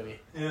that was a movie.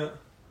 yeah.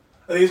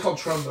 I think it's called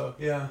Trumbo.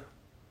 Yeah,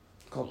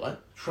 Called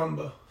what?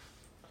 Trumbo.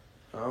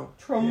 Oh.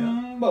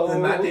 Trumbo. And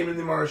then Matt Damon in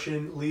The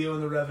Martian, Leo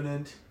in The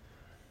Revenant.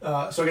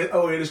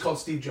 It is called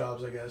Steve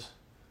Jobs, I guess.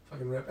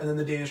 Fucking rip. And then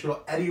the Danish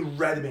girl, Eddie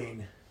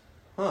Redmayne.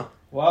 Huh.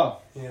 Wow.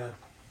 Yeah.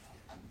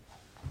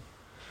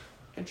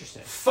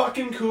 Interesting.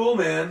 Fucking cool,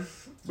 man.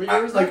 What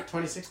year was that? like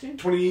 2016?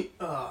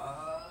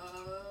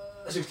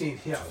 16,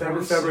 yeah,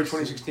 February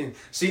 2016.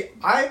 See,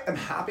 I am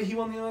happy he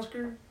won the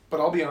Oscar, but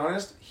I'll be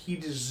honest, he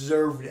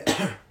deserved it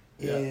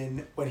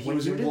when he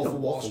was in Wolf of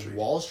Wall Street.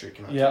 Wall Street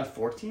came out. Yeah.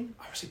 2014?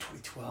 I would say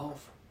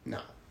 2012. No,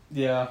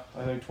 Yeah,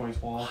 I think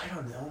 2012. I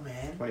don't know,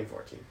 man.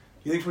 2014.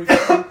 You think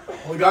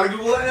 2014? We gotta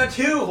Google that now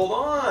too. Hold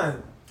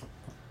on.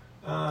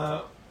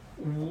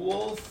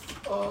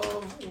 Wolf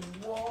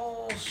of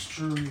Wall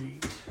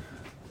Street.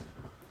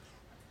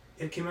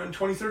 It came out in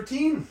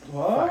 2013.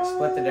 What?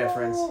 Split the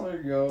difference. There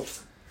you go.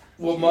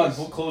 What month?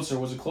 What closer?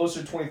 Was it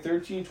closer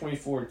 2013,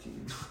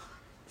 2014?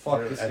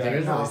 Fuck this I think it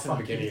was guy. released at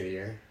the beginning of the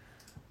year.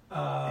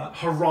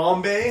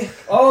 Harambe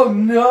Oh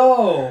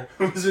no!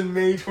 was in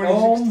May 2016.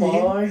 Oh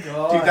my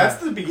god. Dude,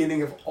 that's the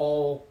beginning of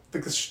all,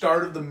 like the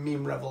start of the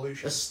meme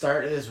revolution. The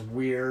start of this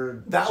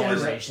weird That was-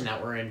 generation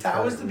that we're in.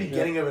 That was the currently,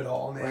 beginning of it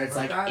all, man. where it's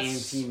like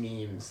that's-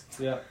 anti-memes.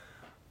 Yeah.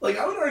 Like,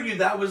 I would argue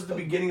that was the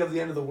beginning of the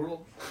end of the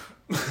world.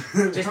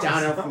 Just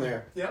downhill from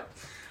there. Yep.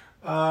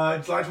 July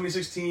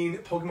 2016,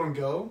 Pokemon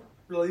Go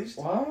released.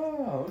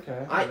 Wow.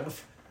 Okay.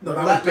 No,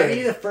 that Let was me be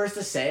big. the first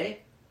to say,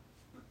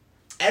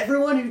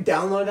 everyone who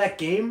downloaded that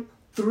game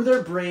threw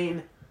their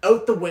brain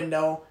out the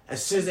window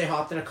as soon as they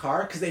hopped in a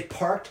car because they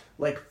parked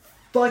like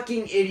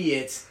fucking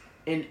idiots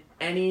in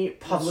any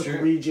public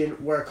true. region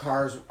where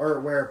cars or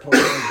where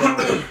Pokemon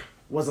Go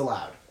was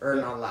allowed or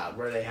not allowed,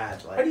 where they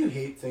had How like. do you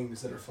hate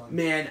things that are fun?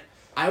 Man,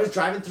 I was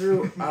driving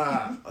through the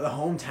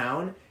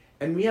hometown,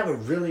 and we have a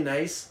really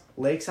nice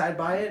lakeside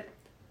by it.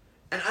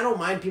 And I don't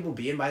mind people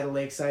being by the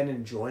lakeside and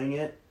enjoying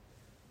it.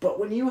 But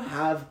when you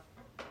have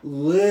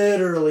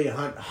literally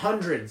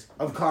hundreds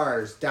of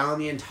cars down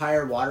the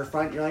entire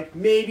waterfront, you're like,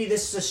 maybe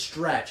this is a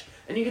stretch.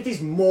 And you get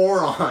these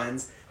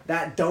morons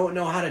that don't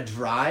know how to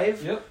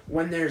drive Yep.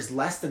 when there's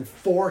less than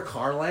 4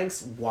 car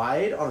lengths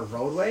wide on a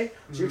roadway.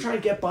 So you're trying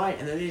to get by,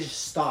 and then they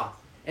just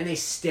stop, and they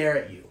stare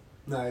at you.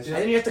 Nice. And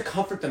then you have to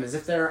comfort them as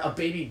if they're a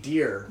baby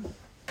deer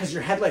because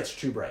your headlights are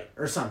too bright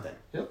or something.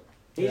 Yep.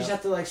 And you just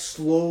have to like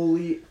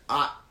slowly.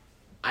 I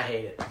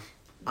hate it.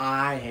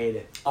 I hate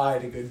it. I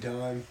had a good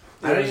time.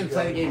 I don't even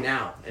play the game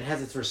now. It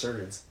has its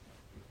resurgence.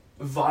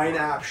 Vine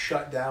app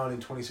shut down in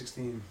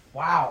 2016.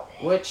 Wow.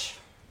 Which,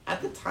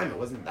 at the time, it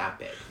wasn't that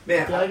big.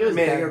 Man, I feel like it was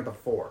man. bigger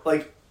before.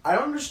 Like, I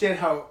don't understand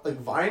how, like,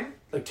 Vine,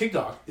 like,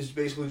 TikTok is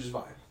basically just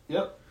Vine.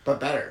 Yep. But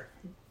better.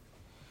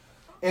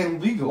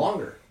 And legal.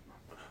 Longer.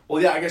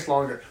 Well, yeah, I guess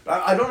longer.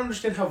 But I don't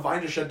understand how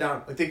Vine just shut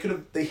down. Like, they could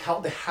have, they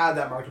had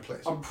that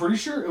marketplace. I'm pretty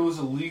sure it was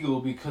illegal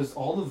because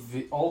all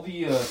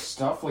the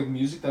stuff like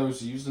music that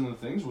was used in the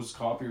things was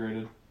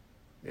copyrighted.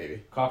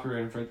 Maybe.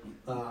 Copyright infringement.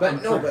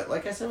 But no, but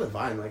like I said with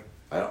Vine, like,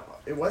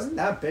 it wasn't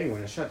that big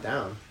when it shut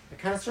down. It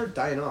kind of started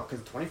dying off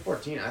because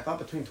 2014, I thought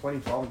between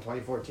 2012 and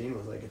 2014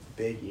 was like its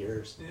big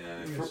years. Yeah,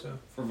 I guess so.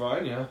 For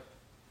Vine, yeah.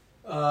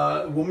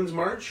 Women's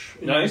March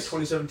in Nice.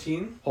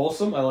 2017.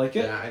 Wholesome. I like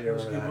it. Yeah, I do That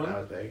was a remember good that.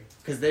 one. That was big.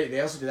 Because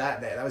they also do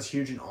that. That was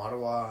huge in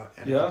Ottawa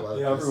and Yeah, a couple other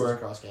yeah, places everywhere.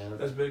 across Canada.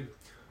 That's big.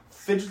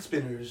 Fidget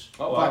Spinners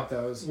Oh wow. Fuck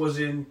those. was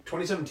in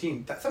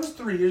 2017. That was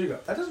 3 years ago.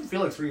 That doesn't feel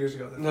like 3 years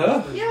ago. That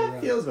No? Fidget Spinners were Yeah, around.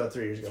 it feels about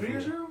 3 years ago. 3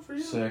 years ago for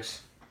you?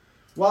 6.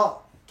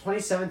 Well,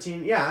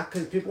 2017, yeah,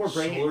 because people were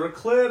bringing Solar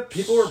Eclipse.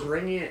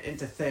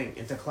 it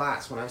into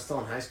class when I was still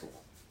in high school.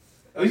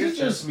 Is it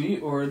just me,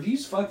 or are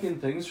these fucking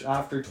things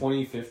after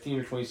 2015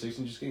 or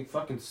 2016 just getting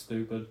fucking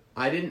stupid?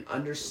 I didn't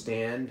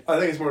understand. I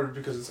think it's more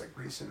because it's like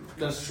recent.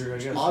 That's true, I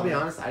guess. I'll be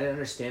honest, I didn't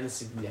understand the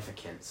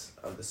significance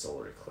of the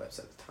solar eclipse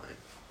at the time.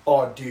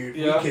 Oh, dude.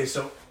 Yeah. Okay,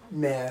 so,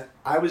 man,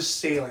 I was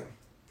sailing.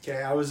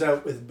 Okay, I was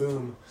out with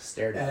Boom.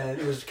 Stared at it.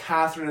 And it was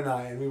Catherine and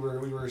I, and we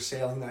were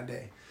sailing that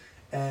day.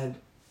 And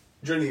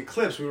during the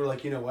eclipse, we were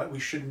like, you know what? We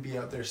shouldn't be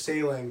out there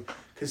sailing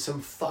because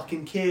some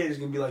fucking kid is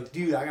going to be like,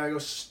 dude, I got to go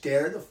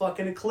stare at the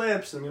fucking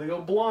eclipse. And I'm going to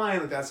go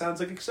blind. Like, that sounds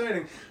like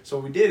exciting. So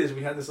what we did is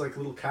we had this, like,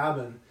 little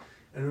cabin.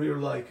 And we were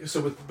like, so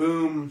with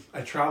Boom,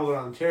 I traveled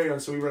around Ontario.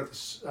 And so we were at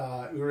this,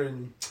 we were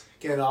in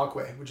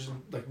Gananoque, which is,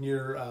 like,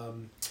 near,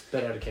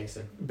 Bit out of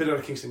Kingston. a bit out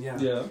of Kingston, yeah.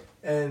 Yeah.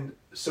 And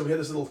so we had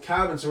this little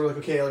cabin, so we're like,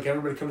 okay, like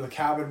everybody come to the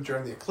cabin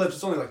during the eclipse.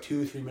 It's only like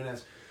 2-3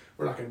 minutes.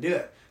 We're not going to do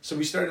it. So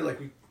we started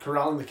like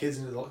corralling the kids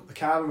into the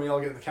cabin. We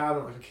all get in the cabin.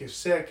 I'm like, okay,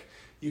 sick.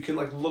 You can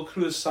like look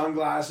through the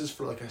sunglasses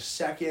for like a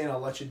second. I'll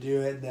let you do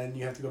it. And then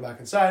you have to go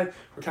back inside.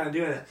 We're kind of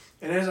doing it.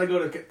 And as I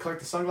go to collect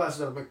the sunglasses,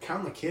 I'm like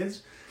counting the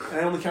kids. And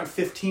I only count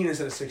 15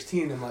 instead of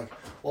 16. I'm like,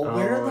 well,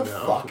 where the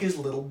fuck is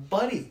little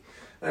buddy?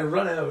 And I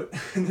run out,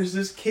 and there's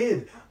this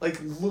kid, like,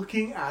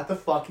 looking at the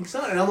fucking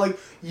sun. And I'm like,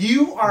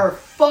 you are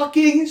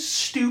fucking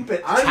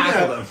stupid. I'm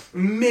Tackle gonna...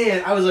 him.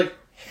 Man, I was like,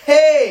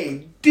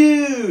 hey,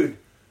 dude,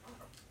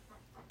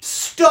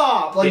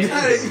 stop. Like,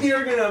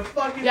 you're gonna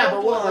fucking Yeah, go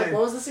but what blind.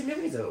 was the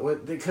significance of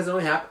it? Because it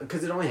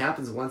only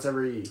happens once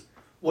every.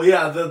 Well,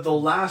 yeah, the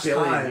last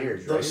Billion time.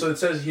 years, right? So it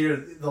says here,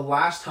 the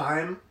last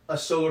time a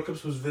solar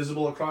eclipse was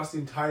visible across the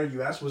entire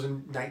U.S. was in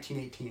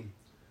 1918.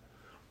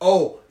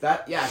 Oh,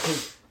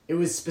 because it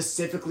was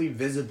specifically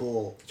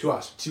visible To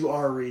us. to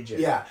our region.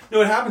 Yeah.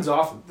 No, it happens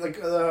often. Like,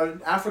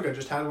 Africa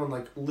just had one,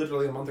 like,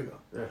 literally a month ago.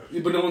 Yeah,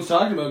 but no one's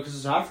talking about it because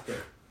it's Africa.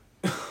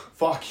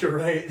 Fuck, you're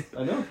right.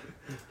 I know.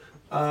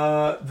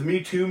 The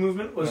Me Too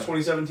movement was Yeah.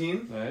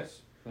 2017.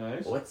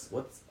 Nice. What's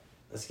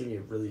let's give you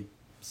a really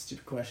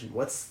stupid question.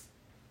 What's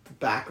the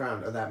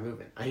background of that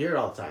movement? I hear it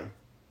all the time.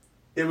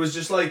 It was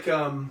just like,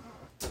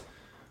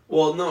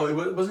 well, no,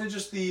 wasn't it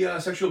just the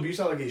sexual abuse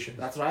allegation?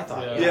 That's what I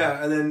thought. Yeah.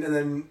 Yeah, and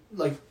then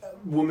like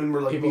women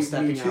were like People me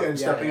stepping too, up. and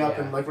Yeah, stepping yeah, up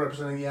yeah. and like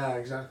representing. Yeah,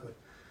 exactly.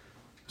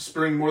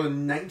 Spurring more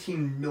than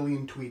 19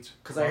 million tweets.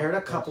 Because I heard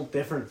a couple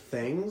different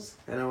things,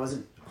 and I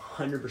wasn't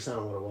 100%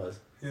 on what it was.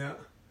 Yeah.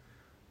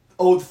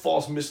 Oh, the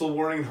false missile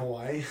warning in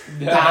Hawaii.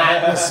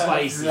 That was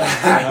spicy.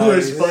 That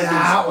was fucking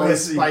That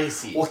was spicy.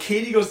 spicy. Well,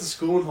 Katie goes to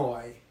school in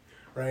Hawaii,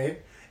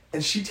 right?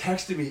 And she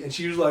texted me, and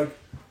she was like,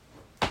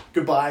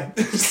 "Goodbye,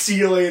 see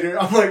you later."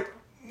 I'm like,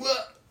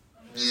 "What?"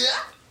 Yeah.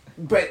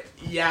 But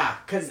yeah,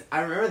 because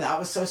I remember that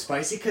was so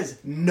spicy because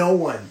no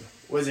one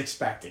was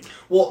expecting.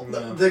 Well,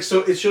 Yeah.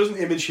 so it shows an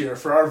image here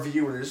for our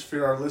viewers,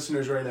 for our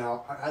listeners right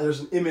now. There's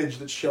an image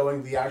that's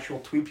showing the actual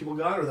tweet people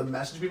got or the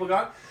message people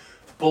got.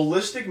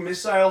 Ballistic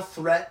missile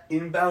threat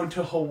inbound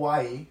to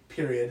Hawaii,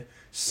 period.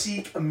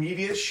 Seek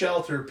immediate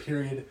shelter,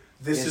 period.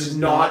 This is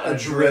not a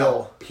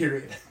drill,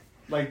 period.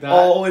 Like that.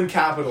 All in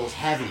capitals.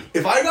 Heavy.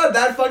 If I got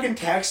that fucking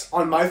text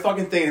on my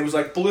fucking thing and it was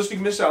like, ballistic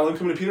missile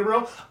incoming to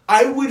Peterborough,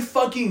 I would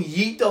fucking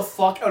yeet the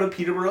fuck out of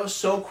Peterborough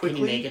so Can quickly.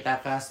 you make it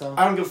that fast though?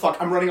 I don't give a fuck.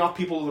 I'm running off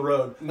people to the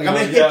road. Like, No, I'm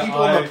gonna yeah, hit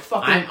people in the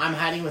fucking... I'm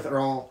hiding with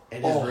Earl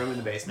in his Oh. room in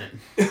the basement.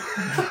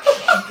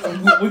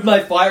 With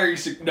my fire,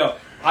 no.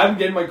 I'm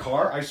getting my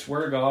car. I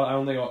swear to God, I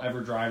don't think I'll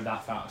ever drive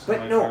that fast in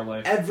But my no, entire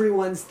life.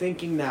 everyone's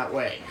thinking that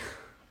way.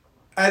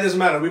 It doesn't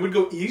matter. We would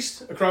go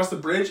east across the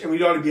bridge and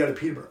we'd ought to be out of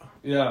Peterborough.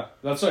 Yeah,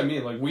 that's what I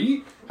mean. Like,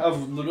 we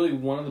have literally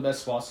one of the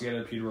best spots to get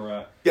out of Peterborough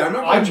at. Yeah, I'm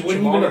not I watching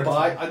wouldn't Jamal even or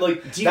buy. anything. I'd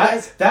like Do you that.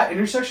 guys- That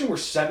intersection where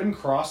 7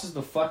 crosses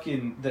the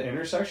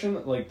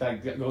intersection, like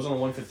that goes on the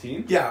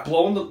 115. Yeah.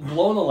 blowing the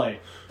light,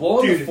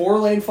 blowing the Dude.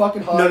 4-lane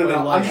fucking highway.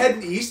 No. light. I'm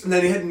heading east and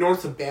then heading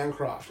north to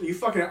Bancroft. Are you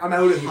fucking... I'm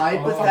out of here.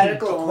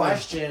 Hypothetical I'm fucking gone.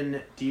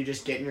 question: do you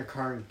just get in your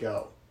car and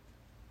go?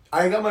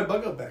 I got my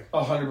bug out bag.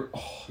 100.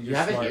 Oh, You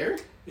have smart. it here?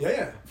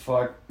 Yeah.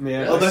 Fuck,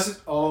 man. Oh, that's...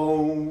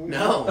 Oh.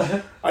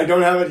 No, I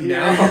don't have it here.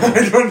 No.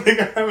 I don't think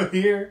I have it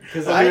here.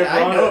 because think I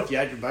brought know it. if you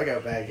had your bug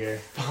out bag here.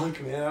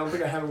 Fuck, man. I don't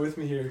think I have it with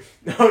me here.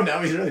 No,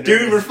 now he's really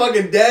Dude, we're nervous.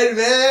 fucking dead,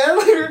 man.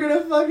 We're gonna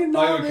fucking I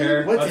die, don't man.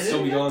 care. What's I'd in still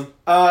it be again?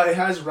 gone. It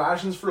has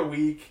rations for a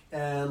week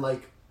and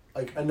like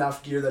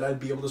enough gear that I'd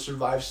be able to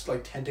survive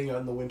like tenting out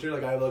in the winter.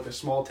 Like I have like a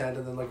small tent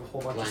and then like a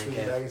whole bunch of sleeping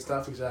Blanket. bag and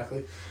stuff.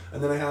 Exactly.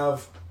 And then I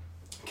have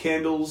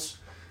candles,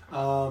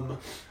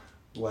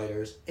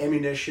 Lighters.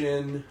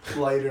 ammunition,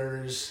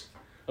 lighters.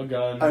 A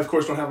gun. I of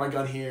course don't have my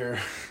gun here,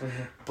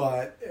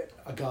 but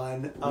a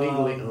gun,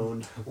 Legally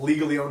owned.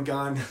 legally owned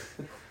gun.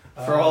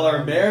 For all our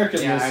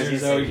American Yeah, I was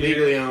listeners gonna say out here.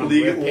 legally owned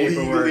Legal, with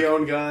paperwork. legally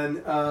owned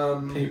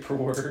gun.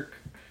 Paperwork.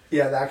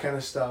 Yeah, that kind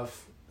of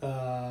stuff.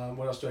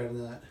 What else do I have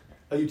in that?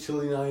 A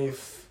utility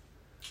knife.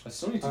 I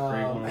still need to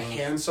create one A of those.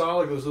 handsaw,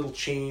 like those little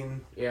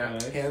chain Yeah.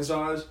 Nice. hand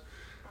saws.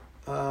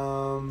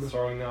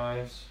 Throwing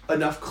knives.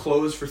 Enough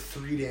clothes for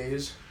 3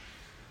 days.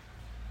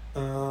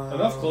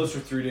 Enough clothes for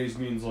 3 days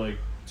means like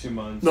 2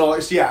 months. No,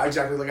 yeah,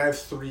 exactly. Like I have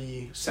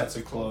 3 sets Sets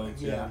of of clothes,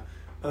 clothing.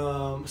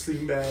 Yeah.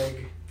 Sleeping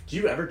bag. Do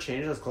you ever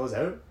change those clothes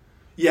out?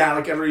 Yeah,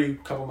 like every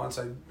couple months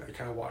I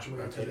kind of wash them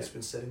around Rotate it's it.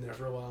 been sitting there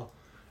for a while.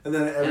 And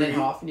then And every then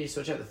how often do you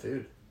switch out the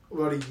food?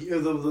 about a year,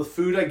 the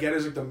food I get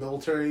is like the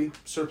military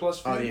surplus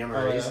food. Oh, the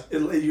MREs.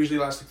 It usually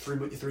lasts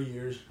like 3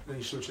 years. And then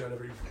you switch it out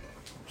every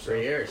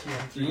 3 years. yeah, You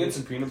 3 can get years.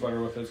 some peanut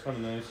butter with it. It's kind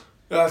of nice.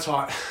 Oh, that's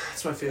hot.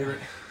 That's my favorite.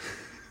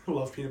 I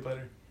love peanut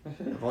butter.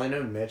 I've only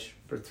known Mitch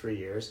for 3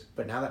 years,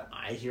 but now that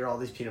I hear all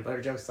these peanut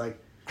butter jokes, like,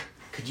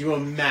 could you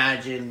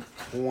imagine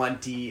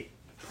 20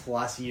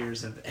 plus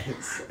years of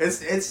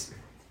this? It's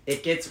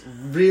It gets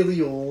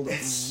really old,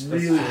 It's-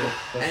 really old,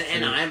 that's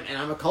and true.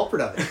 I'm a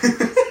culprit of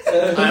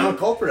it. I'm a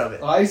culprit of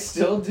it. I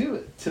still do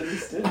it to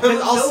this day. Because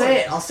I'll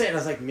say it, and I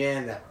was like,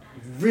 man, that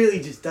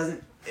really just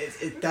doesn't.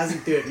 It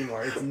doesn't do it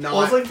anymore. It's not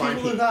well, it's like funny.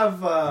 people that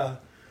have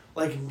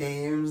like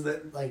names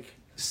that like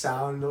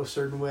sound a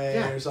certain way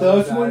Yeah. or something.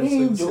 That's like when that. It's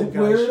you like the same don't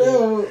kind of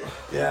wear it shit. out.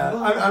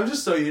 Yeah, I'm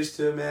just so used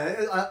to it,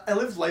 man. I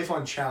live life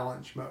on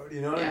challenge mode.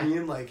 You know what I Yeah.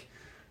 mean? Like,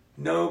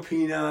 no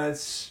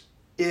peanuts,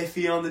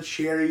 iffy on the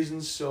cherries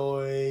and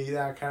soy,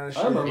 that kind of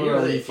shit. I remember Are you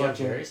really when if you have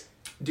fucking- cherries?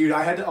 Dude,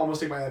 I had to almost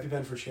take my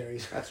EpiPen for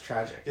cherries. That's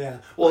tragic. Yeah.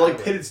 Well, I like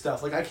would. pitted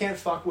stuff. Like I can't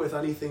fuck with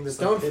anything that's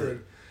Stone like pitted.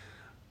 fruit.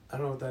 I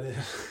don't know what that is.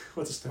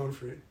 What's a stone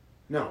fruit?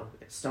 No,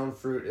 stone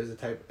fruit is a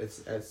type.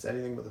 It's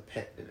anything with a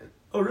pit in it.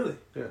 Oh, really?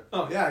 Yeah.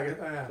 Oh, yeah. I guess,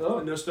 yeah. Oh.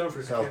 No stone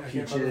fruit. So I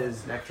can't fuck with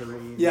peaches,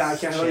 nectarines. Yeah, I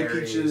can't have any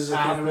cherries. peaches. I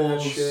can't have any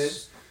of that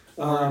shit.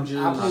 Oranges,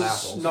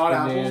 apples, Not not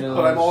apples, bananas.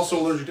 but I'm also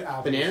allergic to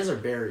apples. Bananas are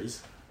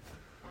berries.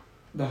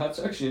 That's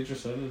actually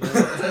interesting.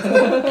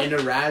 And a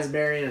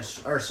raspberry and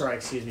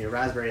a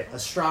raspberry. A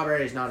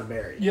strawberry is not a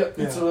berry. Yep,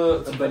 Yeah. it's A a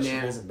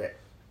banana is a vegetable. berry.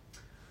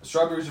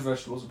 Strawberries are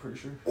vegetables, I'm pretty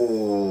sure.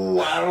 Oh,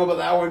 I don't know about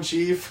that one,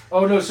 Chief.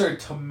 Oh no, sorry,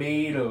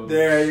 tomatoes.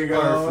 There you go.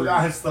 are fruit.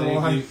 That's the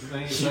Thank one. you,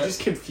 thank You you. just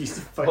confused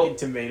a fucking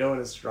tomato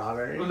and a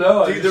strawberry.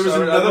 No, Dude, there was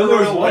another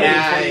royal wedding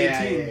in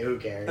 2018. Who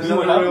cares?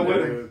 Another royal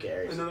wedding. Who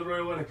cares? Another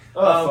royal wedding.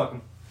 Oh, fuck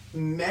 'em.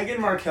 Meghan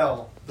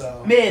Markle,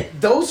 though. Man,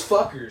 those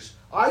fuckers.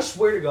 I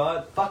swear to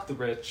God, fuck the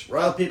rich.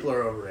 Royal people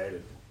are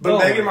overrated. But Oh.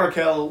 Meghan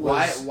Markle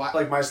was Why-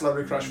 like my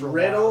celebrity crush for a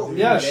Riddle? while. dude.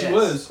 Yeah, Yes. she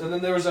was. And then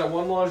there was that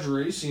one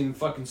lingerie scene in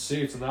fucking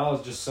Suits, and that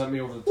was just sent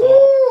me over the top.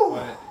 Woo!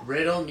 But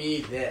Riddle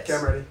me this. Okay,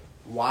 I'm ready.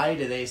 Why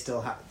do they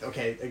still have...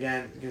 Okay,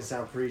 again, gonna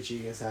sound preachy,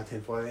 gonna sound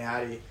tinfoil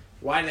hatty.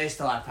 Why do they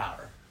still have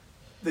power?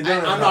 They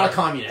don't I'm have not a power.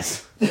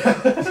 communist.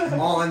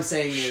 All I'm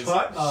saying is,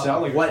 Shut up.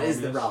 Sound like a what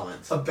is the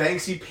communist. relevance? A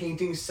Banksy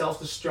painting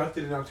self-destructed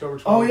in October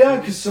 2018. Oh yeah,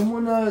 because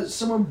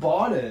someone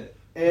bought it,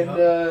 and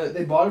Yeah.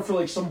 they bought it for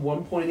like some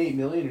 1.8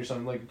 million or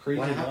something, like a crazy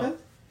What amount.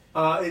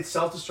 happened? It's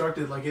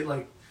self-destructed,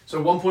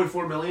 so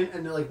 1.4 million,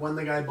 and then when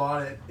the guy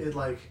bought it, it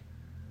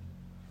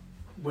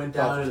went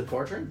Fell down. through the And,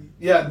 portrait?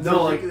 Yeah,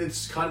 no,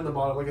 it's cut in the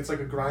bottom, it's like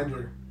a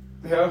grinder.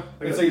 yeah,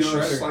 it's like a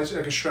shredder. Slice,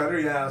 like a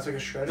shredder, yeah, it's like a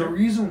shredder. The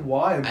reason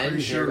why I'm I didn't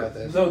pretty hear sure about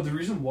this. no, the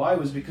reason why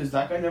was because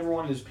that guy never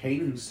wanted his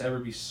paintings to ever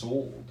be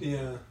sold,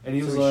 yeah. and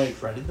he So was he like,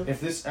 shredded them?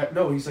 if this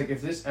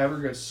if this ever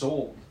gets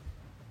sold,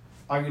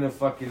 I'm gonna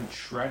fucking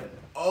shred it.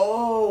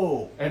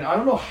 Oh! And I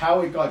don't know how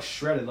it got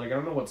shredded. Like I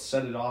don't know what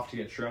set it off to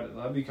get shredded.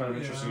 That'd be kind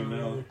of interesting to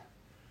know.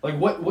 Like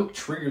what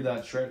triggered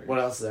that shredder? What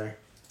else there?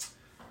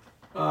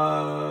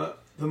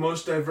 The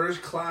most diverse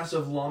class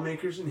of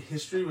lawmakers in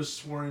history was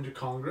sworn into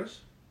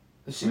Congress.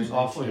 It seems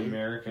awfully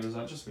American. Is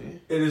that just me?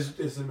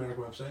 It's an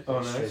American website. Oh,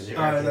 nice.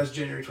 That's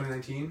January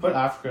 2019. Put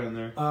Africa in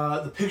there.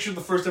 The picture of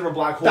the first ever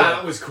black hole.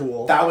 That was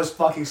cool. That was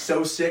fucking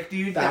so sick,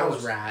 dude. That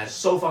was rad.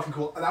 So fucking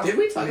cool. That was, Did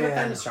we talk about that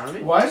man. in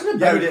astronomy? Why isn't it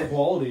Yeah, we better did.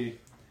 quality?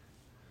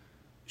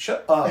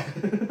 Shut up.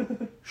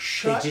 They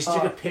Shut just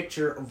up. took a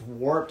picture of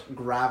warped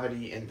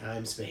gravity and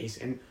time space,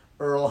 and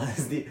Earl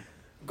has the...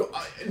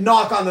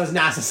 knock on those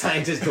NASA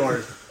scientist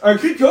doors. I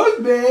could go,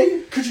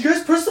 man. Could you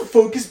guys press the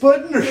focus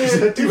button? Or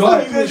Dude, Dude, fuck, you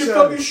what? guys are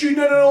fucking shooting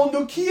at an old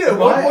Nokia.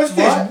 Why- What's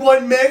why- this?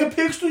 1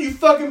 megapixel, you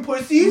fucking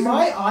pussies?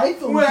 My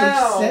iPhone Wow.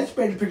 takes sense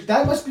better pictures.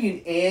 That must be an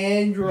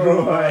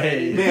Android.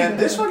 Right. Man,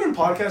 this fucking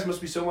podcast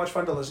must be so much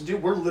fun to listen to.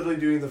 We're literally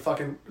doing the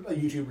fucking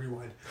YouTube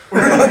rewind.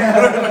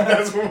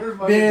 That's what we're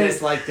fucking Man. doing.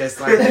 Dislike.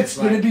 That's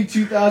gonna be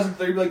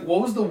 2030. Like,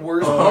 what was the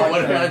worst? Oh, podcast?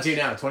 what are we on to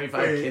now? 25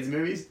 Wait. kids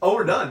movies? Oh,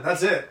 we're done.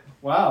 That's it.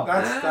 Wow.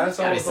 That's all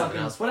Gotta we're be something fucking...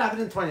 else. What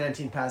happened in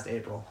 2019 past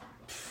April?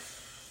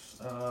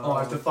 Oh, I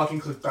have to fucking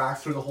click back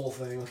through the whole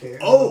thing. Okay.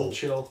 Oh.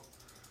 Chill.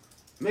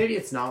 Maybe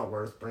it's not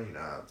worth bringing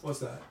up. What's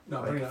that?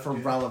 No, bring it Like, up, for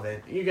dude.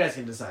 relevant. You guys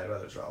can decide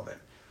whether it's relevant.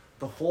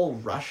 The whole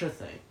Russia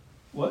thing.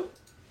 What?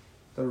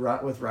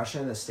 With Russia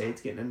and the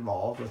States getting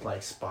involved with,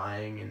 like,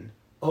 spying and...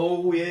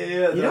 Oh,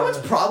 yeah. You know what's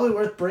probably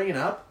worth bringing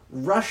up?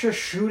 Russia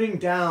shooting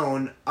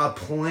down a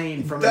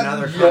plane from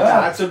another country.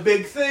 That's a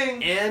big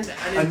thing. And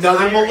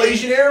Another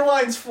Malaysian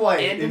Airlines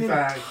flight, and in an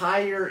fact.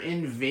 entire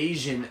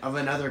invasion of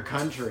another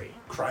country.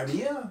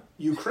 Crimea,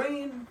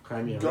 Ukraine,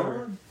 Crimea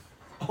River.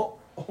 gone.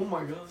 Oh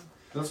my god.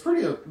 That's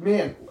pretty.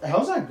 Man,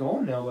 how's that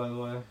going now? By the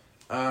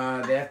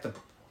way. They have to...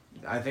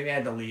 I think they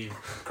had to leave.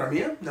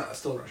 Crimea? No, it's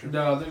still Russia.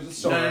 No, there's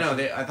so No.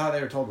 I thought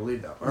they were told to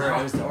leave, though. Or,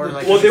 it was, or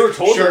like... Well, they were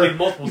told Sure. to leave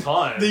multiple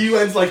times. The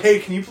UN's like, hey,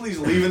 can you please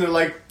leave? And they're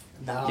like,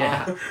 nah.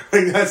 Yeah.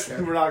 Like,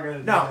 we're not gonna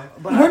do No,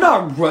 that. but We're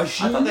not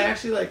Russian. I thought they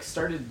actually, like,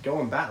 started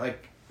going back,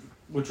 like...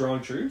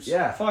 Withdrawing troops?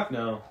 Yeah. Fuck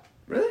no.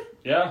 Really?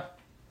 Yeah.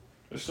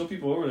 There's still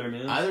people over there,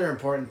 man. Other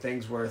important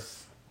things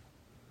worth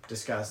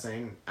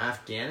discussing.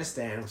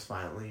 Afghanistan was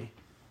finally...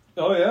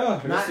 Oh yeah.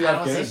 I don't say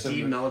Afghanistan.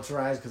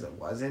 demilitarized because it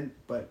wasn't,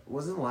 but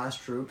wasn't the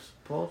last troops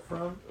pulled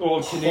from?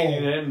 Well,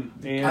 Canadian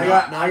and I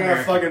got not a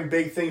American. fucking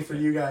big thing for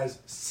you guys.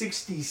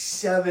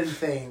 67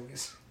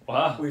 things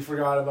wow. we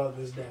forgot about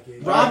this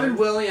decade. Robin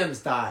Williams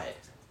died.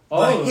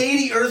 The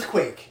Haiti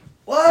earthquake.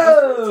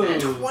 Whoa.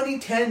 In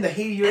 2010, the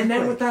Haiti earthquake. And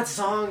then with that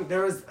song,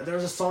 there was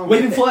a song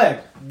Waving with it. flag.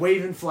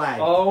 Waving Flag.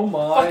 Oh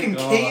my fucking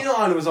god.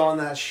 Kanon was on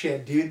that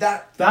shit, dude.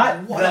 What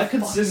That a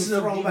consists fucking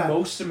of the throwback.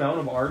 most amount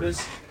of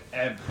artists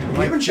ever.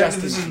 We haven't checked Justin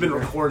if this has been Bieber.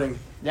 recording.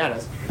 Yeah, it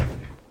is.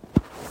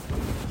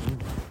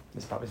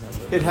 This probably sounds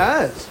good. It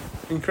has.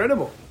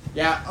 Incredible.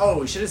 Yeah,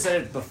 we should have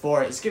said it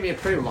before. It's going to be a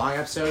pretty long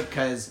episode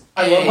because...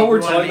 I love how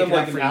we're telling them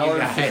like an hour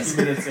and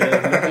 50 minutes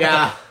in.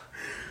 Yeah.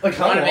 Like I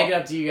how want to long? make it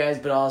up to you guys,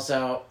 but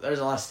also there's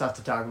a lot of stuff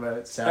to talk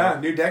about. So Yeah,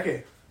 new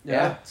decade.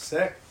 yeah.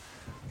 Sick.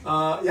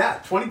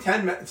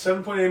 2010,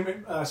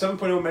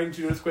 7.0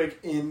 magnitude earthquake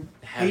in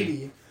Heavy.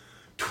 Haiti.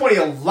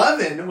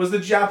 2011 was the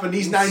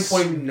Japanese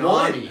 9.1.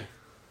 Tsunami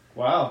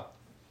Wow.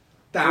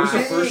 That It was the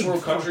first big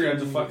world country had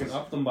to fucking fucking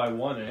up them by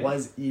one, eh?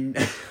 was Dude,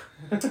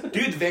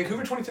 the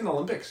Vancouver 2010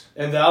 Olympics.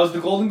 And that was the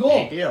golden big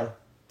goal. deal.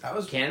 That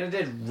was Canada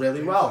did really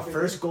Big well. fucking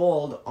First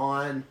gold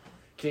on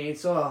Canadian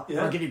soil.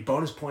 Yeah. I'll give you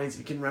bonus points if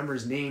you can remember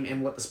his name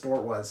and what the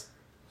sport was.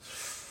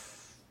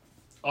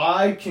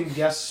 I can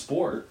guess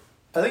sport.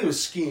 I think it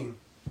was skiing.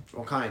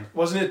 What kind?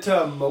 Wasn't it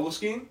mogul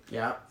skiing?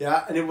 Yeah.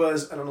 Yeah, and it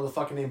was, I don't know the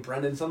fucking name,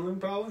 Brendan something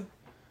probably?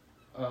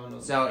 I don't know.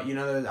 So you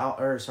know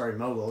the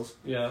moguls.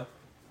 Yeah.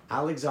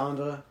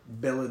 Alexandra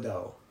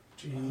Bilodeau.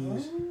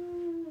 Jeez.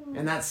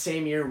 And that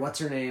same year, what's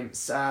her name?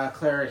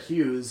 Clara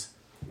Hughes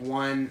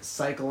won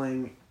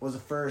cycling. Was the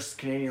first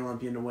Canadian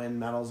Olympian to win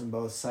medals in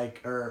both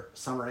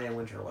summer and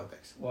winter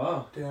Olympics.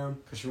 Wow. Damn.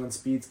 Because she won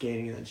speed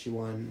skating and then she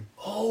won.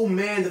 Oh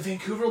man, the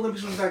Vancouver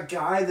Olympics was that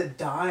guy that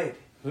died.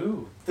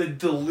 Who? The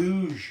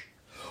deluge.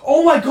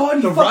 Oh my god,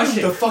 he The fucking,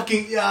 Russian. The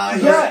fucking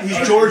Yeah, he's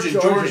and-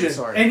 Georgian.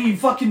 Sorry. And he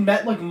fucking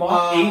met like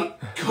Mach 8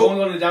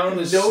 going on down on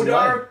his Nodar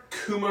sled.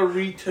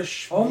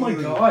 Kumaritashvili. Oh my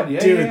god, yeah.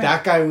 Dude, yeah.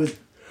 that guy was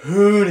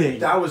hooning.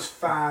 That was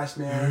fast,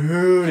 man.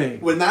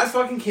 hooning. When that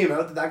fucking came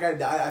out that guy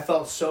died, I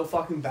felt so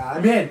fucking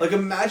bad. Man, like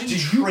imagine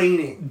did you-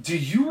 training. Do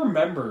you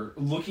remember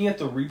looking at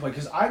the replay?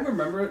 Because I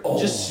remember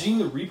just seeing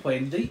the replay,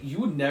 and you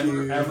would never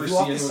Dude, ever He see flew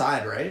off the anyone.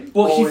 side, right?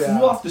 Well, he Oh, yeah.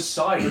 flew off the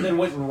side and then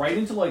went right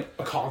into like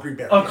A concrete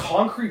barrier. a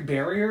concrete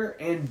barrier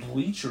and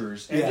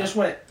bleachers, and Yeah. just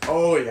went.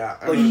 Oh yeah,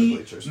 I Like, remember he- the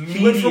bleachers.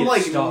 He went from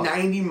like Immediate stop.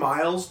 90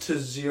 miles to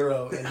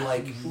 0 in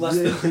like Less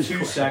than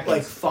 2 seconds.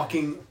 like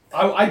fucking.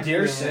 I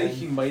dare Man. say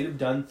he might have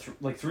done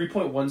like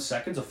 3.1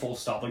 seconds a full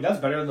stop. Like that's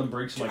better than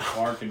brakes my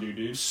car can do,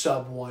 dude.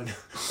 Sub 1.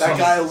 That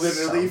guy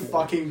literally Sub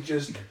 1. fucking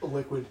just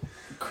liquid.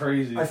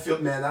 Crazy. I feel,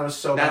 man, that was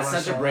so bad. That's when I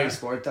such a saw brave that.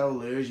 sport though,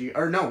 luge.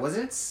 Was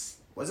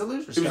it luge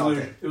or It was skeleton?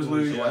 luge. It was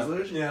luge. It was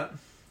luge? Yeah.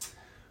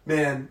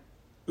 Man,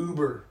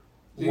 Uber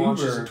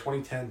launches Uber. in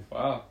 2010.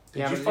 Wow. Did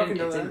Yeah, you but fucking it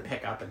know didn't that?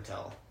 pick up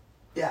until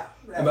Yeah.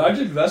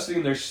 Imagine investing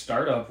in their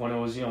startup when it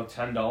was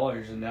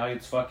 $10, and now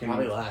it's fucking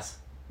probably less.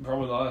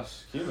 probably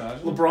less. Can you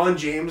imagine? LeBron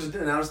James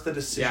announced the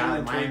decision Yeah,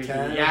 in Miami.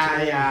 2010.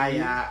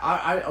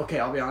 Yeah. Okay,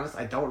 I'll be honest.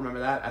 I don't remember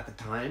that at the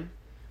time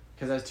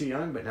because I was too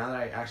young. But now that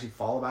I actually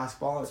follow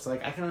basketball, it's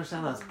like I can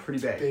understand that's pretty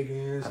big. Big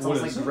news. That's What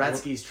almost is like it?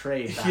 Gretzky's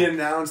trade. He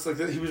announced like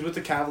that he was with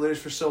the Cavaliers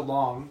for so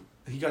long.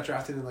 He got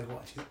drafted in like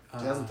what?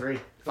 2003,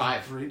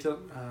 5, 3 till,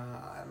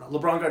 I don't know.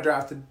 LeBron got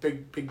drafted.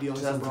 Big deal.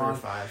 With 2003, LeBron.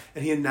 5.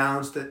 And he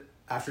announced that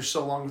after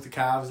so long with the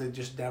Cavs, they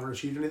just never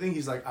achieved anything.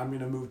 He's like, I'm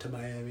gonna move to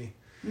Miami.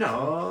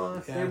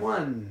 No, Yeah. they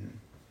won.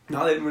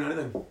 No, they didn't win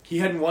anything. He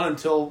hadn't won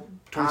until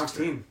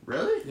 2016.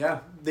 Really? Yeah,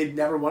 they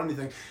never won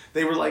anything.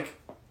 They were like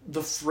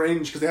the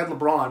fringe because they had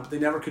LeBron, but they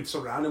never could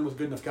surround him with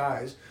good enough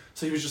guys.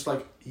 So he was just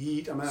like,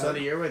 "Eat, I'm out." So the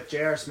year with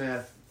J.R.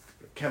 Smith,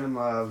 Kevin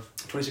Love,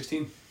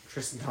 2016.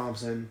 Tristan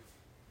Thompson,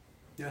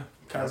 Yeah,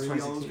 That was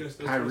Kyrie, all those 2016. guys.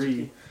 That was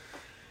Kyrie. 2016.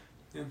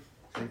 Yeah.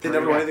 and They Curry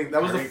never won got- anything.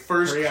 That was the Curry-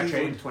 first Curry got Cleveland-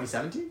 traded in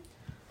 2017.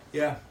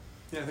 Yeah,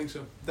 I think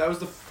so. That was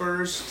the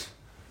first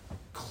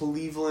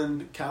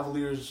Cleveland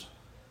Cavaliers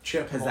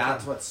chip. Because of all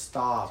that's time. what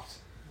stopped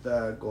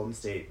the Golden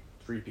State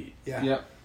three-peat. Yeah. Yep.